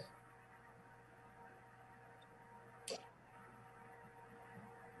 Yes?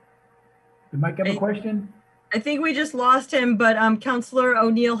 Did Mike have a question? I think we just lost him, but Counselor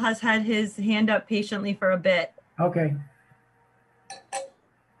O'Neill has had his hand up patiently for a bit. Okay.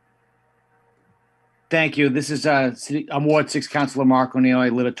 Thank you. This is I'm Ward 6 Councilor Mark O'Neill. I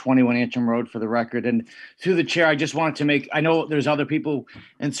live at 21 Antrim Road for the record. And through the chair, I just wanted to make, I know there's other people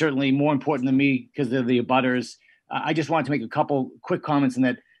and certainly more important than me because they're the abutters. I just wanted to make a couple quick comments in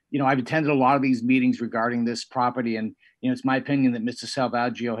that, I've attended a lot of these meetings regarding this property. And, it's my opinion that Mr.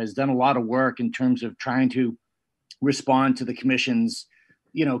 Salvaggio has done a lot of work in terms of trying to respond to the commission's,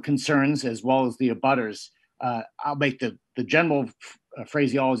 concerns as well as the abutters. I'll make the general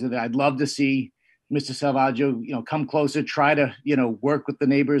phraseology that I'd love to see Mr. Salvaggio, come closer, try to, work with the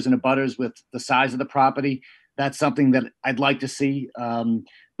neighbors and abutters with the size of the property. That's something that I'd like to see.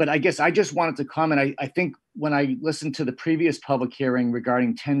 But I guess I just wanted to comment. I think when I listened to the previous public hearing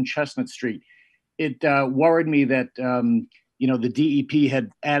regarding 10 Chestnut Street, it worried me that, the DEP had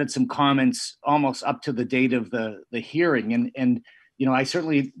added some comments almost up to the date of the hearing. And I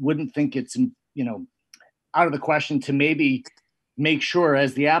certainly wouldn't think it's, out of the question to maybe make sure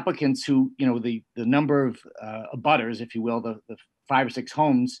as the applicants who, the number of abutters, if you will, the 5 or 6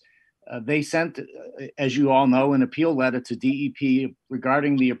 homes, they sent, as you all know, an appeal letter to DEP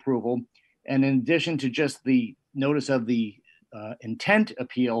regarding the approval. And in addition to just the notice of the intent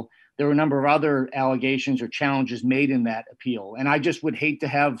appeal, there were a number of other allegations or challenges made in that appeal. And I just would hate to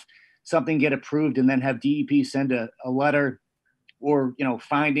have something get approved and then have DEP send a letter or,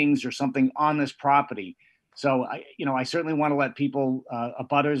 findings or something on this property. So I certainly want to let people,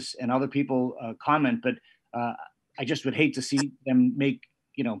 abutters and other people comment, but I just would hate to see them make,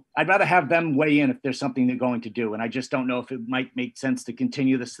 I'd rather have them weigh in if there's something they're going to do. And I just don't know if it might make sense to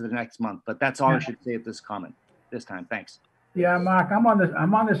continue this to the next month, but that's all I should say at this time. Thanks. Yeah, Mark, I'm on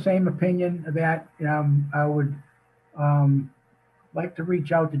the same opinion that I would like to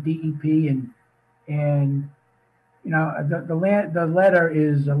reach out to DEP and the letter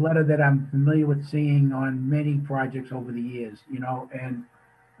is a letter that I'm familiar with seeing on many projects over the years, and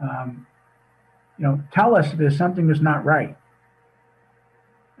tell us if there's something that's not right.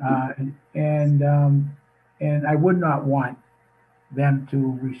 And I would not want them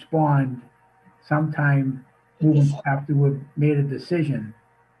to respond sometime after we've made a decision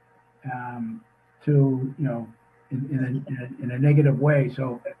to, in a negative way.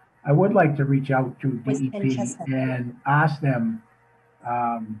 So I would like to reach out to DEP and ask them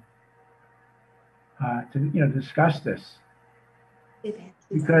to discuss this,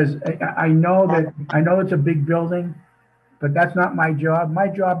 because I know it's a big building, but that's not my job. My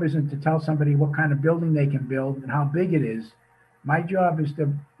job isn't to tell somebody what kind of building they can build and how big it is. My job is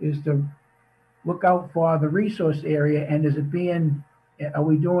to look out for the resource area and are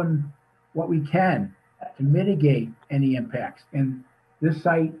we doing what we can to mitigate any impacts? And this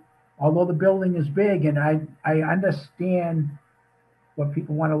site, although the building is big, and I understand what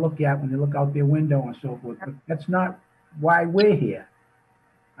people want to look at when they look out their window and so forth, but that's not why we're here.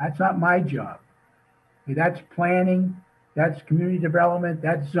 That's not my job. Okay, that's planning, that's community development,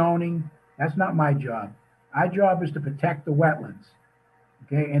 that's zoning. That's not my job. Our job is to protect the wetlands.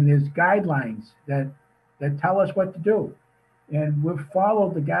 Okay, and there's guidelines that tell us what to do, and we've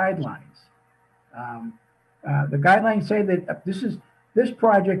followed the guidelines. The guidelines say that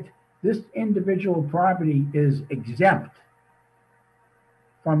this individual property is exempt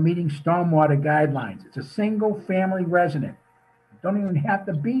from meeting stormwater guidelines. It's a single family resident. Don't even have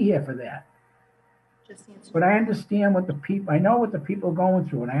to be here for that. But I understand I know what the people are going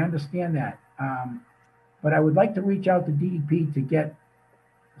through, and I understand that. But I would like to reach out to DEP to get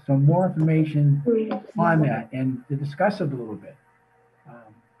some more information on that and to discuss it a little bit.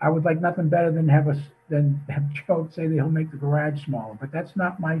 I would like nothing better than have Joe say that he'll make the garage smaller, but that's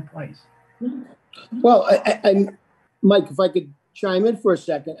not my place. Well, I Mike, if I could chime in for a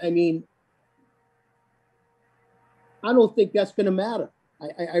second, I mean, I don't think that's going to matter.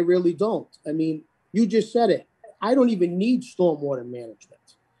 I really don't. I mean, you just said it. I don't even need stormwater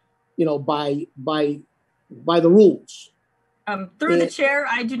management, by the rules. Through the And- chair,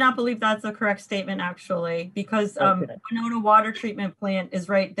 I do not believe that's a correct statement, actually, because Okay. Winona Water Treatment Plant is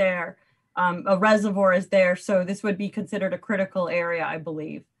right there. A reservoir is there, so this would be considered a critical area, I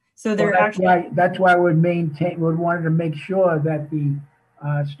believe. So Well, they're actually, that's why we wanted to make sure that the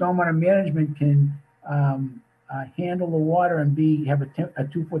stormwater management can handle the water and have a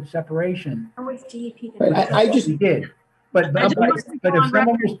 2-foot separation. I just, We did. But I just wanted to go on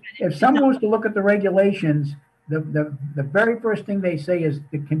record. if someone was to look at the regulations, the very first thing they say is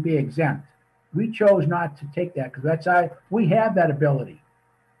it can be exempt. We chose not to take that because we have that ability.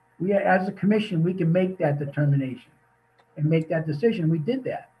 We, as a commission, we can make that determination and make that decision. We did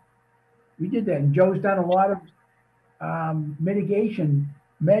that. And Joe's done a lot of mitigation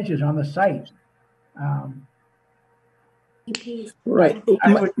measures on the site. right.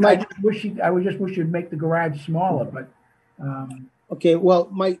 I just wish you'd make the garage smaller, but. Okay, well,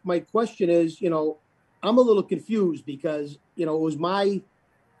 my question is, I'm a little confused because, it was my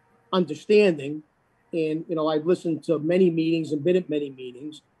understanding, and, I've listened to many meetings and been at many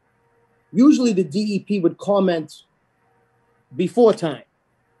meetings. Usually the DEP would comment before time.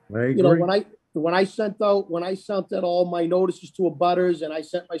 I agree. When I sent out all my notices to abutters and I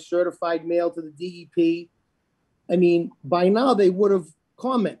sent my certified mail to the DEP, I mean, by now they would have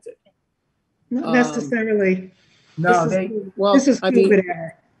commented. Not necessarily. No, this is COVID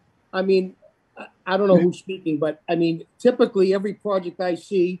error. I mean, I don't know who's speaking, but I mean, typically every project I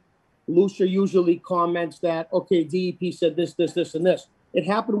see, Lucia usually comments that, okay, DEP said this, this, this, and this. It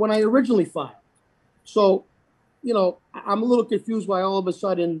happened when I originally filed. So, I'm a little confused why all of a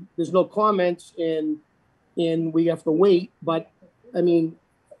sudden there's no comments and we have to wait. But I mean,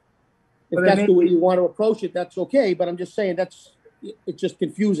 if that's the way you want to approach it, that's okay. But I'm just saying it's just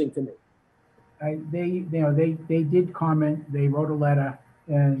confusing to me. They did comment. They wrote a letter,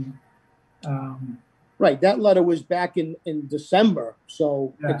 and right. That letter was back in December,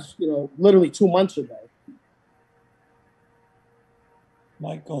 so it's literally 2 months ago.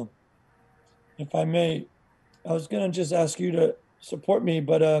 Michael, if I may, I was going to just ask you to support me,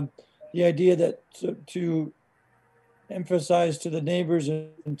 but the idea that to emphasize to the neighbors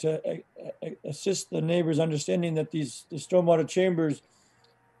and to assist the neighbors understanding that the stormwater chambers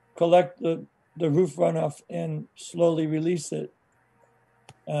collect the roof runoff and slowly release it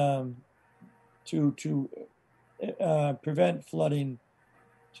to prevent flooding,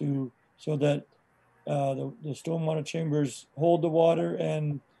 so that the stormwater chambers hold the water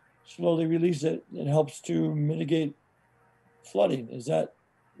and slowly release it. It helps to mitigate flooding.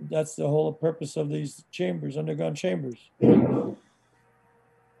 That's the whole purpose of these chambers, underground chambers.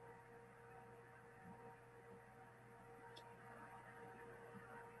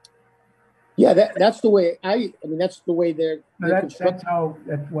 Yeah, that's the way I mean, that's the way they're that's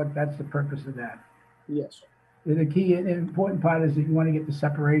the purpose of that. Yes. The key and important part is that you want to get the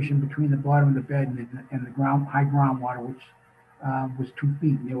separation between the bottom of the bed and the high groundwater, which was 2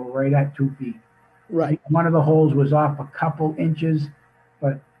 feet. They were right at 2 feet. Right. One of the holes was off a couple inches,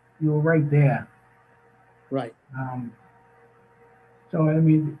 but you were right there. Right. So I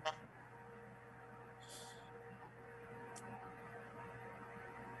mean,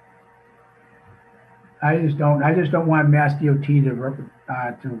 I just don't want Mass DOT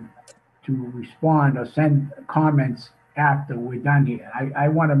to respond or send comments after we're done here. I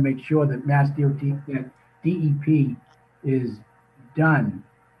want to make sure that that DEP is done.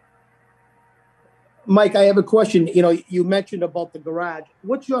 Mike, I have a question. You mentioned about the garage.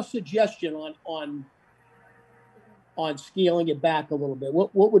 What's your suggestion on scaling it back a little bit?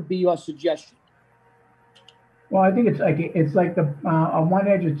 What would be your suggestion? Well, I think it's like the on one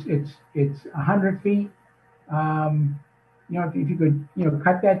edge it's 100 feet. If you could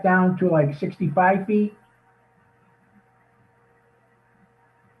cut that down to like 65 feet.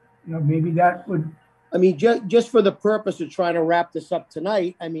 Maybe that would. I mean, just for the purpose of trying to wrap this up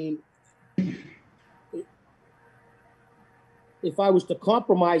tonight, I mean, if I was to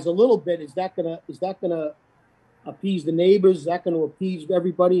compromise a little bit, is that gonna appease the neighbors? Is that gonna appease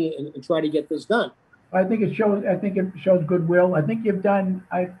everybody and try to get this done? I think it shows goodwill. I think you've done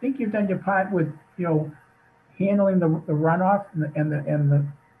your part with handling the runoff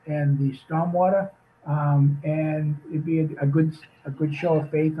and the stormwater. And it'd be a good show of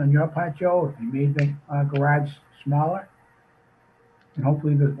faith on your part, Joe, if you made the garage smaller. And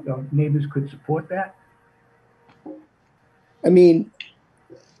hopefully the neighbors could support that. I mean,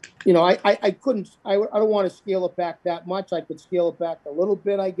 I don't want to scale it back that much. I could scale it back a little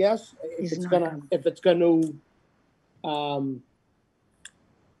bit, I guess, if it's gonna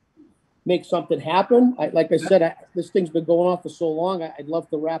make something happen. Like I said, this thing's been going on for so long. I'd love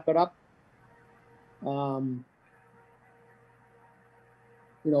to wrap it up.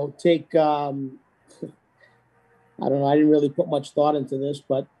 take, I don't know, I didn't really put much thought into this,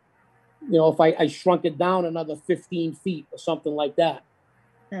 but, if I shrunk it down another 15 feet or something like that.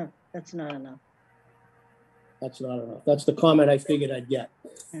 No, that's not enough. That's not enough. That's the comment I figured I'd get.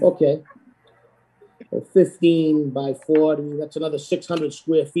 Yeah. Okay. So 15 by 40, that's another 600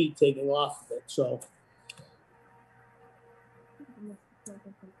 square feet taking off of it. So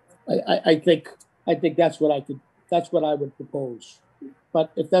I think that's what I would propose.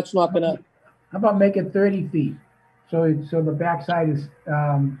 But if that's not gonna, How about make it 30 feet? So the backside is,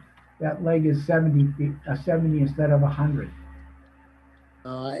 that leg is 70 feet, 70 instead of 100.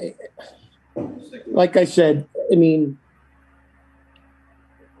 like I said, I mean,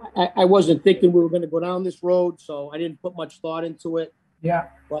 I wasn't thinking we were gonna go down this road, so I didn't put much thought into it. Yeah.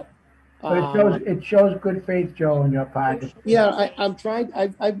 But it shows good faith, Joe, on your part. yeah, I'm trying.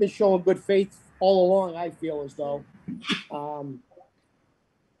 I've been showing good faith all along. I feel as though,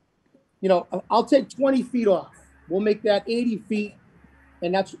 I'll take 20 feet off. We'll make that 80 feet,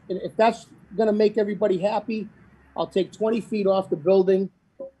 and if that's gonna make everybody happy, I'll take 20 feet off the building,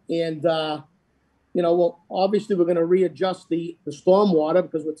 and well, obviously we're gonna readjust the stormwater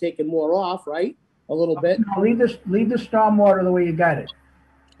because we're taking more off, right? A little bit. No, leave the stormwater the way you got it.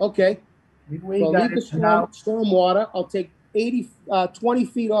 Okay. Leave the way you Well, got leave it. the Now, stormwater. I'll take 20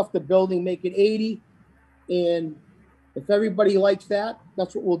 feet off the building, make it 80. And if everybody likes that,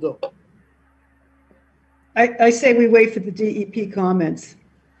 that's what we'll do. I say we wait for the DEP comments.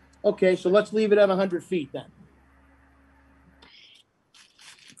 Okay, so let's leave it at 100 feet then.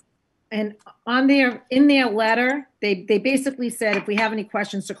 And in their letter, they basically said if we have any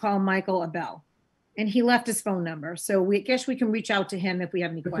questions to call Michael Abel. And he left his phone number. So we guess we can reach out to him if we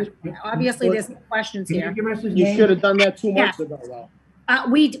have any questions. Obviously, there's some questions can you here. give us his You name? should have done that 2 months Yeah. ago, though.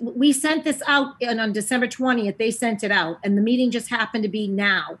 We sent this out on December 20th. They sent it out, and the meeting just happened to be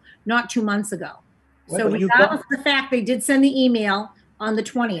now, not 2 months ago. So Well, you regardless of the fact they did send the email on the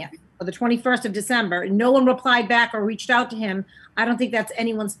 20th or the 21st of December, and no one replied back or reached out to him, I don't think that's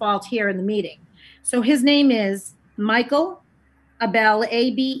anyone's fault here in the meeting. So his name is Michael Abell,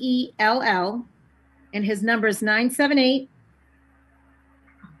 Abell, and his number is 978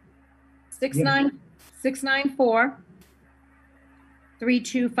 694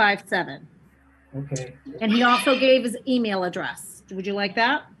 3257. Okay, And he also gave his email address. Would you like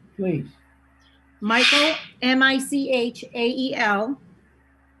that? please. Michael, Michael,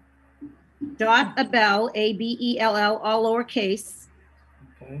 .Abell, Abell, all lowercase,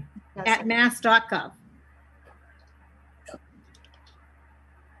 Okay. at mass.gov.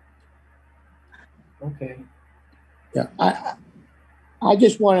 Okay. Yeah, I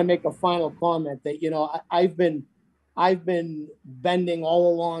just want to make a final comment that I've been bending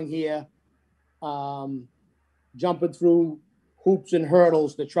all along here, jumping through hoops and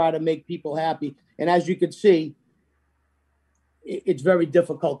hurdles to try to make people happy, and as you can see, it's very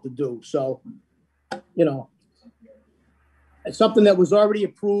difficult to do. So, it's something that was already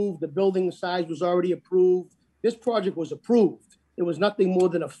approved. The building size was already approved. This project was approved. It was nothing more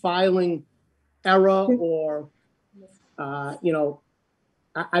than a filing error or, I don't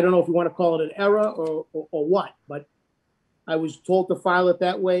know if you want to call it an error or what, but I was told to file it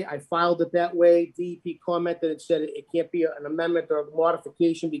that way. I filed it that way. DEP commented and said it can't be an amendment or a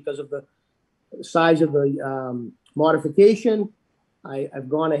modification because of the size of the modification. I've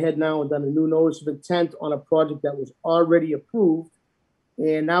gone ahead now and done a new notice of intent on a project that was already approved.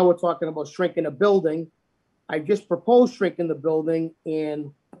 And now we're talking about shrinking a building. I just proposed shrinking the building,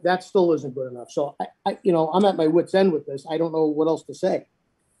 and that still isn't good enough. So I'm at my wit's end with this. I don't know what else to say.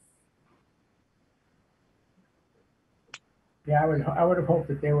 Yeah, I would have hoped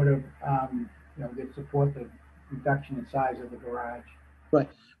that they would have, they'd support the reduction in size of the garage. Right.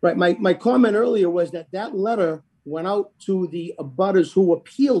 My comment earlier was that letter went out to the abutters who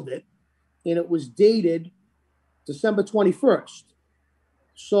appealed it, and it was dated December 21st.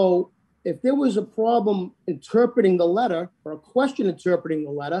 So if there was a problem interpreting the letter or a question interpreting the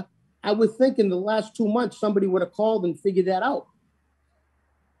letter, I would think in the last 2 months, somebody would have called and figured that out.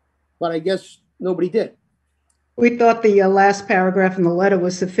 But I guess nobody did. We thought the last paragraph in the letter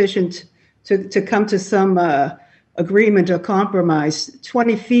was sufficient to come to some agreement or compromise.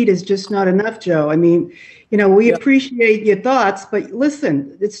 20 feet is just not enough, Joe. I mean, we appreciate your thoughts, but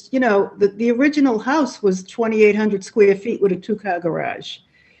listen, it's, the original house was 2,800 square feet with a 2-car garage.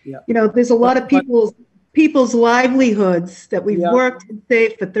 Yeah. There's a lot of people's livelihoods that we've worked and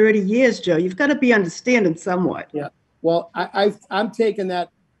saved for 30 years, Joe. You've got to be understanding somewhat. Yeah. Well, I'm taking that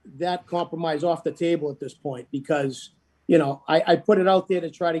compromise off the table at this point because, I put it out there to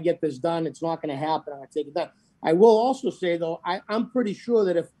try to get this done. It's not going to happen. I take it down. I will also say though, I'm pretty sure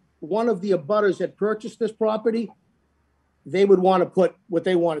that if one of the abutters had purchased this property, they would want to put what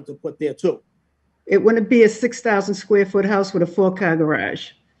they wanted to put there too. It wouldn't be a 6,000 square foot house with a 4-car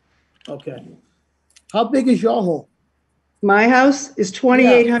garage. Okay. How big is your home? My house is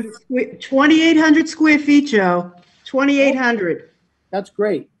 2,800 square feet, Joe. 2,800. That's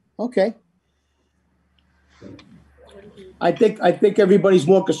great. Okay. I think everybody's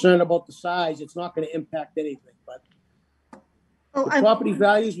more concerned about the size. It's not going to impact anything, but the property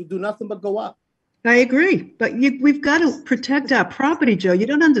values will do nothing but go up. I agree, but we've got to protect our property, Joe. You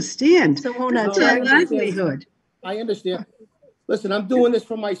don't understand. So hold This on. is our livelihood. I understand. Listen, I'm doing this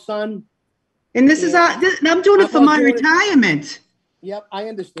for my son. And this is I'm doing it for my retirement. Yep, I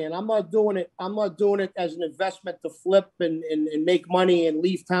understand. I'm not doing it as an investment to flip and make money and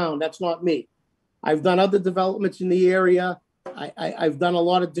leave town. That's not me. I've done other developments in the area. I've done a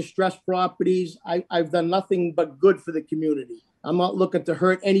lot of distressed properties. I've done nothing but good for the community. I'm not looking to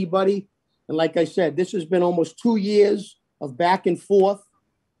hurt anybody. And like I said, this has been almost 2 years of back and forth.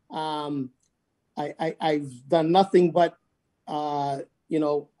 I've done nothing but,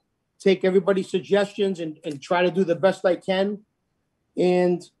 take everybody's suggestions and try to do the best I can.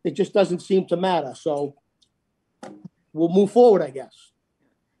 And it just doesn't seem to matter. So we'll move forward, I guess.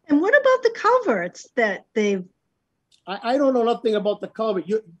 And what about the culverts that they've? I don't know nothing about the culvert.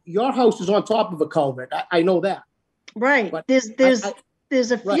 Your house is on top of a culvert. I know that. Right. But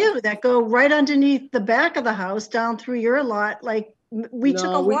There's a few that go right underneath the back of the house down through your lot. Like we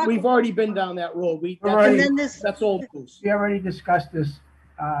took a walk. We've already been down that road. That's old news. We already discussed this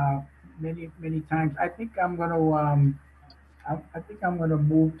many times. I think I'm going to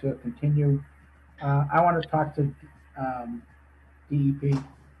move to continue. I want to talk to DEP.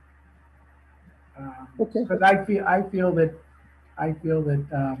 Okay. Because I feel that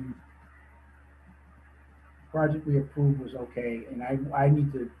project we approved was okay, and I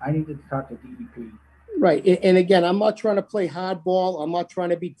need to talk to DEP. Right, and again, I'm not trying to play hardball. I'm not trying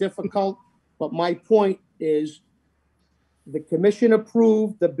to be difficult, but my point is, the commission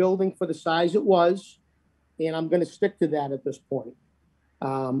approved the building for the size it was, and I'm going to stick to that at this point.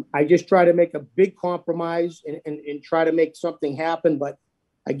 I just try to make a big compromise and try to make something happen, but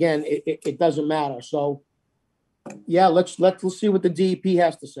again, it doesn't matter. So, yeah, let's see what the DEP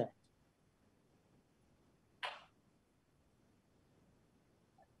has to say.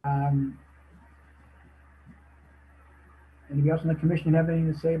 Anybody else in the commission have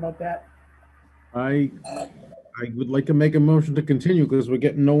anything to say about that? I would like to make a motion to continue because we're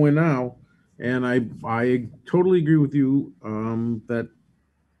getting nowhere now. And I totally agree with you that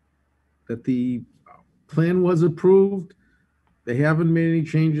the plan was approved. They haven't made any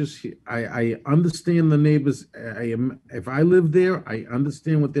changes. I understand the neighbors. If I live there, I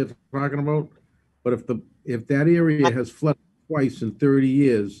understand what they're talking about. But if that area has flooded twice in 30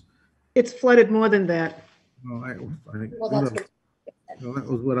 years, it's flooded more than that. That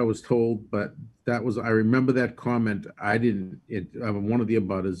was what I was told, but I remember that comment. One of the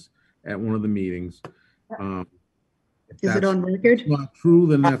abutters at one of the meetings. Is it on record? If that's not true,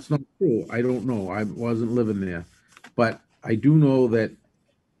 then that's not true. I don't know. I wasn't living there, but I do know that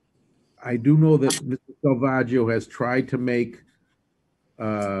Mr. Salvaggio has tried to make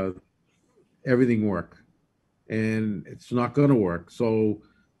everything work, and it's not going to work. So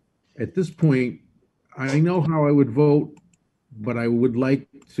at this point, I know how I would vote, but I'd like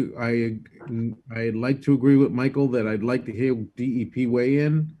to agree with Michael that I'd like to hear DEP weigh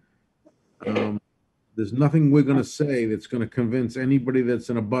in. There's nothing we're going to say that's going to convince anybody that's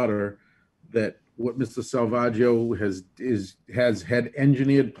in a butter that what Mr. Salvaggio has had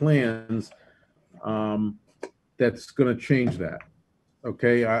engineered plans that's going to change that.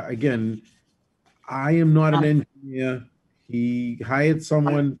 Okay, again, I am not an engineer. He hired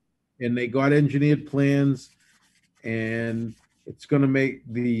someone and they got engineered plans, and it's going to make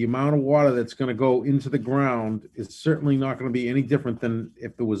the amount of water that's going to go into the ground is certainly not going to be any different than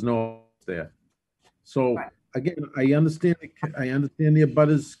if there was no there. So again, I understand the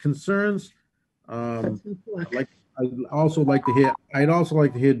abutters' concerns. I'd also like to hear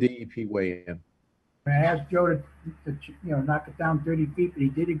DEP weigh in. I asked Joe to knock it down 30 feet, but he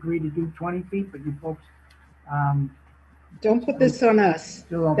did agree to do 20 feet. But you folks, don't put this on us.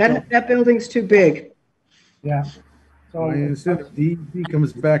 That building's too big. Yeah. So I understand if DEP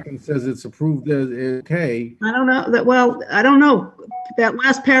comes back and says it's approved as okay. I don't know that. Well, I don't know. That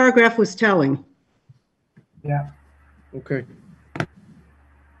last paragraph was telling. Yeah. Okay.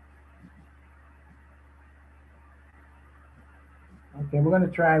 Okay, we're gonna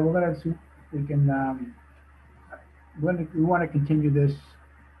try. We're gonna see if we can. We want to continue this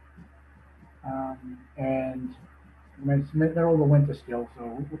And it's middle of the winter still,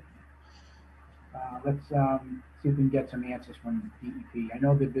 so let's see if we can get some answers from DEP. I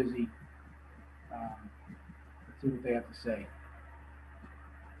know they're busy. Let's see what they have to say.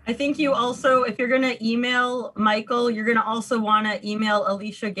 I think you also, if you're going to email Michael, you're going to also want to email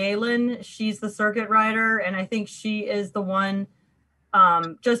Alicia Galen. She's the circuit rider, and I think she is the one.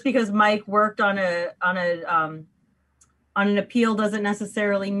 Just because Mike worked on an appeal doesn't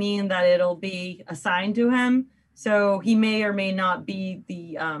necessarily mean that it'll be assigned to him. So he may or may not be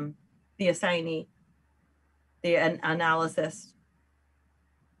the assignee, the analysis.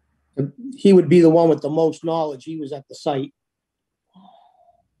 He would be the one with the most knowledge. He was at the site.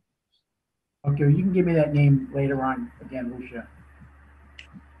 Okay, you can give me that name later on again, Lucia.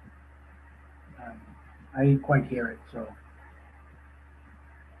 I didn't quite hear it, so.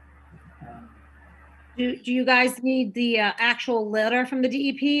 Do you guys need the actual letter from the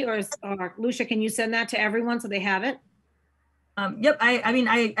DEP, or Lucia, can you send that to everyone so they have it? Yep, I mean,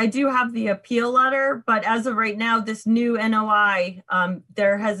 I do have the appeal letter, but as of right now, this new NOI,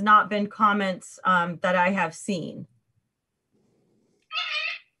 there has not been comments that I have seen.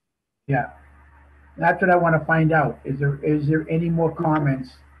 Yeah, that's what I want to find out. Is there any more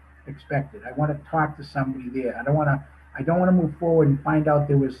comments expected? I want to talk to somebody there. I don't want to move forward and find out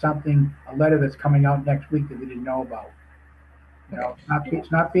there was a letter that's coming out next week that we didn't know about. You know,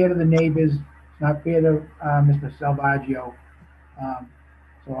 it's not fair to the neighbors. It's not fair to Mr. Salvaggio.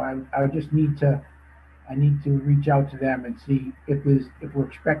 So I just need to reach out to them and see if we're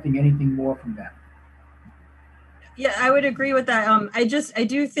expecting anything more from them. Yeah, I would agree with that. I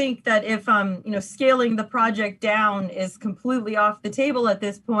do think that if scaling the project down is completely off the table at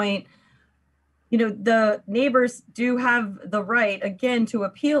this point, the neighbors do have the right again to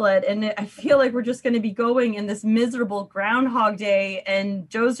appeal it, and I feel like we're just going to be going in this miserable Groundhog Day, and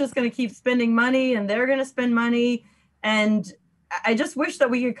Joe's just going to keep spending money, and they're going to spend money, and I just wish that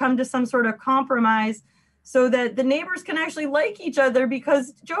we could come to some sort of compromise so that the neighbors can actually like each other,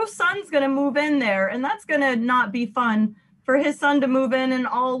 because Joe's son's going to move in there, and that's going to not be fun for his son to move in and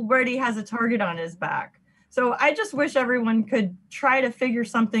already has a target on his back. So I just wish everyone could try to figure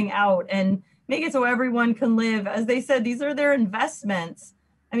something out and make it so everyone can live. As they said, these are their investments.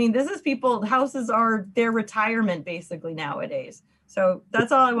 I mean, houses are their retirement basically nowadays. So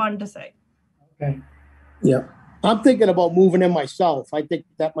that's all I wanted to say. Okay. Yeah. I'm thinking about moving in myself. I think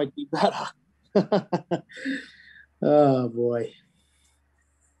that might be better. Oh boy.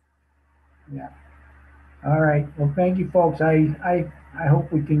 Yeah. All right. Well, thank you, folks. I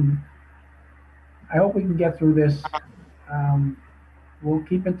hope we can get through this. We'll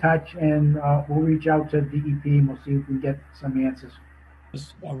keep in touch, and we'll reach out to DEP and we'll see if we can get some answers.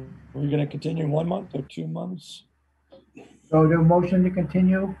 Are we going to continue 1 month or 2 months? So the motion to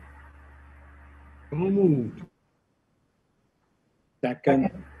continue. So moved. Second.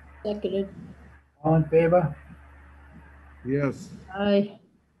 Seconded. All in favor? Yes. Aye.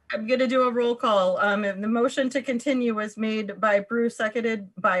 I'm going to do a roll call. The motion to continue was made by Bruce, seconded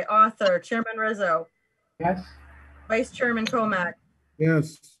by Arthur. Chairman Rizzo. Yes. Vice Chairman Comack.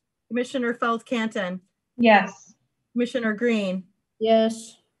 Yes. Commissioner Feld-Canton. Yes. Commissioner Green.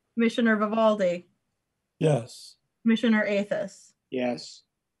 Yes. Commissioner Vivaldi. Yes. Commissioner Athos. Yes.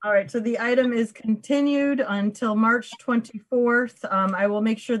 All right, so the item is continued until March 24th. I will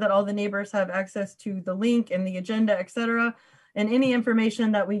make sure that all the neighbors have access to the link and the agenda, et cetera, and any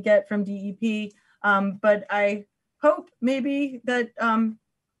information that we get from DEP. But I hope maybe that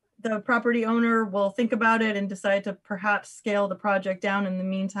the property owner will think about it and decide to perhaps scale the project down in the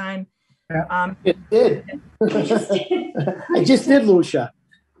meantime. Yeah, it did. I just did, Lucia.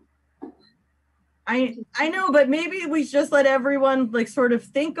 I know, but maybe we just let everyone sort of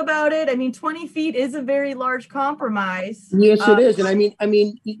think about it. I mean, 20 feet is a very large compromise. Yes, it is. And I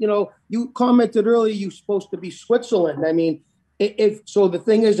mean, you commented earlier you're supposed to be Switzerland. I mean, if the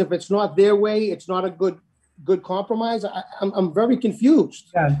thing is, if it's not their way, it's not a good compromise. I'm very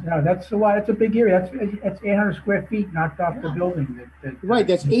confused. Yeah, no, that's a big area. That's 800 square feet knocked off the building. Right,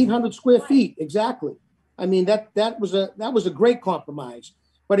 that's 800 square feet exactly. I mean, that was a great compromise.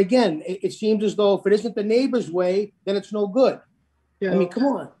 But again, it seems as though if it isn't the neighbor's way, then it's no good. Yeah. I mean, come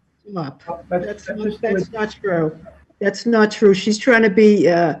on. That's not true. That's not true. She's trying to be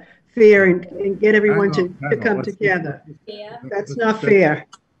fair and get everyone to come together. Yeah. That's not fair.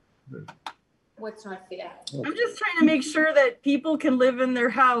 What's not fair? I'm just trying to make sure that people can live in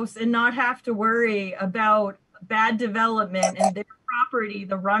their house and not have to worry about bad development and their property,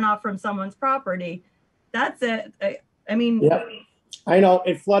 the runoff from someone's property. That's it. I mean, I know,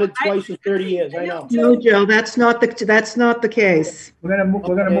 it flooded twice in 30 years, I know. No, Joe, that's not the case. We're gonna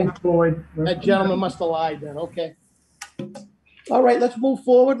move forward. That gentleman must have lied then, okay. All right, let's move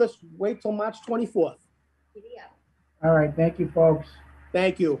forward. Let's wait till March 24th. All right, thank you, folks.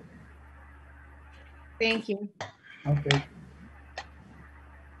 Thank you. Thank you. Okay.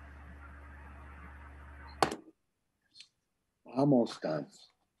 Almost done.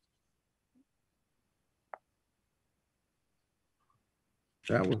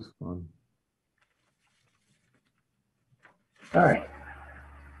 That was fun. All right.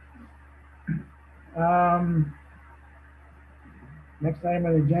 Next item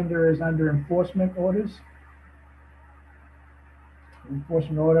on the agenda is under enforcement orders.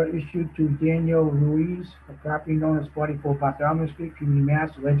 Enforcement order issued to Daniel Ruiz, a property known as 44 Bartholomew Street, Community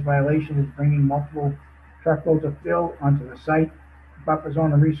Mass. Alleged violation is bringing multiple truckloads of fill onto the site. Buffer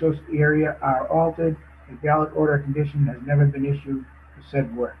zone and resource area are altered. A valid order of condition has never been issued for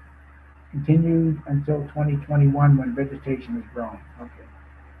said work. Continued until 2021 when vegetation is grown. Okay,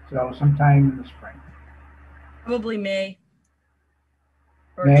 so sometime in the spring. Probably May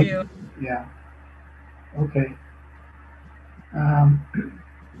or May? June. Yeah. Okay.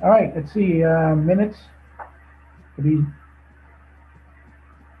 All right, let's see, minutes.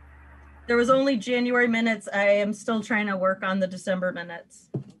 There was only January minutes. I am still trying to work on the December minutes.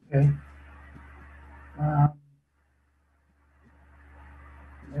 Okay.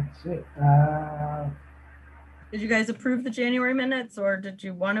 That's it. Did you guys approve the January minutes or did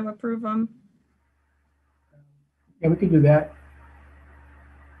you want to approve them? Yeah, we could do that.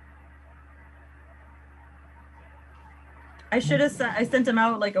 I should have I sent them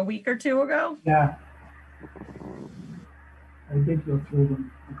out like a week or two ago. Yeah. I did go through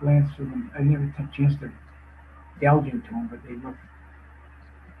them, glance through them. I didn't have a chance to delve into them, but they look.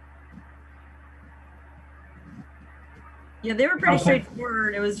 Yeah, they were pretty Okay.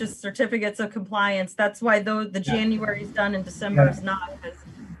 straightforward. It was just certificates of compliance. That's why though the January is done and December is not, because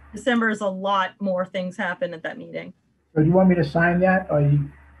December is a lot more things happen at that meeting. So do you want me to sign that or you?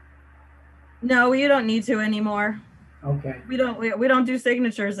 No, you don't need to anymore. Okay. We don't do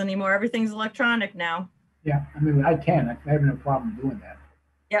signatures anymore. Everything's electronic now. Yeah, I mean, I can. I have no problem doing that.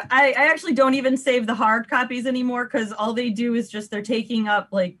 Yeah, I actually don't even save the hard copies anymore because all they do is just they're taking up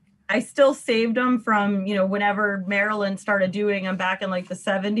like I still saved them from, you know, whenever Maryland started doing them back in like the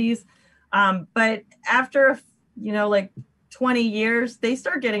 70s. But after, you know, like 20 years, they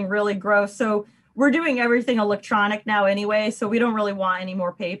start getting really gross. So we're doing everything electronic now anyway. So we don't really want any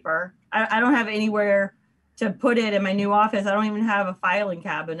more paper. I don't have anywhere to put it in my new office. I don't even have a filing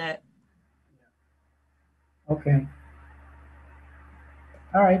cabinet. Okay.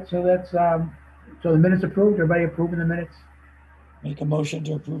 All right, so that's, so the minutes approved. Everybody approving the minutes? Make a motion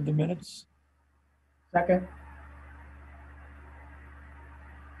to approve the minutes. Second?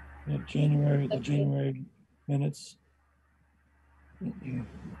 The January minutes.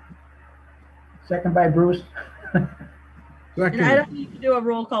 Second by Bruce. And I don't need to do a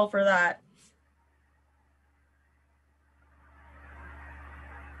roll call for that.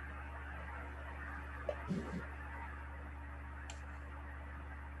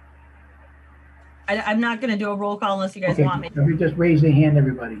 I'm not going to do a roll call unless you guys Okay, want me if you just raise your hand,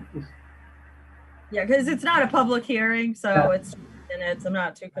 everybody. Yeah, because it's not a public hearing, so Yeah. it's minutes. I'm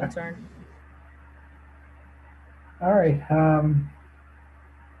not too concerned. All right.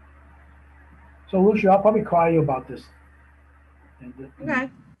 So Lucia, I'll probably call you about this. Okay.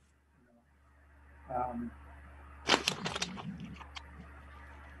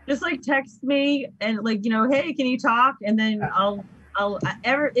 Just like text me and like, you know, hey, can you talk? And then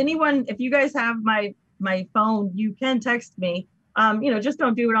anyone, if you guys have my phone, you can text me. You know, just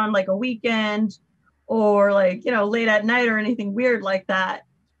don't do it on like a weekend or like, you know, late at night or anything weird like that.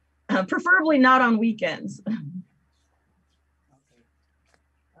 Preferably not on weekends.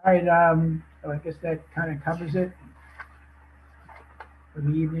 All right, I guess that kind of covers it for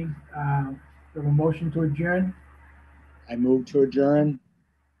the evening. We have a motion to adjourn. I move to adjourn.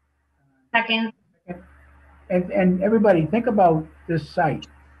 Second. And everybody, think about this site.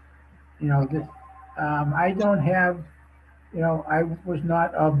 You know, this, I don't have, you know, I was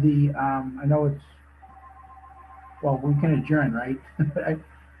not of the, I know it's, well, we can adjourn, right? But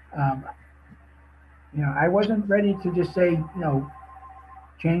you know, I wasn't ready to just say, you know,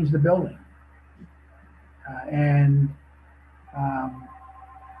 change the building.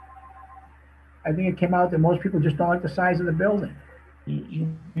 I think it came out that most people just don't like the size of the building.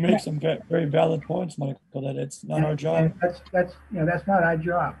 You make some very valid points, Michael, that it's not our job. And that's you know, that's not our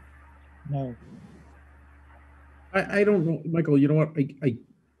job. No. I don't know, Michael, you know what?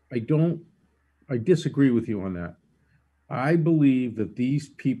 I disagree with you on that. I believe that these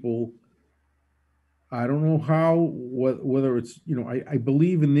people, I don't know how, whether it's, I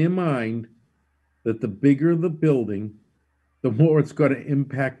believe in their mind that the bigger the building, the more it's going to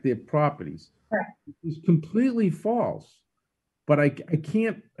impact their properties. It's completely false. But I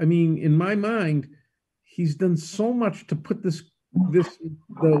can't, I mean, in my mind, he's done so much to put the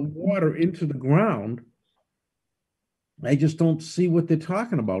water into the ground. I just don't see what they're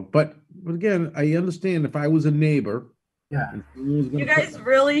talking about. But again, I understand if I was a neighbor. Yeah. You guys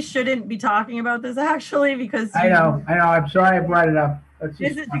really shouldn't be talking about this actually, because I know. I'm sorry I brought it up.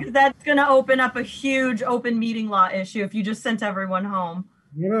 Because that's going to open up a huge open meeting law issue if you just sent everyone home.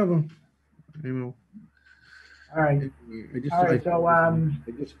 Whatever. All right.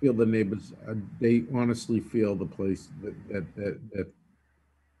 I just feel the neighbors, they honestly feel the place that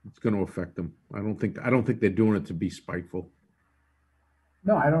it's going to affect them. I don't think they're doing it to be spiteful.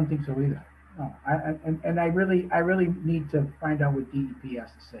 No, I don't think so either. No, I really need to find out what DEP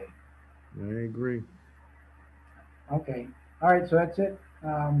has to say. I agree. Okay. All right. So that's it.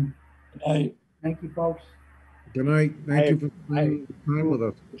 Thank you, folks. Good night. Thank you for spending time with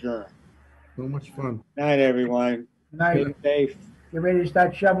us. Sure. So much fun. Night, everyone. Good night. Stay safe. Get ready to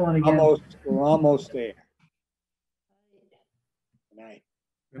start shoveling again. We're almost there. Good night.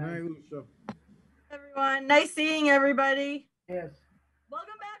 Good night, Lucia. Everyone, nice seeing everybody. Yes.